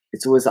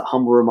 it's always that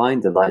humble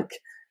reminder,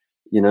 like,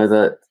 you know,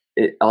 that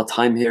our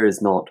time here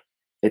is not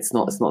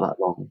that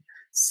long.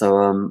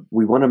 So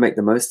we want to make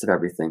the most of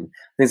everything. I think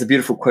there's a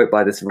beautiful quote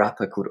by this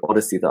rapper called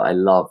Odyssey that I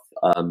love,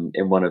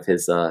 in one of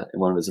his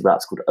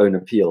raps called Own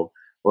Appeal,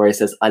 where he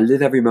says, "I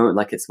live every moment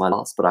like it's my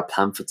last, but I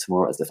plan for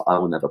tomorrow as if I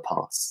will never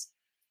pass."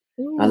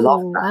 Ooh, I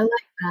love that. I like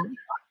that.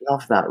 I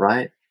love that,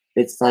 right?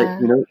 It's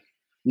like, you know,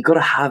 you got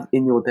to have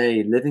in your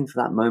day living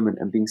for that moment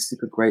and being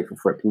super grateful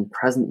for it, being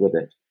present with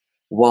it,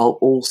 while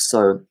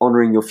also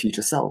honoring your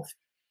future self,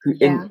 who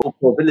in all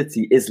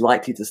probability is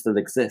likely to still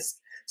exist.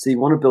 So you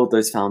want to build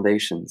those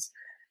foundations.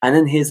 And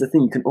then here's the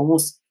thing, you can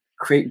almost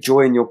create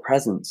joy in your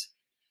present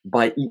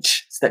by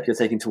each step you're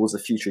taking towards the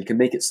future. You can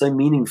make it so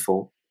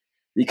meaningful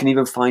that you can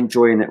even find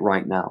joy in it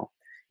right now.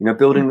 You know,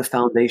 building the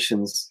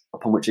foundations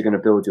upon which you're going to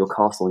build your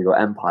castle, your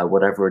empire,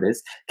 whatever it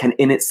is, can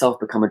in itself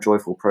become a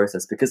joyful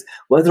process, because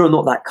whether or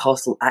not that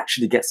castle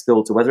actually gets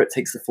built or whether it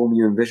takes the form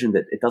you envisioned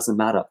it doesn't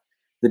matter.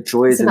 The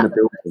joy is in the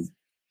building.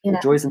 The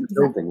joy is in the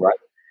building, right?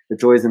 The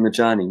joy is in the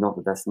journey, not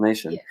the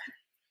destination.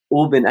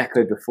 All been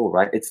echoed before,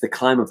 right? It's the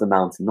climb of the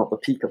mountain, not the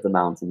peak of the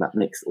mountain, that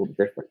makes all the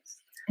difference.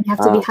 And you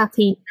have to be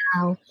happy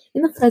now,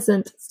 in the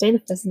present, stay in the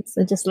present,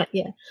 and just like,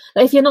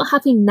 like, if you're not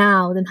happy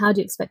now, then how do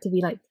you expect to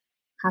be like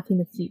happy in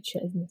the future?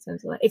 Isn't it? So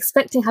like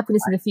expecting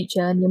happiness in the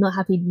future and you're not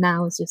happy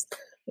now is just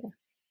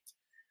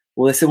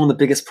Well, they say one of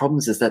the biggest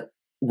problems is that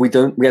we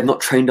have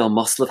not trained our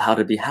muscle of how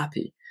to be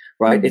happy,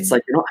 right? It's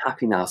like, you're not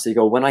happy now, so you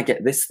go, when I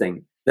get this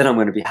thing, then I'm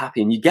going to be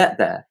happy, and you get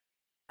there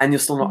and you're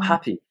still not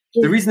happy.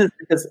 The reason is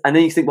because, and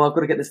then you think, well, I've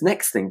got to get this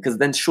next thing, because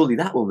then surely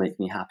that will make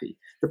me happy.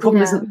 The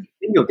problem isn't the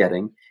thing you're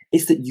getting,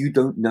 it's that you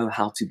don't know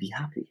how to be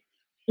happy,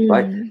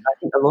 right? I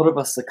think a lot of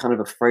us are kind of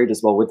afraid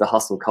as well with the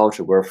hustle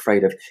culture. We're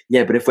afraid of,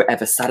 but if we're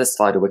ever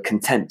satisfied or we're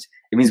content,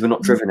 it means we're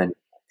not driven anymore.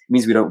 It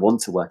means we don't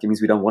want to work. It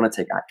means we don't want to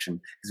take action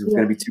because we're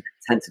going to be too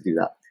content to do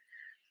that.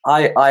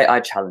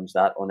 I challenge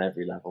that on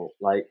every level.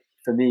 Like,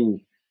 for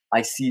me,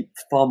 I see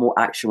far more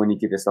action when you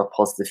give yourself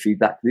positive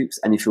feedback loops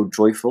and you feel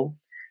joyful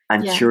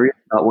and curious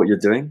about what you're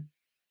doing,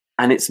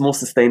 and it's more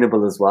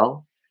sustainable as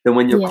well than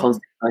when you're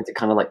constantly trying to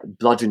kind of like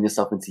bludgeon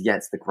yourself into,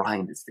 it's the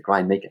grind,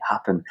 make it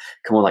happen.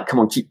 Come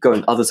on, keep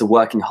going. Others are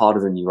working harder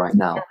than you right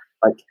now.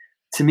 Like,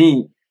 to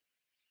me,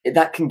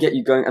 that can get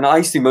you going. And I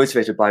used to be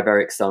motivated by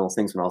very external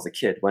things when I was a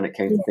kid, when it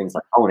came to things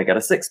like, I want to get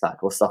a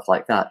six-pack or stuff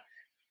like that.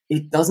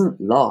 It doesn't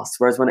last.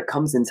 Whereas when it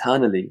comes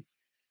internally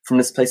from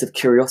this place of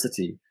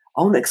curiosity,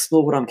 I want to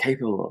explore what I'm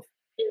capable of.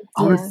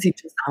 I want to see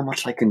just how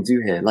much I can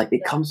do here. Like,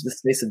 it comes with a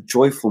space of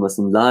joyfulness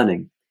and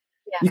learning.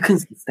 You can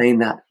sustain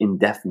that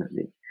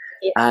indefinitely.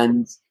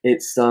 And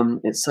it's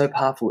so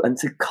powerful. And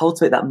to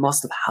cultivate that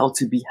must of how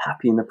to be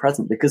happy in the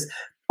present, because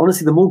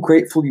honestly, the more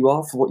grateful you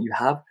are for what you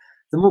have,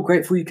 the more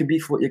grateful you can be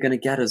for what you're going to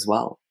get as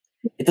well.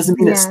 It doesn't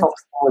mean it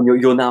stops and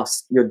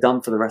you're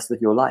done for the rest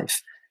of your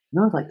life.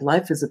 No, like,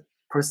 life is a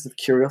process of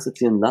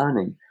curiosity and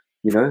learning.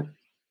 You know,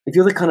 if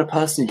you're the kind of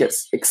person who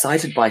gets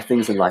excited by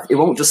things in life, it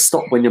won't just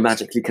stop when you're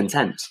magically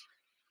content.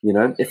 You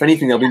know, if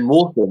anything, there'll be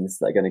more things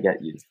that are going to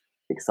get you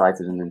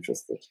excited and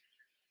interested.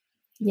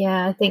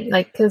 Yeah, I think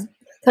like, because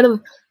kind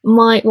of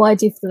what I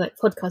do for like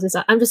podcast is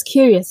like, I'm just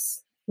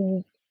curious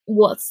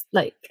what's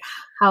like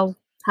how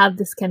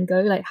this can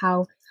go, like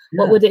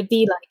what would it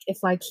be like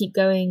if I keep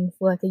going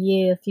for like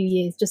a few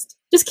years,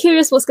 just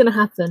curious what's going to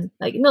happen,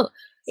 like not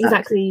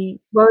exactly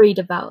worried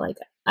about, like,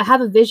 I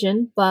have a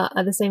vision, but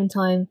at the same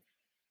time,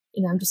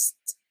 you know, I'm just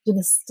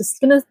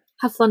gonna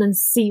have fun and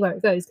see where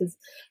it goes, because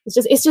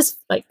it's just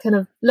like kind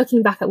of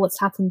looking back at what's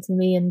happened to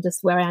me and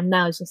just where I am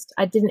now is just,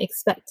 I didn't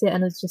expect it,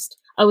 and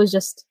I was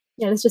just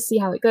let's just see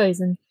how it goes,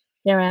 and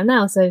here I am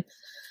now. So I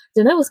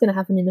don't know what's going to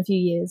happen in a few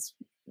years,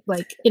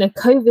 like, you know,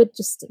 COVID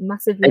just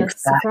massively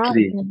surprised,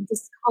 and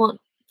just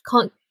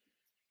can't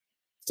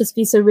just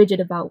be so rigid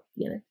about,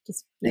 you know,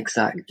 just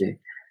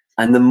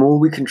And the more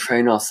we can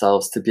train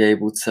ourselves to be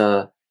able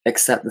to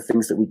accept the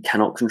things that we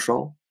cannot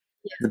control,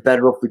 the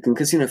better off we can.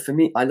 Because, you know, for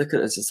me, I look at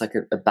it as just like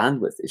a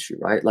bandwidth issue,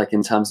 right? Like,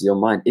 in terms of your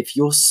mind, if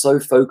you're so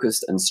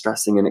focused and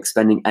stressing and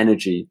expending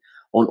energy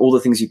on all the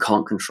things you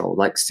can't control,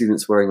 like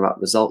students worrying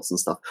about results and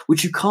stuff,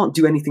 which you can't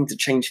do anything to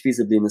change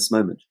feasibly in this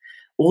moment,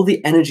 all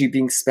the energy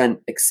being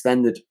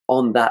expended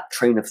on that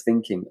train of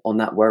thinking, on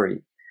that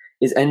worry,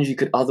 is energy you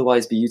could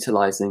otherwise be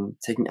utilizing,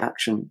 taking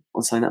action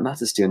on something that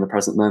matters to you in the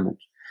present moment.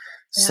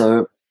 Yeah.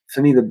 So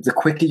for me, the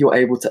quicker you're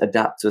able to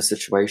adapt to a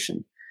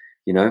situation,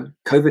 you know,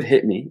 COVID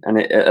hit me, and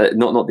it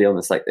not the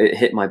illness, like it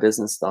hit my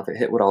business stuff, it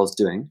hit what I was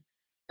doing,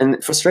 and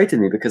it frustrated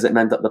me because it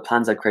meant that the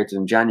plans I created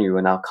in January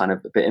were now kind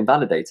of a bit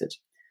invalidated.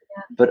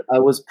 Yeah. But I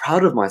was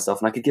proud of myself,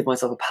 and I could give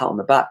myself a pat on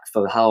the back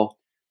for how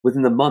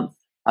within the month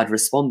I'd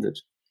responded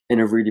in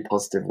a really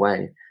positive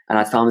way. And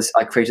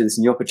I created this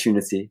new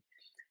opportunity,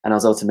 and I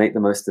was able to make the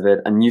most of it.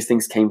 And new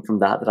things came from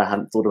that I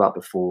hadn't thought about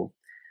before.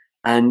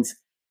 And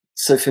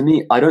so for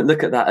me, I don't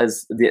look at that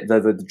as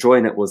the joy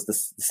in it was the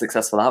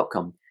successful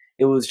outcome.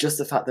 It was just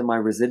the fact that my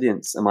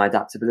resilience and my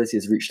adaptability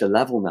has reached a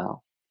level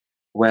now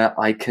where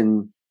I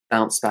can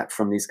bounce back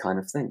from these kind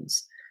of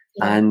things.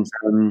 Yeah. And,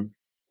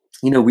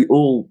 you know, we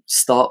all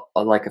start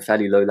at like a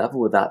fairly low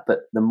level with that,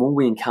 but the more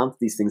we encounter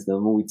these things, the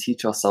more we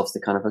teach ourselves to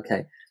kind of,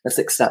 okay, let's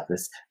accept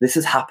this. This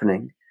is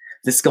happening.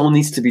 This goal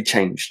needs to be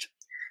changed.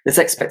 This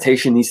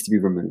expectation needs to be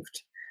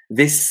removed.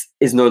 This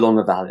is no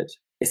longer valid.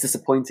 It's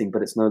disappointing,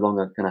 but it's no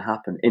longer going to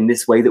happen in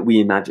this way that we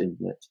imagined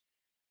it.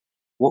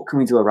 What can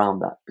we do around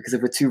that? Because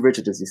if we're too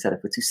rigid, as you said,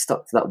 if we're too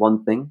stuck to that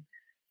one thing,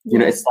 you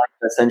know, it's like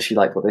essentially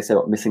like what they say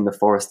about missing the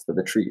forest for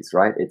the trees,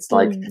 right? It's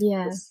like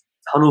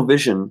tunnel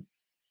vision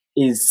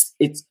it's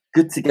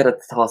good to get a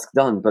task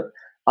done, but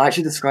I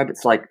actually describe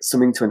it's like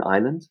swimming to an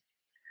island.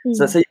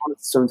 So let's say you want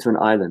to swim to an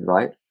island,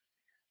 right?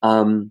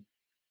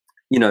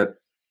 You know,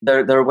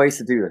 there are ways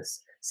to do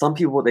this. Some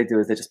people, what they do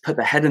is they just put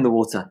their head in the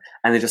water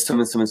and they just swim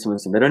and swim and swim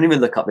and swim. They don't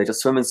even look up. They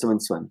just swim and swim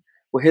and swim.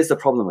 Well, here's the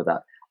problem with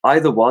that.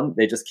 Either one,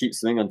 they just keep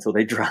swimming until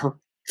they drown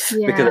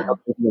because they're not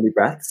taking any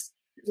breaths.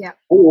 Yeah.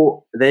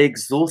 Or they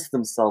exhaust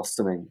themselves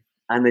swimming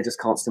and they just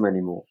can't swim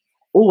anymore.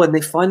 Or when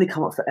they finally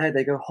come up for air,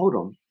 they go, hold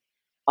on,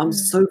 I'm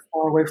so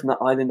far away from that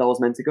island I was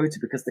meant to go to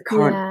because the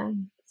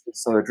current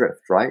is so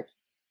adrift, right?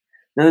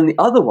 Now, then the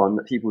other one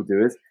that people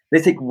do is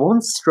they take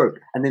one stroke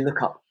and they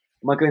look up.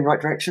 Am I going in the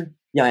right direction?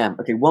 Yeah, I am.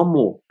 Okay, one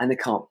more, and they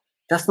can't.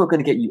 That's not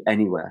going to get you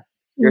anywhere.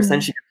 You're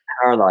essentially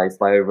paralyzed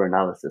by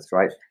over-analysis,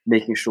 right?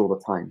 Making sure all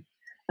the time.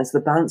 And so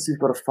the balance we've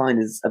got to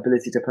find is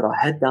ability to put our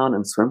head down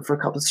and swim for a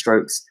couple of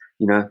strokes,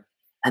 you know,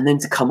 and then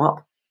to come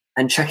up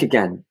and check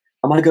again.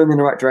 Am I going in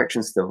the right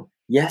direction still?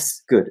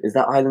 Yes, good. Is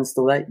that island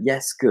still there?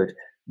 Yes, good.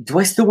 Do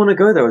I still want to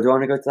go there, or do I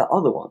want to go to that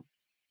other one?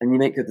 And you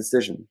make a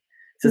decision.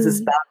 So there's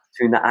this balance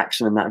between that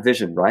action and that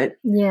vision, right?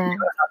 Yeah. You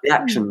have the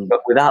action, but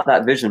without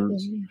that vision,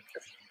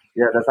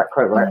 there's that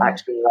quote, right?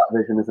 Action without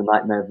vision is a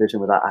nightmare. Vision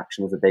without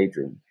action is a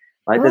daydream.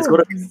 Right? There's got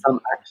to be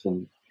some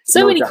action.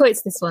 So many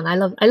quotes. This one, I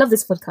love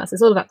this podcast.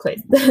 It's all about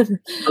quotes. I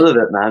love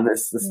it, man.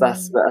 That's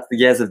the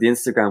years of the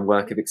Instagram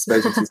work of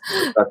exposing to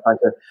stuff.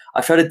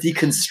 I try to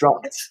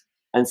deconstruct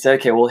and say,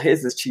 okay, well,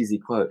 here's this cheesy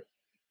quote.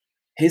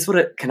 Here's what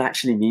it can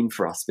actually mean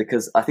for us,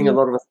 because I think a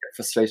lot of us get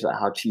frustrated at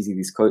how cheesy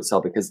these quotes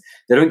are because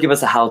they don't give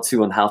us a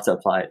how-to on how to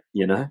apply it,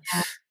 you know?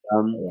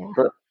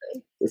 But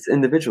it's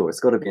individual.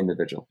 It's got to be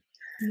individual.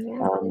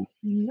 I'm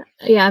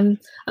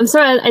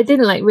sorry I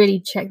didn't like really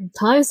check the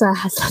time, so I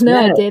had no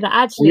idea that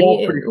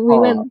actually we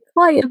went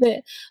quite a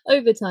bit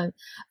over time.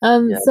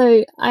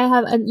 So I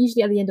have, and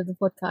usually at the end of the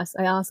podcast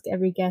I ask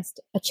every guest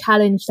a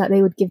challenge that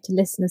they would give to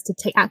listeners to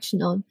take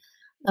action on.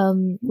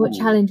 What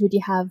challenge would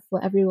you have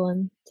for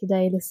everyone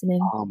today listening?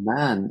 Oh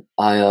man,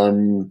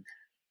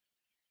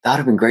 that would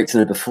have been great to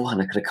know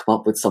beforehand. I could have come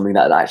up with something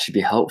that would actually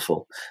be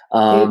helpful.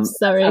 Oops,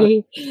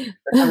 sorry.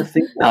 No,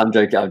 I'm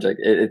joking.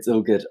 It's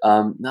all good.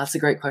 That's a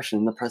great question.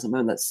 In the present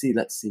moment, let's see.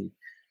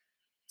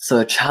 So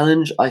a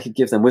challenge I could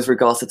give them with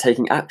regards to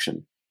taking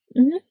action,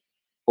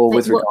 or like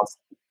with regards,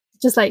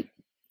 just like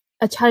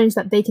a challenge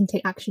that they can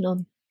take action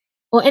on,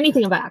 or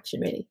anything about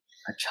action, really.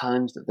 A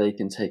challenge that they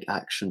can take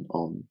action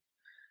on.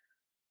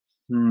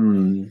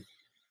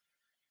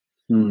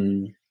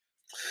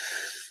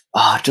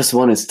 Just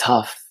one is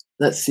tough.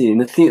 Let's see. In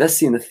the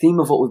theme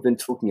of what we've been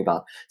talking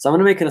about. So I'm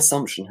going to make an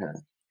assumption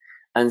here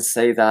and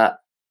say that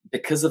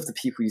because of the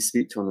people you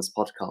speak to on this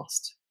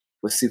podcast,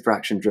 we're super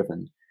action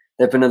driven.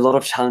 There have been a lot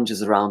of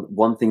challenges around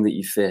one thing that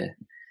you fear.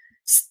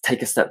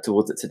 Take a step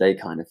towards it today,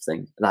 kind of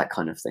thing. That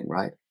kind of thing,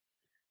 right?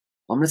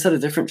 I'm going to set a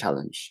different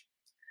challenge.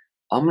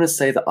 I'm going to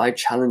say that I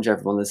challenge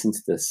everyone listening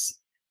to this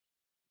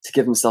to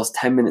give themselves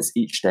 10 minutes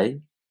each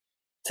day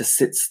to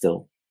sit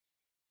still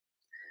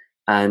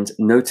and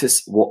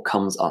notice what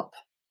comes up.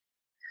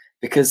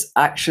 Because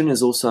action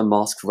is also a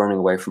mask for running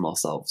away from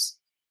ourselves,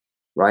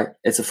 right?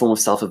 It's a form of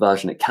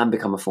self-aversion. It can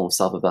become a form of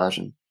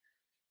self-aversion.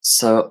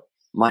 So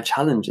my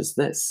challenge is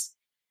this: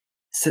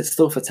 sit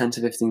still for 10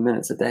 to 15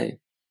 minutes a day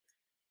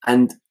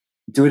and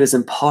do it as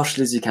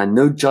impartially as you can.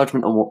 No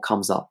judgment on what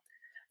comes up.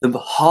 The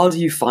harder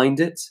you find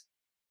it,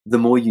 the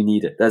more you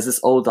need it. There's this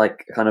old,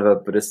 like, kind of a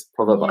Buddhist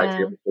proverb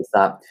idea is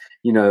that,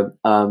 you know,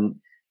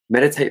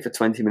 meditate for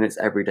 20 minutes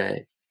every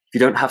day. If you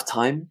don't have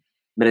time,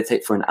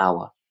 meditate for an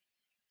hour.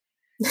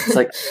 It's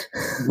like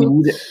you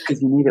need it because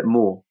you need it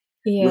more.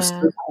 You're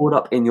so caught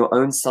up in your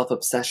own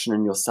self-obsession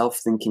and your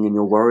self-thinking and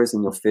your worries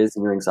and your fears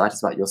and your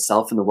anxieties about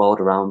yourself and the world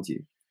around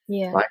you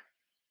Yeah. Right?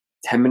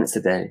 10 minutes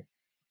a day,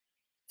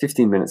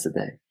 15 minutes a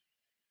day.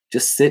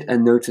 Just sit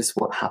and notice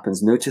what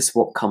happens. Notice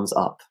what comes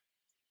up.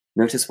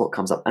 Notice what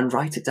comes up and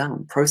write it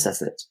down.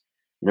 Process it.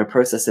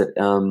 Process it.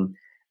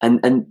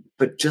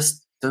 But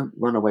just don't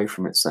run away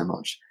from it so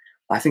much.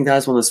 I think that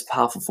is one of those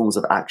powerful forms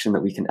of action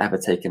that we can ever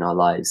take in our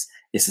lives,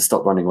 is to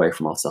stop running away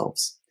from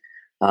ourselves.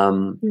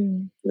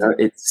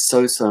 It's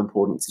so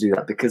important to do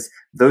that, because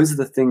those are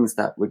the things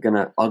that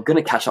are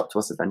gonna catch up to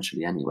us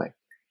eventually anyway.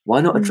 Why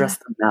not address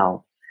them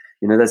now?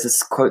 There's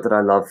this quote that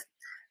I love: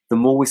 the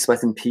more we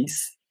sweat in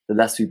peace, the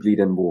less we bleed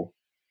in war.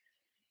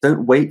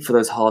 Don't wait for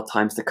those hard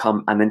times to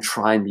come and then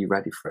try and be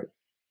ready for it.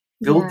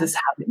 Build this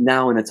habit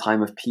now, in a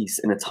time of peace,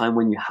 in a time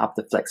when you have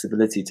the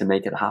flexibility to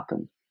make it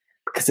happen,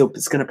 because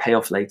it's going to pay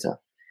off later.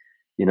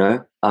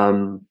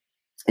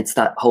 It's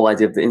that whole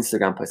idea of the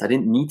Instagram post. I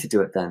didn't need to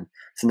do it then.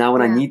 So now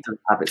when I need those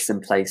habits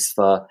in place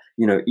for,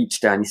 each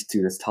day I need to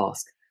do this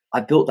task, I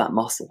built that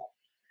muscle,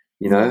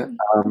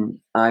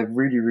 I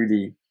really,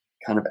 really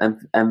kind of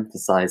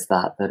emphasize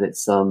that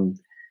it's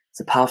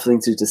a powerful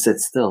thing to just sit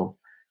still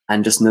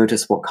and just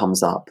notice what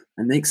comes up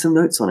and make some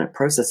notes on it,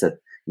 process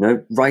it.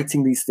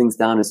 Writing these things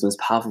down is the most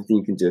powerful thing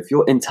you can do. If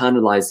you're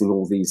internalizing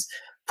all these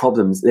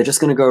problems, they're just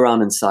going to go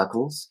around in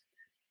circles.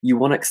 You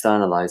want to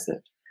externalize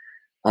it.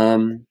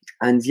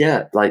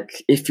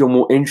 If you're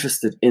more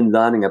interested in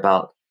learning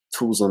about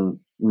tools on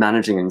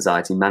managing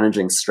anxiety,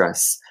 managing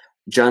stress,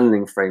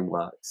 journaling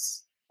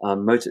frameworks,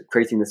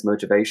 creating this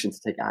motivation to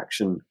take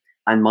action,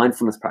 and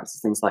mindfulness practice,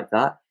 things like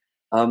that,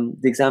 the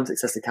Exam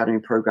Success Academy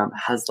program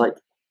has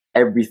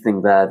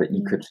everything there that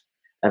you could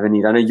ever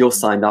need. I know you're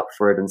signed up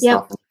for it and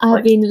stuff.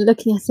 I've been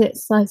looking at it,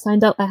 so I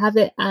signed up. I have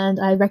it, and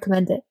I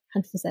recommend it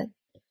 100%.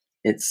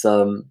 It's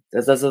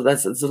there's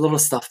a lot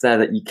of stuff there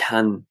that you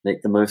can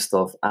make the most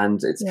of,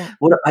 and it's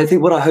what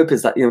I hope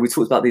is that we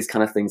talked about these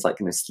kind of things like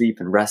sleep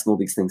and rest and all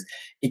these things.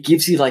 It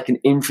gives you an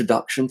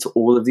introduction to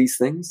all of these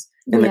things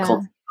in the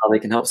context of how they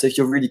can help. So if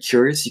you're really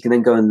curious, you can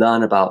then go and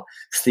learn about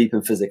sleep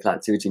and physical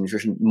activity and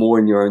nutrition more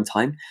in your own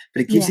time.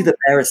 But it gives you the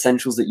bare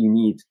essentials that you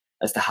need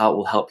as to how it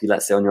will help you,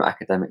 let's say, on your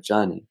academic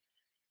journey.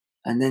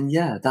 And then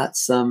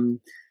that's for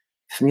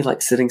me,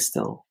 sitting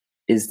still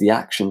is the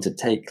action to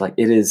take.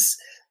 It is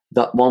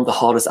that one of the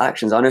hardest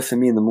actions. I know for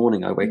me, in the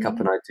morning, I wake up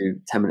and I do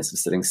 10 minutes of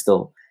sitting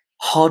still.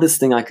 Hardest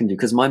thing I can do,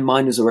 because my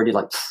mind is already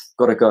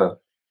gotta go.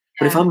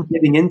 But if I'm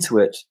giving into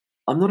it,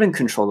 I'm not in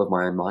control of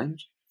my own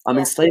mind. I'm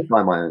enslaved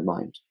by my own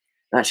mind.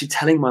 And actually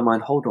telling my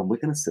mind, hold on, we're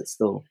going to sit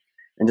still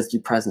and just be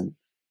present.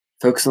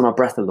 Focus on our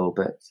breath a little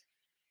bit.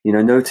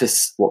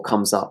 Notice what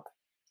comes up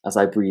as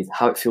I breathe,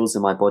 how it feels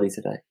in my body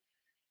today.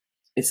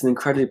 It's an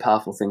incredibly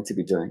powerful thing to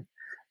be doing.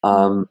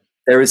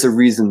 There is a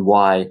reason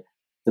why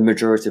the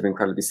majority of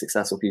incredibly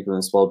successful people in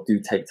this world do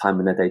take time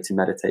in their day to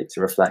meditate,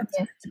 to reflect,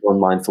 to go on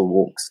mindful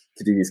walks,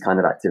 to do these kind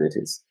of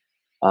activities.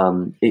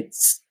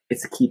 It's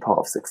a key part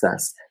of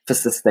success, for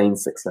sustained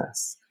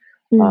success.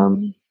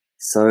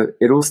 So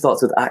it all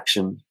starts with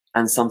action,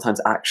 and sometimes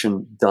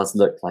action does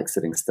look like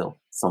sitting still.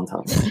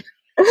 Sometimes,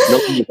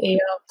 not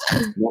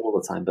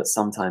all the time, but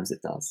sometimes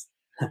it does.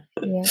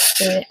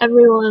 So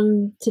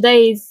everyone,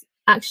 today's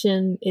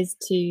action is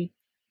to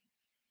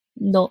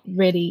not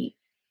really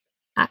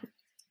act.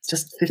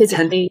 Just 10 to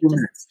 15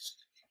 minutes.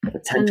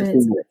 10 to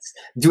 15 minutes.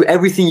 Do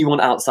everything you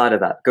want outside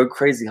of that. Go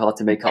crazy hard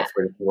to make up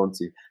for it if you want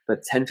to.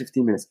 But 10,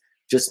 15 minutes,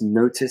 just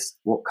notice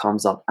what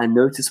comes up and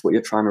notice what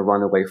you're trying to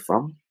run away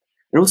from.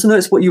 And also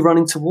notice what you're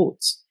running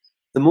towards.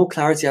 The more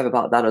clarity you have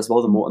about that as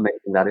well, the more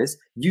amazing that is.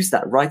 Use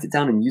that, write it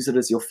down and use it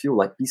as your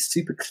fuel. Be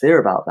super clear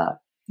about that.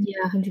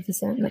 Yeah,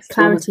 100%.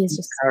 Clarity is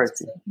just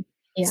clarity.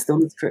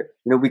 Stillness.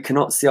 We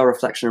cannot see our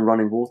reflection in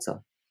running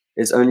water.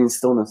 It's only in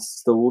stillness,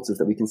 still waters,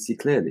 that we can see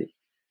clearly.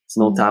 It's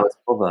an old Taoist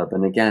proverb,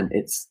 and again,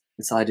 it's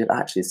this idea of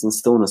actually it's in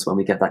stillness when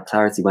we get that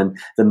clarity, when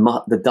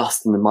the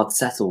dust and the mud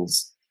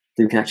settles,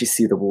 that we can actually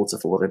see the water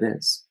for what it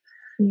is.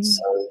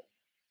 So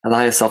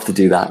allow yourself to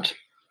do that.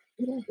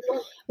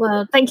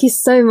 Well, thank you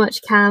so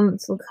much, Cam,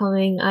 for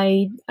coming.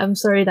 I'm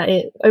sorry that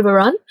it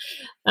overrun,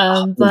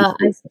 but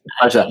it's a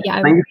pleasure.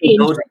 Thank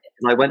you.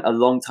 I went a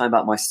long time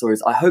about my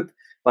stories. I hope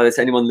by the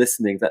time anyone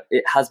listening that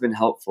it has been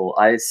helpful.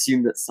 I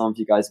assume that some of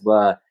you guys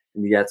were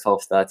in the year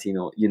 12, 13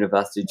 or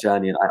university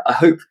journey, and I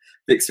hope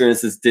the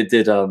experiences did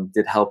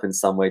help in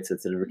some way to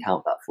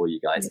recount that for you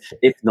guys.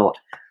 If not,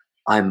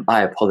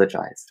 I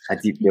apologize. I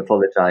deeply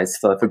apologize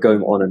for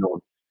going on and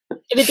on.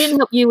 If it didn't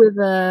help you with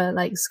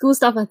school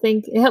stuff, I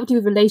think it helped you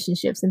with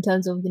relationships in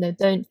terms of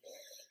don't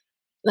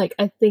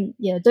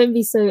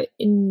be so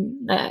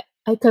in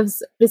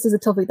because this is a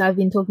topic that I've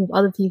been talking with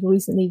other people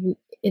recently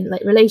in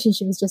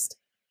relationships. Just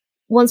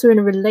once we're in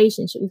a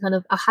relationship, we kind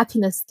of our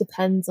happiness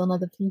depends on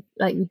other people.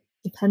 We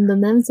depend on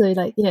them. So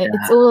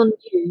it's all on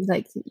you.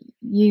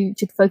 You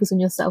should focus on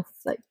yourself.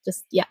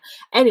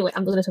 Anyway,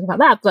 I'm not going to talk about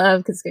that, but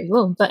because it's going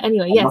long. But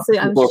anyway, so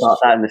I'm more about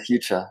that in the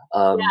future.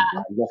 I'd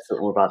love to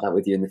talk more about that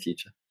with you in the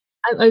future.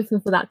 I'm open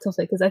for that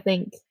topic because I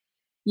think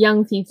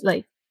young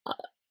people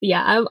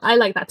yeah, I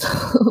like that.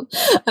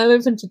 I'm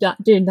open to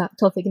doing that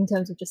topic in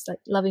terms of just like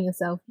loving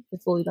yourself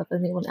before you love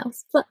anyone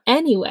else. But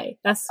anyway,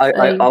 that's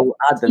I will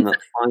add then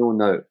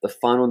the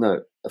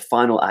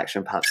final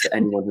action perhaps to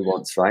anyone who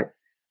wants, right?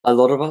 A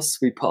lot of us,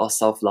 we put our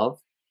self-love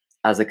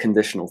as a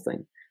conditional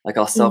thing. Like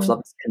our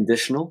self-love is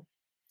conditional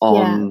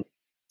on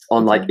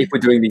like, if we're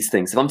doing these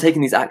things. If I'm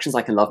taking these actions,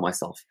 I can love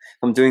myself. If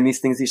I'm doing these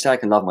things each day, I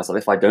can love myself.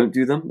 If I don't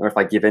do them, or if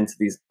I give in to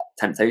these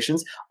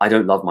temptations, I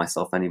don't love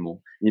myself anymore.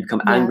 And you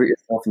become angry at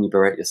yourself and you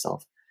berate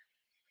yourself.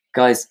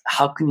 Guys,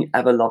 how can you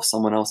ever love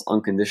someone else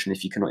unconditionally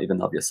if you cannot even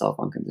love yourself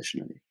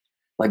unconditionally?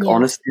 Like,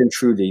 honestly and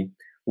truly,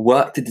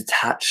 work to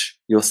detach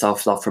your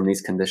self-love from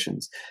these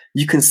conditions.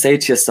 You can say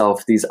to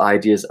yourself these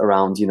ideas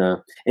around, you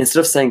know, instead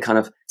of saying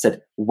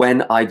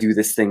when I do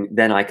this thing,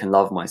 then I can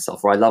love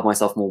myself, or I love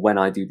myself more when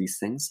I do these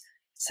things.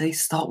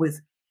 Start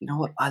with, you know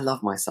what, I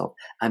love myself.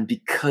 And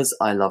because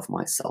I love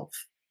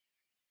myself,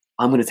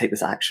 I'm going to take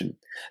this action.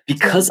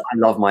 Because I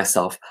love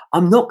myself,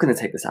 I'm not going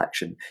to take this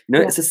action. You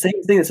know, it's the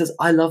same thing that says,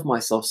 I love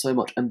myself so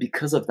much. And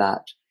because of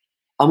that,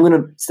 I'm going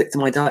to stick to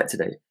my diet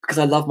today. Because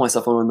I love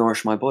myself, I want to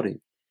nourish my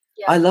body.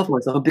 I love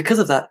myself. And because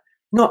of that,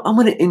 I'm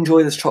going to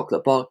enjoy this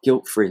chocolate bar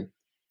guilt-free.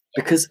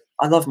 Because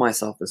I love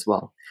myself as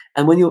well.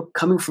 And when you're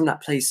coming from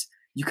that place,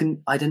 you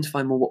can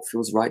identify more what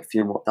feels right for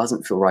you and what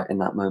doesn't feel right in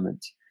that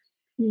moment.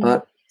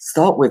 But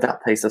start with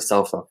that place of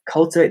self-love.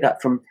 Cultivate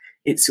that from,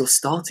 it's your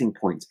starting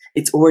point.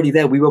 It's already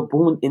there. We were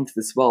born into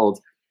this world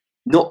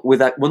not with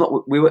that.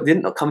 We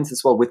did not come into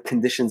this world with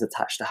conditions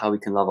attached to how we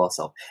can love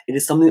ourselves. It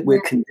is something that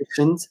we're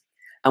conditioned,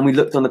 and we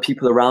looked on the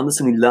people around us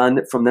and we learned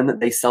it from them that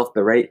they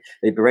self-berate.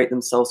 They berate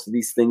themselves for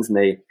these things and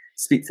they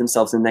speak to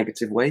themselves in a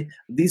negative way.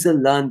 These are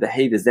learned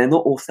behaviors. They're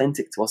not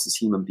authentic to us as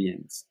human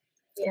beings.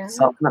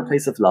 Start from that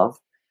place of love.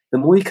 The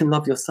more you can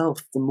love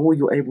yourself, the more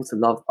you're able to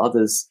love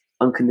others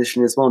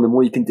unconditionally as well, and the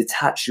more you can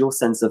detach your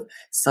sense of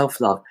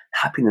self-love,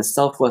 happiness,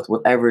 self-worth,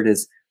 whatever it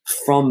is,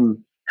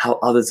 from how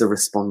others are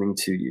responding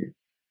to you.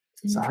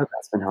 So I hope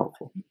that's been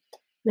helpful.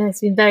 No, it's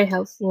been very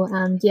helpful.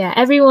 And yeah,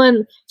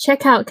 everyone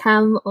check out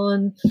Cam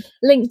on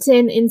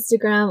LinkedIn,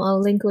 Instagram.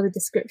 I'll link all the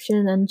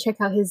description, and check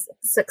out his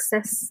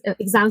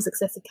Exam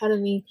Success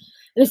Academy.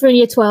 And if you're in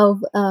year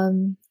 12,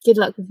 good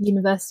luck with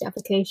university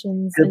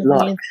applications. Good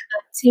luck. And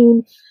if you're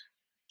in 13,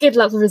 good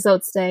luck with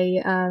results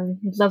day. I'd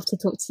love to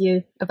talk to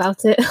you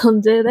about it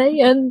on day.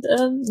 And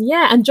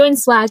and join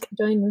Swag,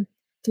 join the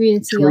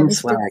community. Join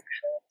Swag.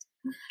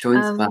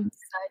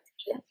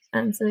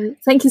 And so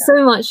thank you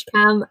so much,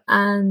 Cam.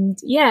 And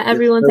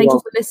everyone, thank you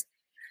for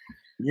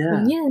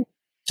listening.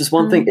 Just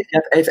one thing,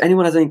 if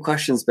anyone has any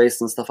questions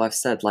based on stuff I've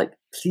said, like,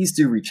 please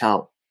do reach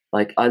out.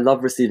 Like, I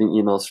love receiving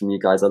emails from you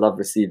guys. I love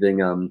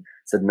receiving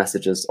said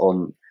messages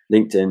on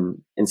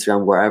LinkedIn,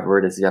 Instagram, wherever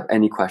it is. If you have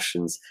any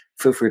questions,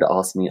 feel free to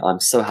ask me.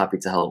 I'm so happy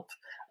to help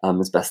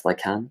as best I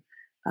can.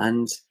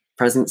 And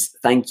Presence,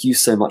 thank you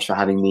so much for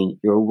having me.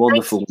 You're a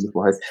wonderful,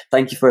 wonderful host.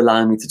 Thank you for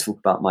allowing me to talk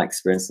about my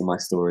experience and my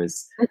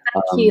stories. Thank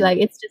you. Like,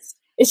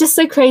 it's just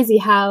so crazy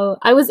how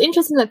I was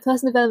interested in like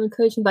personal development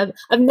coaching, but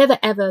I've never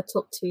ever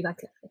talked to like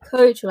a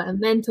coach or like a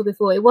mentor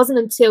before. It wasn't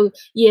until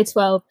year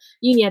 12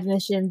 uni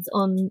admissions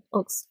on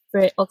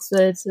Oxford,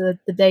 the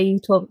day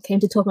you came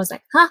to talk, and I was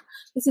like,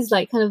 this is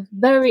like kind of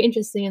very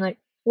interesting, and like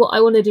what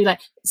I want to do. Like,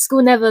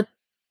 school never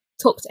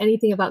talked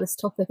anything about this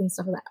topic and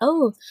stuff like that.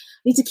 I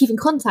need to keep in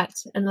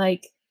contact. And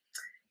like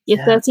year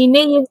 13,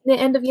 near the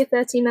end of year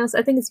 13 now, so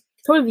I think it's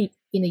probably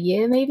been a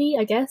year, maybe,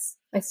 I guess,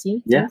 I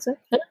assume. So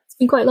it's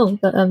been quite long,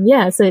 but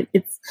so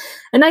it's,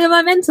 and now you're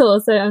my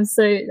mentor, so I'm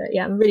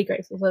I'm really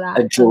grateful for that.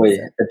 A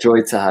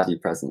joy to have you,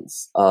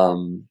 Presence.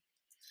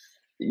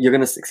 You're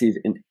going to succeed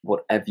in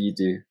whatever you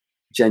do,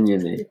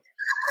 genuinely,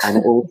 and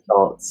it all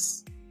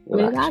starts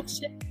with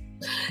action.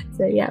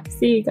 So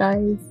see you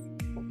guys.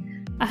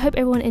 I hope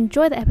everyone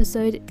enjoyed the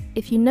episode.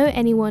 If you know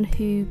anyone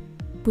who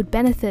would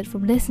benefit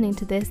from listening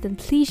to this, then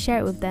please share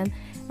it with them.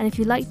 And if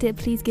you liked it,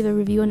 please give a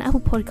review on Apple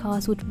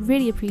Podcasts. Would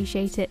really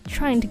appreciate it.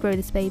 Trying to grow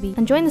this baby.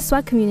 And join the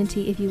Swag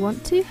community if you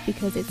want to,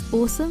 because it's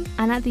awesome.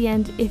 And at the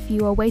end, if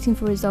you are waiting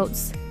for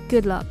results,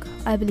 good luck.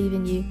 I believe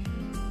in you.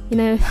 You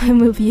know, I'm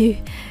with you.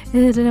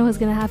 I don't know what's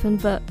going to happen,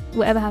 but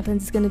whatever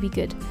happens, it's going to be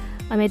good.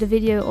 I made a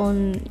video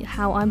on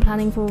how I'm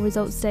planning for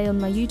results day on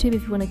my YouTube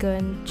if you want to go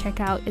and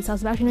check out It's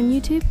House of Action on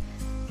YouTube.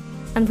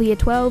 And for year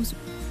 12s,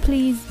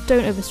 please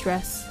don't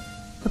overstress.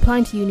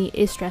 Applying to uni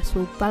is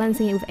stressful,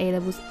 balancing it with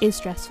A-levels is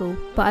stressful,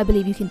 but I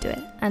believe you can do it.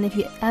 And if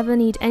you ever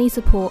need any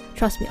support,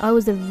 trust me, I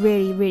was a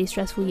really, really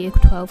stressful year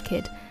 12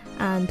 kid,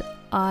 and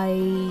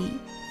I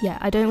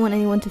don't want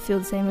anyone to feel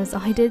the same as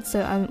I did,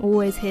 so I'm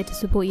always here to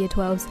support year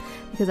 12s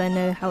because I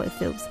know how it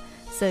feels.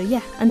 So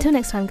until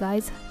next time,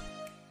 guys,